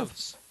 Never have.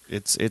 Gloves.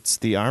 It's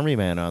the army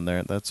man on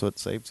there. That's what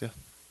saves you.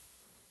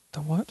 The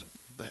what?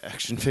 The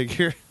action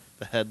figure,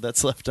 the head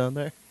that's left on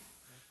there.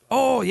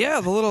 Oh yeah,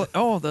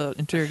 the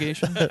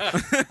interrogation.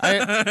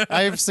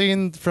 I've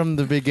seen from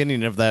the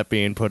beginning of that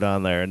being put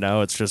on there, and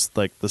now it's just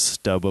like the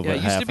stub of Yeah, a it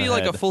used half to be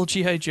like head. a full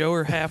GI Joe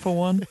or half of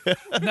one.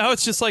 Now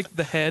it's just like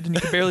the head, and you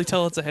can barely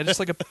tell it's a head. It's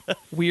just like a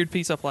weird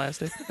piece of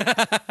plastic.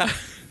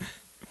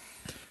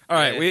 All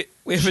right,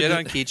 we have Shit a,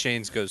 on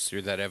keychains goes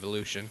through that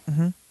evolution.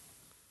 all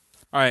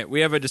right,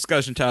 we have a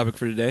discussion topic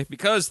for today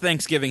because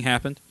Thanksgiving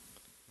happened.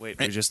 Wait,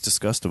 we just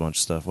discussed a bunch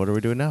of stuff. What are we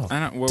doing now? I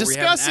don't. Well, we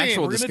Discussing. have an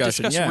actual We're gonna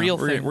discussion. discuss yeah, real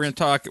we're, things. we're gonna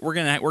talk. We're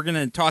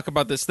gonna talk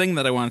about this thing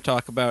that I want to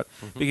talk about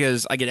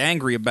because I get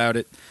angry about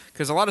it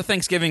because a lot of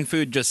Thanksgiving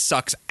food just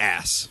sucks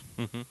ass.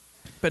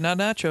 But not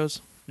nachos.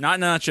 Not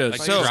nachos.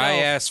 Like so dry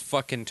ass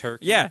fucking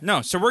turkey. yeah,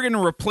 no. So we're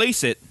gonna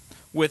replace it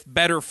with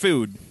better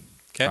food,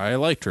 Okay. I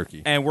like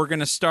turkey. and we're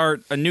gonna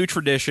start a new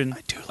tradition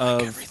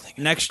of everything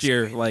in next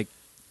year. Like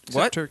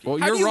what? turkey. Well,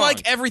 How you're do you wrong.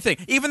 like everything?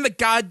 Even the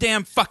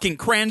goddamn fucking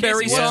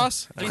cranberry Yes.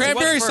 sauce.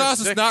 Cranberry What's sauce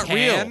first? is The not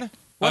can real.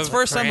 What's of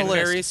first on the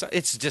cranberry list?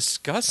 It's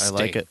disgusting. I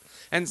like it.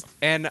 And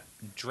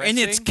dressing. And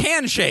it's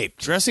can shaped.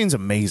 Dressing's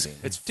amazing,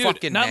 It's Dude,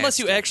 fucking not unless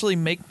you nasty. actually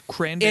make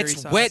cranberry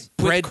It's sauce wet with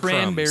breadcrumbs.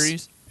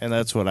 cranberries, and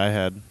that's what I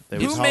had.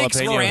 It Who was makes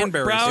jalapeno.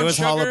 cranberry brown It was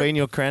sugar,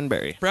 jalapeno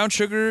cranberry. brown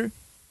sugar,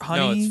 honey.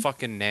 No, it's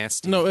fucking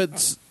nasty. No,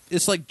 it's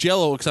like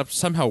Jello, except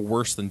somehow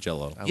worse than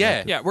Jello.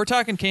 yeah. Yeah, we're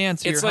talking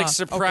cans here. It's like huh?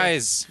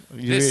 surprise.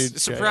 You- This I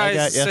surprise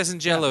got ya. says in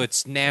Jello.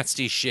 It's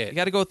nasty Okay. shit. You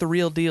got to go with the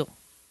real deal.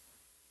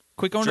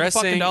 Quit going to the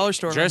fucking dollar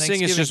store. on Dressing is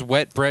Thanksgiving. just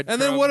wet bread.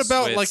 And then what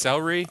about, with like,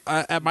 celery?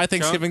 At my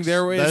Thanksgiving, Chunks?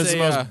 there That is is the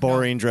a most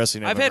boring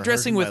dressing I've ever had heard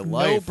dressing in with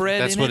my no life.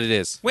 bread That's in what it. it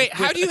is. Wait,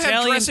 how With do you have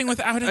Italian- dressing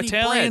without any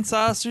Italian bread?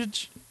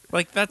 sausage?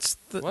 Like that's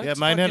the. What? Yeah,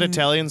 mine had Fucking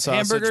Italian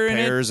sausage, hamburger in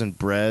it? pears, and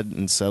bread,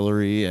 and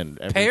celery, and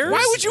everything. Pears?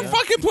 Why would you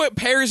fucking put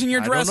pears in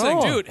your I don't dressing,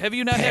 know. Dude, have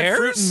you not had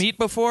fruit Pears? and meat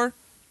before?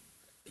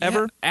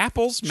 Ever? Yeah,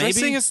 apples, maybe.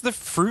 Dressing is the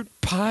fruit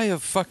pie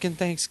of fucking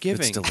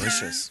Thanksgiving. It's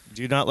delicious.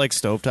 Do you not like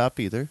stovetop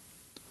either?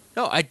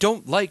 No, I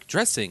don't like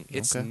dressing.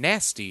 It's Okay.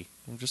 nasty.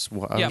 I'm just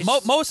Yeah,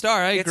 most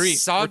are. I agree.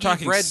 It's soggy We're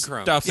talking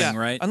breadcrumbs. stuffing, Yeah,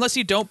 right? unless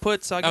you don't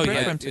put soggy Oh yeah,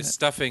 breadcrumbs in it's it.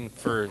 stuffing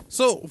for.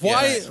 So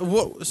why? Yeah.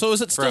 What, so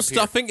is it For still up here.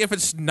 stuffing if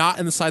it's not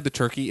inside the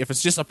turkey? If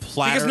it's just a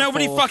platter? Because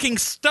nobody full- fucking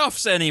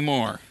stuffs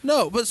anymore.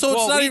 No, but so Well,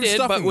 it's not we even did,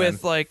 stuffing. but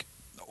with like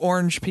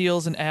orange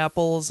peels and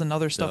apples and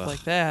other stuff Ugh.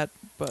 like that.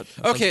 But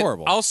Okay.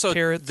 horrible. Also,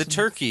 Carrots the and-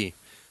 turkey.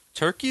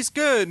 Turkey's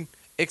good,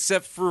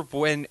 except for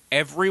when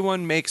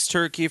everyone makes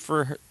turkey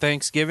for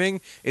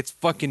Thanksgiving. It's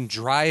fucking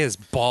dry as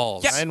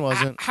balls. Yeah, Mine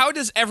wasn't. How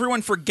does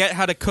everyone forget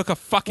how to cook a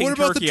fucking what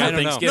about turkey the on I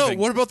don't know. Thanksgiving?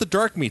 No, what about the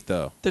dark meat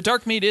though? the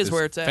dark meat is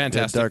where it's at.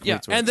 fantastic. Dark Yeah.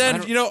 meat's And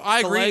worth then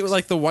I the agree. legs-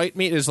 Like the white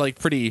meat is like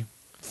pretty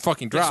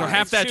fucking dry. So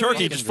half that Too turkey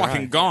fucking just dry.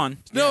 fucking gone.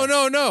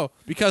 No,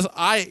 because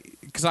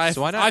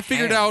So why not I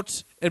figured ham?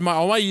 out in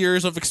all my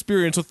years of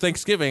experience with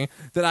Thanksgiving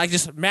that I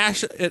just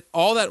mash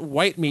all that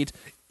white meat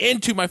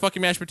into my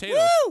fucking mashed potatoes,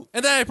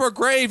 and then I pour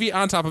gravy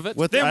on top of it.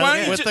 With, Then why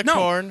don't you with ju- the no.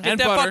 corn. Get and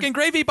that butter. fucking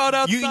gravy boat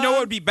outside. You know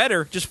what would be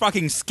better? Just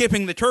fucking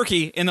skipping the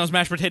turkey in those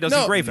mashed potatoes no,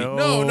 and gravy.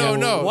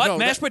 no. What? no,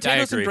 Mashed that-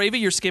 potatoes and agree. gravy?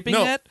 You're skipping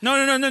No. that? No.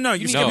 You're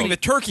No. skipping the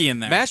turkey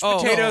in there. Mashed Oh,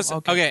 potatoes.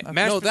 okay. Okay, Okay.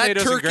 mashed No, that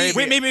potatoes and turkey- gravy.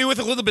 Wait, maybe with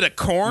a little bit of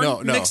corn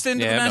No. mixed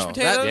into Yeah, the mashed no.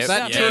 potatoes.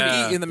 That Yeah.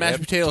 turkey in the mashed Yep.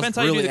 potatoes Depends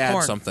how you do really the adds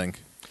corn. something.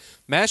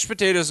 Mashed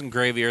potatoes and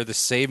gravy are the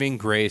saving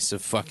grace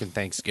of fucking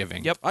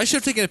Thanksgiving. Yep. I should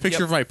have taken a picture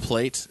Yep. of my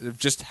plate of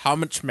just how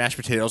much mashed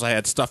potatoes I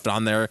had stuffed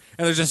on there,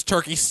 and there's just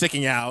turkey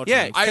sticking out.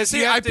 Yeah, And- I 'Cause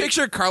you I have to-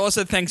 picture Carlos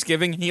at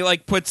Thanksgiving. He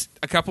like puts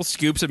a couple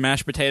scoops of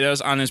mashed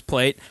potatoes on his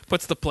plate,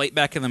 puts the plate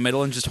back in the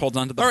middle, and just holds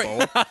onto the All bowl.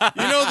 right.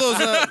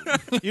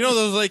 you know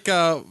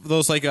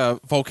those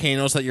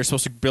volcanoes that you're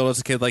supposed to build as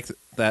a kid, like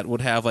that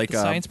would have like The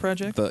science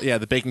project?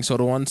 the baking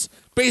soda ones.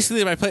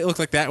 Basically, my plate looked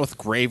like that with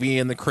gravy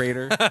in the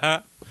crater.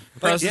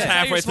 Carlos is Yeah.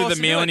 halfway You're through the supposed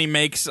to meal do and it. he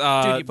makes Dude,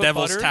 you put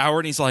Devil's butter? Tower,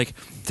 and he's like,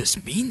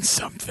 "This means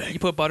something." You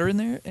put butter in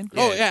there? And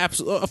Oh yeah,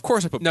 absolutely. Of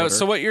course, I put No, butter.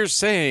 so what you're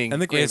saying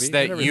And the gravy is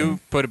that and you everything.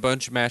 put a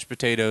bunch of mashed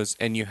potatoes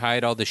and you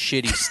hide all the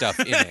shitty stuff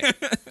in it.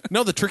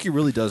 No, the turkey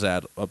really does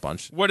add a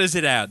bunch. What does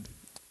it add?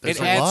 There's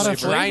it a adds lot of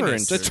flavor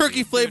dryness. in The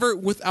turkey flavor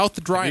without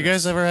the Have dryness. you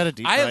guys ever had a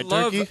deep I fried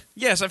love- turkey?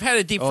 Yes, I've had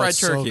a deep Oh, fried it's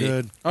turkey. so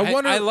good. I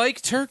wonder. I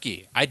like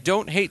turkey. I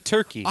don't hate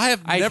turkey. I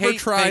have never hate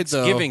tried,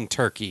 though. Thanksgiving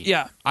turkey.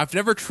 yeah. I've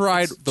never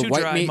tried the too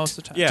white dry meat most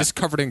of the time. Yeah. just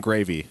covered in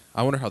gravy.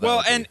 I wonder how that. Well,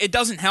 would be. and it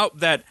doesn't help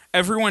that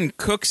everyone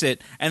cooks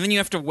it, and then you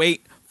have to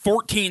wait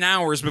 14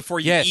 hours before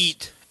you Yes.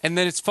 eat. And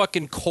then it's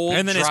fucking cold.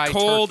 And then dry it's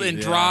cold turkey. and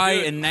dry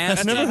Dude, and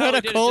that's nasty. not Never how had we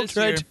a did it cold this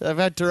year. dry. I've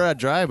had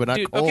dry, but not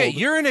Dude, cold. Okay,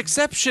 you're an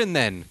exception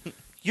then.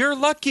 You're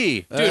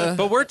lucky, Dude.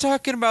 But we're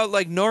talking about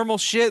like normal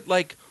shit.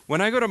 Like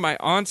when I go to my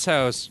aunt's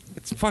house,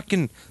 it's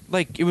fucking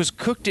like it was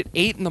cooked at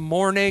 8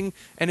 a.m.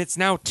 and it's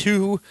now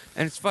 2,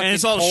 and it's fucking And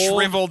it's all cold,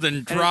 shriveled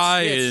and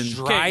dry it's and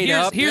dried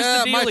here's- up. here's-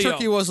 yeah, the my dealio.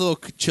 turkey was a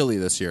little chilly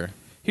this year.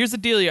 Here's the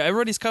dealio.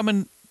 Everybody's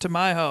coming to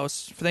my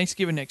house for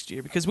Thanksgiving next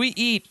year because we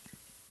eat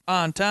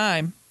on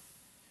time.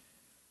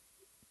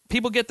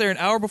 People get there an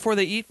hour before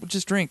they eat,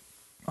 just drink,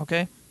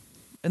 okay?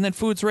 And then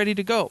food's ready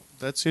to go.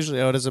 That's usually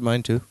how it is at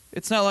mine too.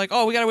 It's not like,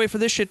 oh, we got to wait for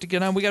this shit to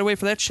get on. We got to wait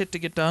for that shit to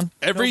get done.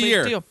 Every No big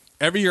year, deal.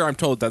 every year, I'm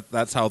told that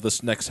that's how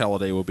this next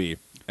holiday will be.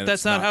 And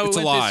That's it's not how it it's a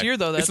went this lie. year,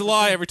 though. It's That's a the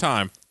lie thing. every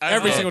time.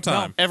 Every No. single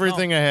time.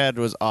 Everything I had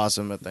was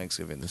awesome at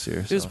Thanksgiving this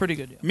year. It was pretty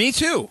good. Yeah. Me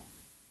too.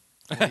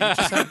 You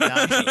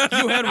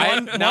had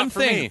one Not for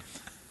thing. me.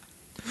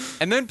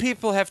 And then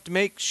people have to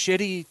make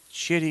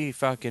shitty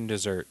fucking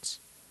desserts.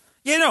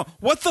 You know,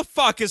 what the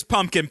fuck is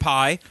pumpkin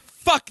pie?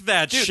 Fuck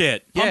that Dude,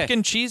 shit. Yeah.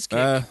 Pumpkin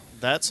cheesecake.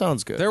 That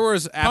sounds good. There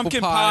was apple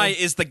Pumpkin pie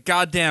is the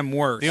goddamn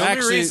worst. The only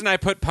Actually- reason I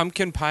put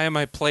pumpkin pie on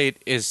my plate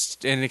is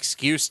an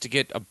excuse to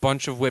get a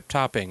bunch of whipped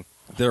topping.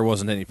 There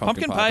wasn't any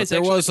pumpkin, Pumpkin pie, pie but is there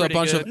actually was a pretty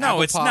bunch good. of No,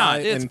 apple it's pie not.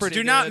 It's and pretty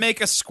Do not good.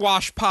 make a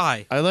squash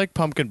pie. I like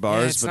pumpkin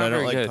bars, it's but not I don't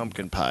very like good.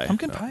 pumpkin pie.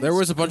 Pumpkin pie. There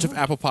was a bunch of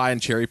apple pie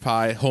and cherry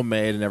pie,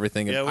 homemade and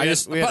everything. And Yeah, we I had-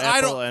 just, we had but I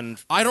apple don't, and-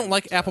 I don't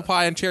like apple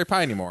pie and cherry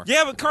pie anymore.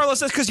 Yeah, but Carlos,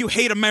 that's because you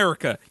hate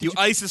America. You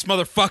ISIS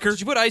motherfucker. Did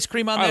you put ice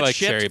cream on I that like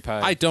shit? cherry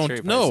pie. I don't Cherry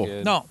pie's know.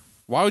 good. No.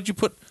 Why would you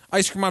put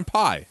ice cream on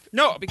pie?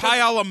 No, pie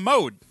a la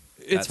mode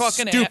It's That's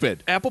fucking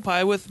stupid. apple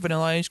pie with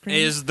vanilla ice cream.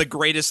 is the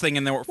greatest thing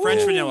in the world.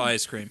 French vanilla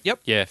ice cream. Yep.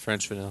 Yeah,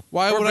 French vanilla.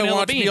 Why Or would I vanilla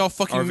want it to be bean. all Or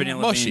fucking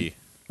vanilla mushy? bean.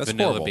 That's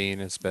vanilla horrible. bean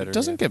is better. It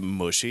doesn't get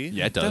mushy.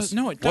 Yeah, it does.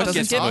 No, it What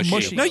doesn't doesn't get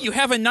mushy? No, you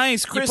have a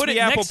nice put crispy it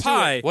apple next to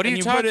pie. it. What are and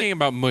you put talking it-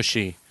 about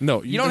mushy?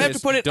 No, You don't have to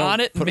put it on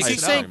it and put mix Is he it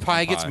ice saying cream pie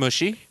on gets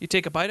mushy? You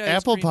take a bite of ice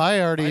Apple cream. pie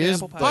already Bite of is.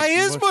 apple pie. Pie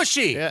is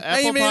mushy. Yeah,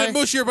 and you apple made pie. it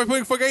mushier by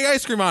putting fucking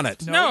ice cream on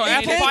it. No, you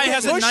apple can't pie get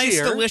has a nice,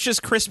 mushier. delicious,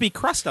 crispy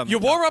crust on You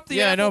the warm up the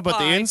Yeah, I apple know, but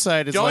the pie.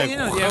 inside is Don't like. you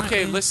know- Yeah,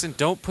 okay, listen.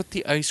 Don't put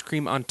the ice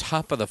cream on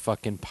top of the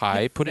fucking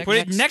pie. Put it Put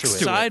it next next to to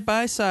it. it. Side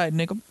by side,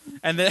 nickel.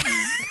 And then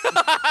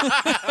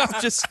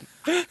Just,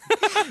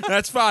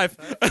 that's 5.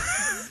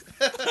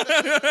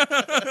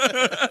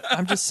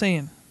 I'm just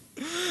saying.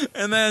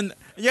 And then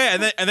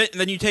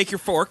then you take your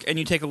fork and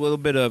you take a little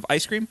bit of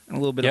ice cream and a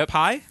little bit Yep. of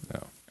pie.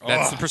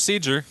 That's the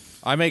procedure.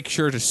 I make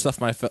sure to stuff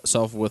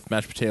myself with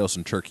mashed potatoes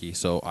and turkey,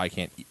 so I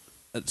can't eat.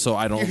 So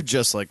I You're don't.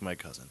 just like my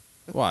cousin.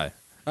 Why?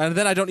 And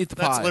then I don't eat the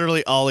That's pie.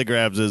 literally all he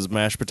grabs is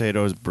mashed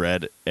potatoes,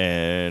 bread,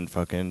 and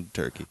fucking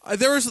turkey.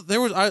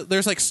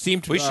 There's like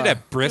steamed. We should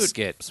have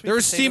brisket. There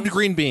was steamed potatoes.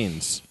 green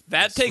beans.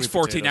 That takes Sweet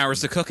 14 potatoes. hours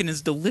to cook and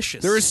is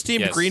delicious. There was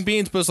steamed Yes. green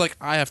beans, but it's like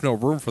I have no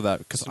room for that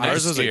because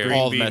Ours is a green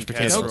all the bean mashed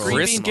potatoes. casserole. No Casserole.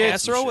 green bean Brisket,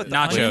 casserole with the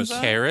nachos, onions on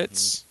it?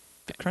 Carrots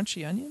The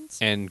crunchy onions?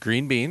 and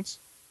green beans.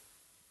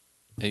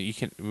 You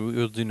can.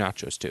 We'll do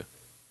nachos too.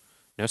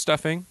 No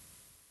stuffing.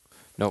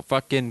 No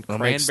fucking I'll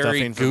make cranberry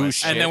stuffing for goo myself.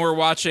 shit. and then we're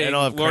watching And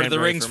I'll have Lord of the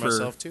cranberry Rings for for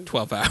myself, too.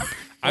 12 hours.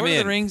 I'm Lord of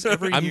in. the Rings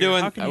every I'm year.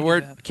 doing. How can you do We're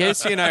that?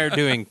 Casey and I are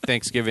doing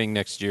Thanksgiving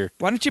next year.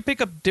 Why don't you pick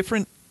up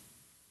different,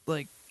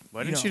 like,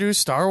 Why you didn't know, you do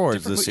Star Wars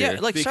different this mo- year? Yeah,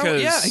 like Star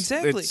Wars. Yeah,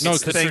 exactly. It's, No,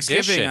 it's 'cause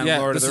Thanksgiving tradition. on Yeah,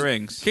 Lord of this the is-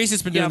 Rings.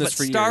 Casey's been Yeah, doing but this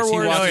for Star years.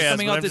 Wars- He Oh, watches, yeah,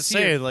 coming out this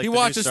year. Like, He the new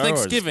watches Star Wars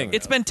Thanksgiving. coming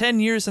It's out. been 10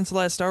 years since the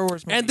last Star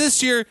Wars movie. and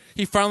this year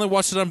he finally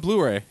watched it on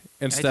Blu-ray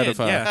instead of.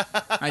 yeah,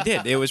 I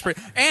did. It was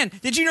pretty. And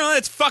did you know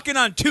that's fucking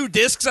on 2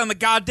 discs on the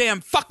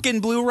goddamn fucking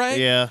Blu-ray?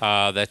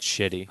 Yeah. That's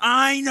shitty.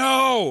 I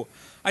know.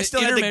 I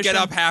still had to get Intermission.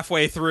 up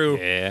halfway through.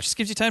 Yeah. just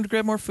gives you time to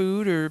grab more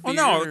food or Well,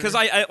 beer no, or- because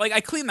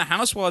I clean the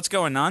house while it's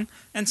going on,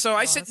 and so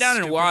I sit that's down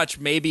and stupid. watch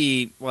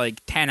maybe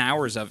like 10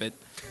 hours of it.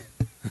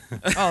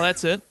 Oh,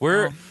 that's it.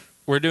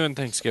 We're doing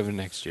Thanksgiving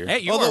next year. Hey,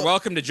 you Although- are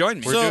welcome to join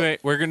me.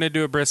 We're gonna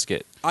do a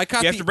brisket. I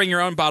caught You have to bring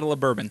your own bottle of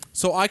bourbon.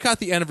 So I caught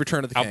the end of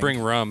Return of the King. I'll bring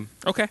rum.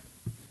 Okay.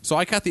 So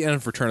I caught the end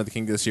of Return of the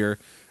King this year.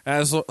 And I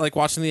was like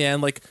watching the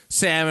end, like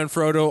Sam and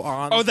Frodo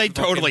on. Oh, they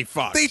totally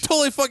fucked. They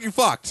totally fucking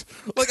fucked.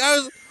 Like I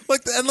was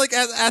like, and like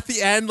at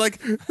the end,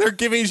 like they're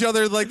giving each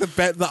other like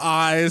the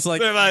eyes, like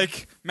They're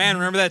like, man,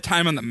 remember that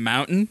time on the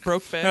mountain?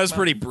 Brokeback That was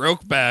pretty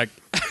broke back.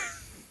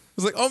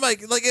 it's like, oh my,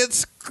 like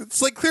it's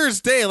like clear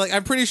as day. Like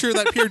I'm pretty sure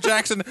that Peter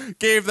Jackson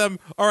gave them.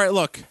 All right,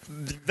 look,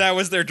 That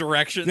was their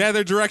direction. yeah,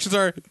 their directions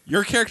are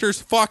your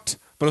character's fucked,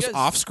 but it's Yes.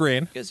 off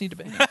screen. You guys need to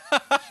bang.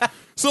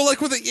 So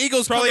like when the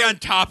Eagles Probably come on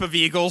top of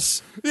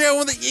Eagles. yeah,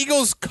 when the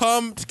Eagles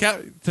come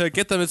to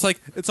get them, it's like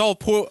it's all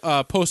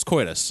post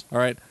coitus. All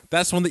right,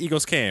 that's when the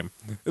Eagles came.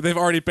 They've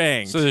already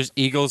banged, So there's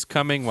eagles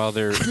coming while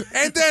they're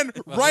and then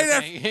right they're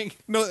after. banging?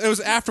 No, it was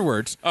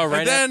afterwards. Oh, right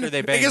and then after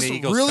they bang, it gets the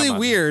Eagles really come on.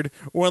 weird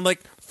when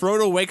like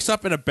Frodo wakes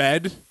up in a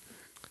bed,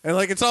 and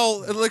like it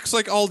looks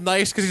like all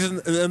nice because he's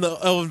in the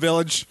Elven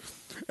village,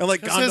 and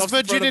like His Gandalf's in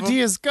front of virginity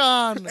him. is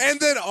gone. And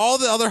then all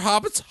the other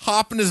hobbits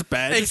hop in his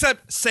bed.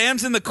 Except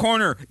Sam's in the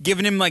corner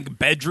giving him like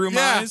bedroom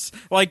Yeah. eyes,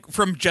 like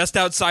from just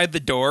outside the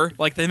door.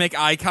 Like they make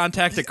eye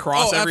contact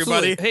across Oh,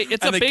 everybody. absolutely. Hey,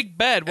 it's And a they- big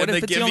bed. What and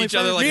if they it's give the only each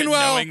other furniture? like a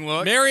Meanwhile, knowing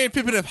look. Merry and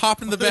Pippin have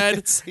hopped in the bed,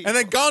 and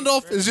then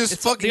Gandalf is just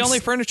It's fucking the only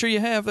furniture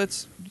you have.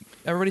 That's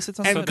everybody sits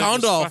on. and the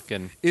bed. Gandalf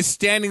fucking- is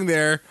standing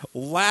there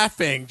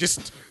laughing,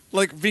 just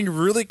like being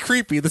really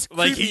creepy. This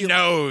Like creepy, he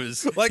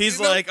knows. Like, He's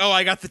you know- like, oh,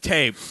 I got the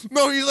tape.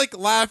 No, he's like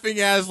laughing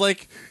as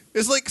like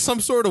it's like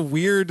some sort of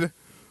weird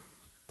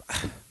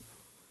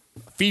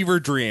fever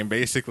dream,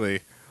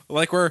 basically.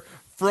 Like where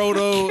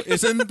Frodo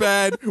is in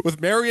bed with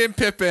Merry and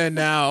Pippin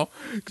now.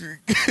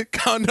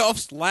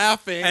 Gandalf's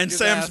laughing, And his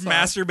Sam's ass off.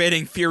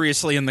 masturbating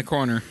furiously in the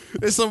corner.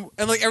 It's and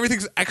like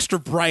everything's extra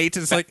bright.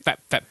 It's like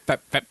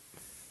Fap.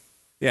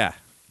 yeah,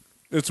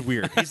 it's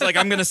weird. He's like,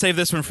 I'm going to save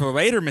this one for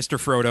later, Mr.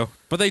 Frodo.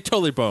 But they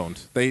totally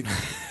boned.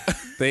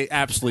 They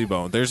absolutely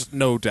boned. There's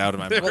no doubt in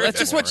my mind. Well, that's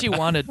just what you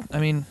wanted. I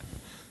mean,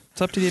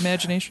 it's up to the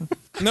imagination.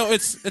 No,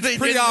 it's They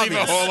pretty didn't leave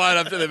obvious. a whole lot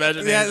up to the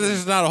imagination. Yeah,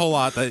 there's not a whole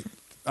lot that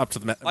up to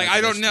the Like,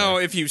 I don't imagination know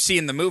there. if you've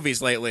seen the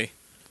movies lately,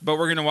 but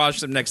we're going to watch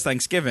them next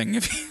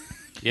Thanksgiving.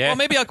 Yeah. Well,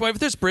 maybe I'll go. If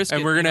there's brisket,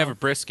 and we're gonna you have know. a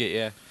brisket.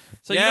 Yeah.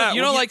 So Yeah, you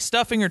don't well, like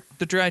stuffing or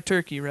the dry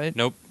turkey, right?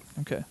 Nope.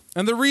 Okay.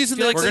 And the reason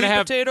Do you like We're sweet gonna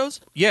have- potatoes?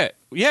 Yeah.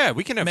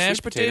 We can have Mashed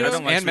sweet potatoes, potatoes? I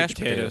don't like and sweet mashed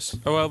potatoes.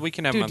 potatoes. Oh well, we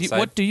can have them on Dude, side.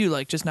 what do you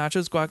like? Just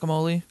nachos,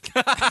 guacamole?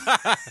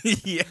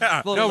 yeah.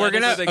 Little No, we're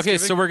lettuce? gonna. Okay,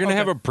 so we're gonna Okay.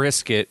 have a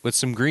brisket with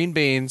some green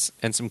beans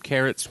and some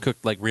carrots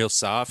cooked like real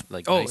soft,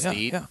 like Oh nice yeah, to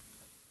eat. yeah.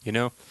 You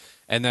know,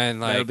 and then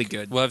like That'll be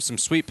good. We'll have some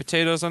sweet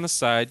potatoes on the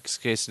side in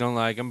case you don't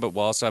like them, but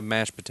we'll also have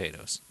mashed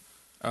potatoes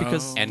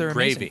Because and they're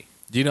gravy. amazing.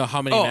 Do you know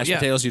how many Oh, mashed yeah.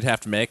 potatoes you'd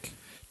have to make?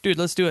 Dude,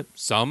 let's do it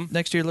Some.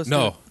 next year. Let's do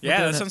No. it. We're Yeah,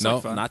 doing that it. sounds No,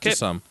 like fun. not just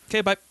some.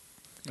 Okay, bye.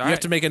 You have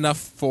to make enough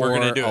for We're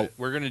gonna do oh, it.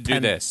 We're gonna do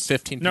 10, this.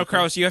 15 No, people.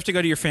 Kraus, you have to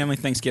go to your family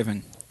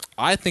Thanksgiving.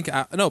 I think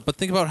no, but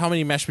think about how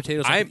many mashed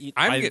potatoes I can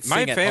eat.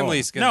 my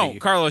family's gonna No, be,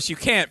 Carlos, you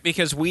can't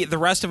because the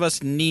rest of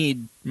us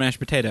need mashed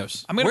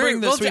potatoes. I'm gonna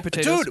bring the sweet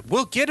potatoes. Dude,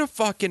 we'll get a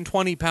fucking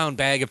 20-pound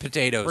bag of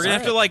potatoes. We're gonna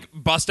have to like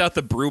bust out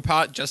the brew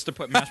pot just to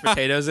put mashed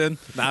potatoes in.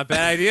 Not a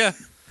bad idea.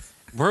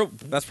 That's probably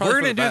we're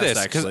for gonna the do best, this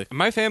actually. because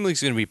my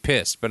family's gonna be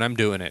pissed, but I'm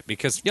doing it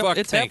because Yep, fuck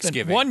it's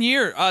Thanksgiving. happened. 1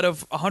 year out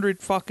of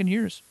 100 fucking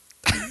years.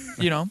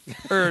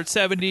 Or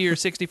 70 or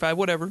 65,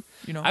 whatever.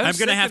 I was I'm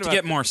gonna have to thinking get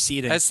about- more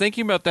seating. I was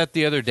thinking about that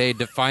the other day,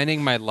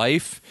 defining my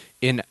life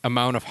in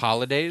amount of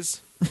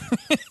holidays.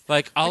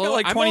 Like got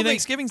like 20 I'm only,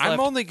 Thanksgivings I'm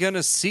left. only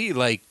gonna see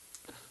like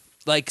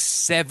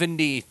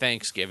 70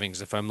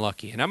 Thanksgivings if I'm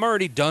lucky, and I'm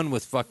already done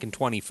with fucking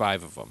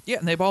 25 of them. Yeah,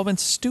 and they've all been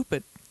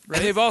stupid.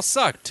 Right? They've all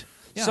sucked.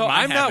 Yeah, so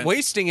mine I'm not haven't.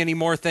 wasting any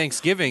more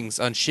Thanksgivings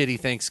on shitty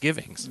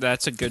Thanksgivings.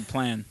 That's a good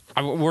plan.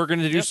 We're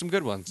gonna do Yep. some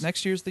good ones.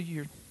 Next year's the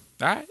year.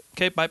 All right.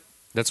 Okay, bye.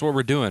 That's what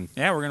we're doing.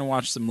 Yeah, we're gonna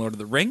watch some Lord of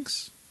the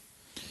Rings,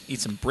 eat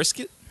some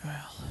brisket.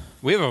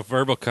 We have a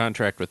verbal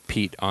contract with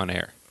Pete on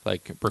air,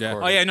 like recorded.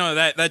 Oh yeah, no,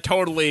 that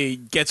totally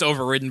gets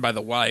overridden by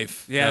the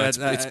wife. No,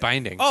 it's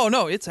binding. Oh,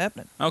 no, it's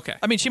happening. Okay.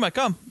 I mean, she might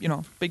come.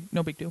 No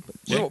big deal. But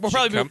Yeah, we'll she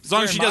probably come. be As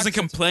long as she wearing doesn't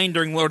moccasins. complain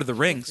during Lord of the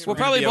Rings, We'll we're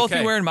gonna probably be both okay.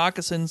 be wearing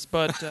moccasins,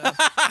 but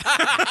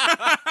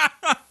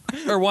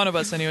or one of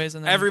us, anyways.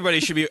 And then Everybody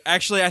should be.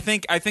 Actually, I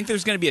think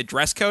there's going to be a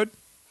dress code.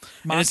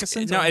 And it's-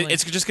 moccasins. No, only.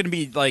 it's just going to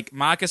be like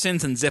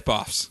moccasins and zip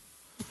offs.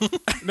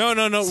 No.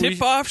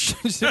 zip off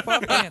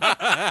pants.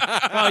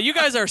 Well, you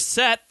guys are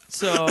set,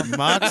 so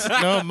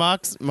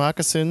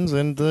moccasins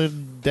and the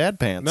dad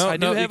pants. No, I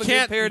do no, have you a good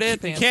can't, pair of dad you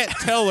pants. can't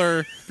tell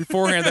her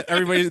beforehand that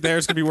everybody there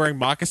is going to be wearing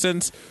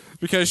moccasins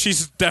because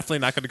she's definitely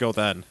not going to go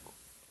then.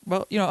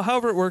 well,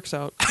 however it works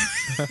out.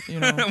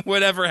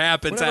 Whatever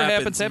happens, Whatever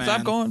happens. man.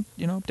 I'm going.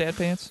 Dad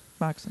pants,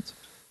 moccasins.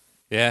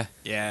 Yeah.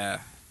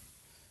 Yeah.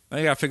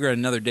 I got to figure out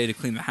another day to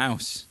clean the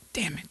house.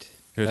 Damn it.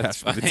 It would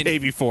That's have to be the fine. day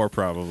before,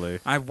 probably.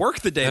 I work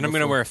the day Then I'm going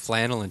to before. wear a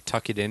flannel and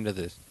tuck it into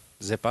the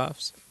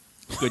zip-offs.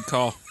 Good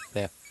call.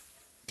 Yeah.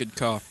 Good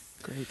call.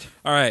 Great.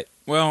 All right.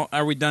 Well,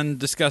 are we done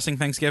discussing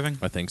Thanksgiving?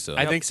 I think so.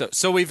 I think so.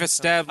 So we've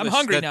established I'm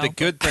hungry that now. the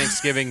good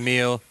Thanksgiving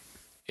meal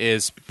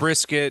is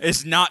brisket,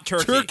 It's not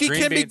turkey. Turkey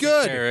green can be beans and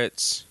good.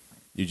 carrots,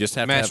 You just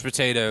have mashed to have...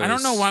 potatoes. I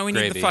don't know why we need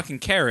gravy. the fucking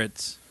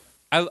carrots.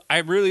 I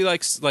really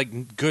like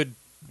good,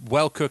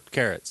 well-cooked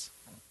carrots.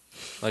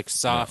 Like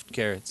soft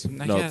carrots. I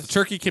No, guess. the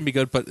turkey can be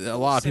good, but a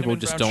lot of people Cinnamon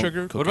just brown don't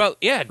sugar. cook What about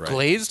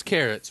glazed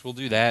carrots? We'll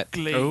do that.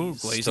 Oh,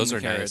 glazing Those the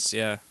are carrots. nice.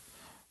 Yeah.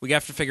 We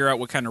have to figure out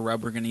what kind of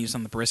rub we're going to use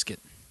on the brisket.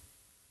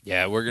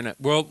 Yeah,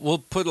 we'll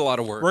put a lot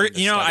of work. We're, into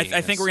I studying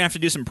think this. we're going to have to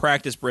do some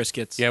practice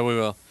briskets. Yeah, we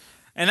will.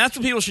 And that's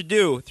what people should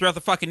do throughout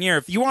the fucking year.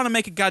 If you want to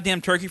make a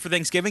goddamn turkey for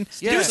Thanksgiving,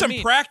 Yeah. do some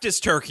Me. practice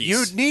turkeys.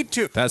 You need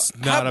to. That's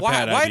not a why,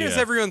 bad why idea. does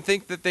everyone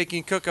think that they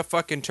can cook a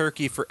fucking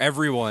turkey for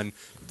everyone?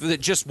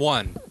 Just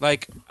one.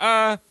 Like,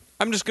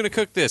 I'm just gonna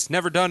cook this.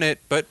 Never done it,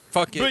 but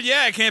fuck it. But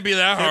yeah, it can't be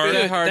that Can't hard. be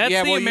that hard. That's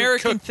yeah, the well, you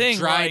American cook thing,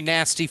 Dry, like-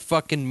 nasty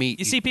fucking meat.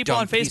 You see people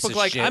on dumb piece Facebook of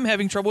like, shit. I'm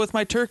having trouble with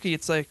my turkey.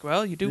 It's like,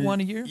 well, you do one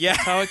a year. Yeah.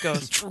 That's how it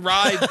goes.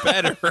 Try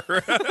better.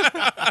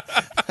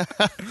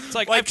 It's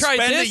like, Like, I've tried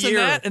spend a this and year.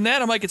 that and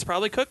that. I'm like, it's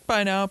probably cooked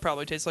by now.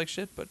 Probably tastes like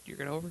shit, but you're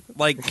gonna overcook.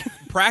 Like,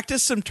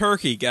 practice some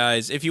turkey,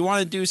 guys. If you want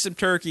to do some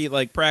turkey,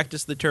 like,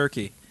 practice the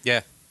turkey.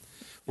 Yeah,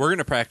 we're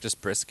gonna practice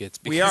briskets.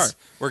 Because We are.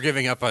 We're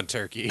giving up on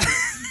turkey.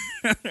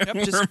 Yep,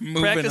 just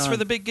moving practice for on.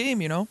 the big game.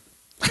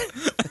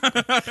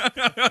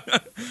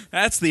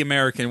 That's the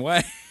American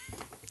way.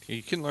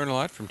 You can learn a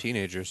lot from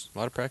teenagers. A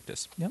lot of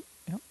practice. Yep.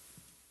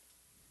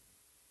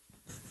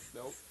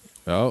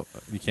 Oh,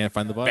 you can't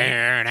find the button.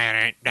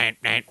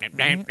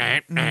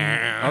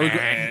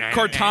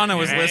 Cortana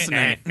was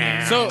listening.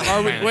 So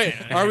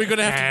are we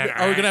gonna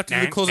have to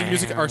do the closing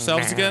music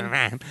ourselves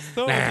again?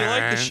 So if you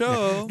like the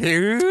show,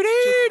 tune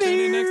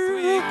in next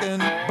week.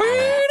 And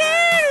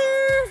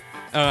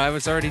Oh, I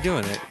was already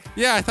doing it.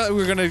 Yeah, I thought we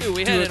were gonna Dude,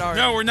 we do had it, it already.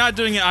 No, we're not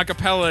doing it a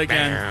cappella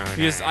again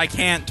because I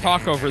can't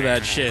talk over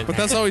that shit. but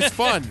that's always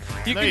fun.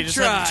 You No, can you just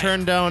try. have to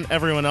turn down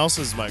everyone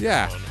else's microphone.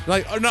 Yeah,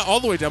 like not all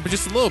the way down, but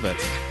just a little bit.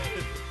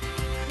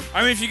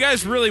 I mean, if you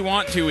guys really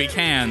want to, we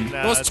can.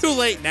 Nah, Well, it's too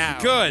late now.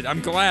 Good.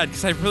 I'm glad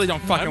because I really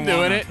don't fucking I'm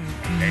want doing it.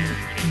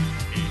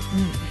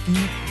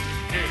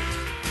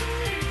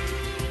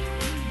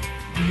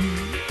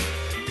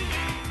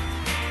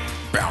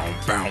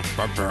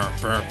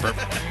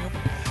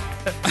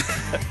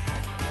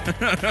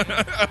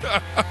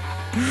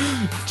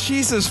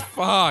 Jesus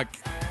fuck.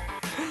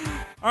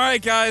 All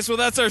right, guys. Well,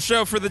 that's our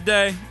show for the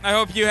day. I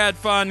hope you had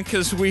fun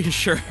because we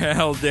sure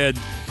hell did.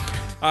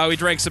 We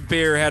drank some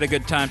beer, had a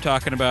good time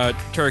talking about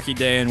Turkey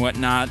Day and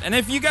whatnot. And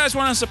if you guys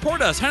want to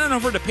support us, head on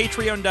over to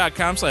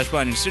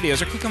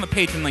patreon.com/blindnewstudios or click on the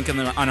Patreon link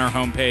on our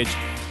homepage.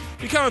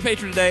 Become a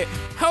patron today.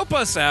 Help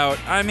us out.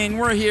 I mean,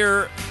 we're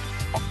here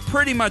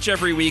pretty much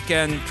every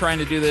weekend trying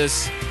to do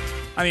this.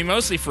 I mean,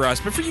 mostly for us,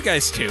 but for you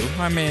guys too.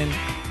 I mean...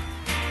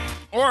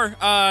 Or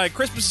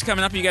Christmas is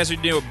coming up. You guys are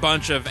doing a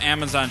bunch of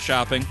Amazon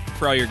shopping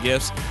for all your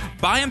gifts.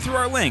 Buy them through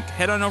our link.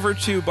 Head on over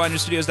to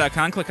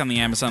blindnewstudios.com. Click on the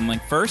Amazon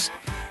link first.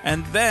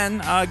 And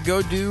then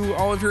go do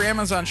all of your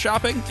Amazon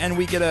shopping, and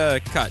we get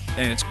a cut,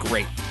 and it's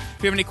great.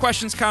 If you have any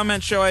questions,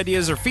 comments, show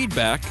ideas, or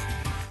feedback,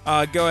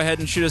 go ahead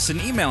and shoot us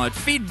an email at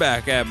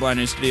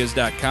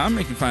feedback@blindnewstudios.com.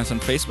 You can find us on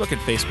Facebook at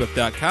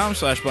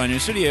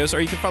facebook.com/blindnewstudios,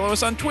 or you can follow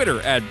us on Twitter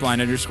at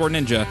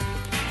blind_ninja.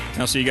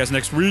 And I'll see you guys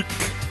next week.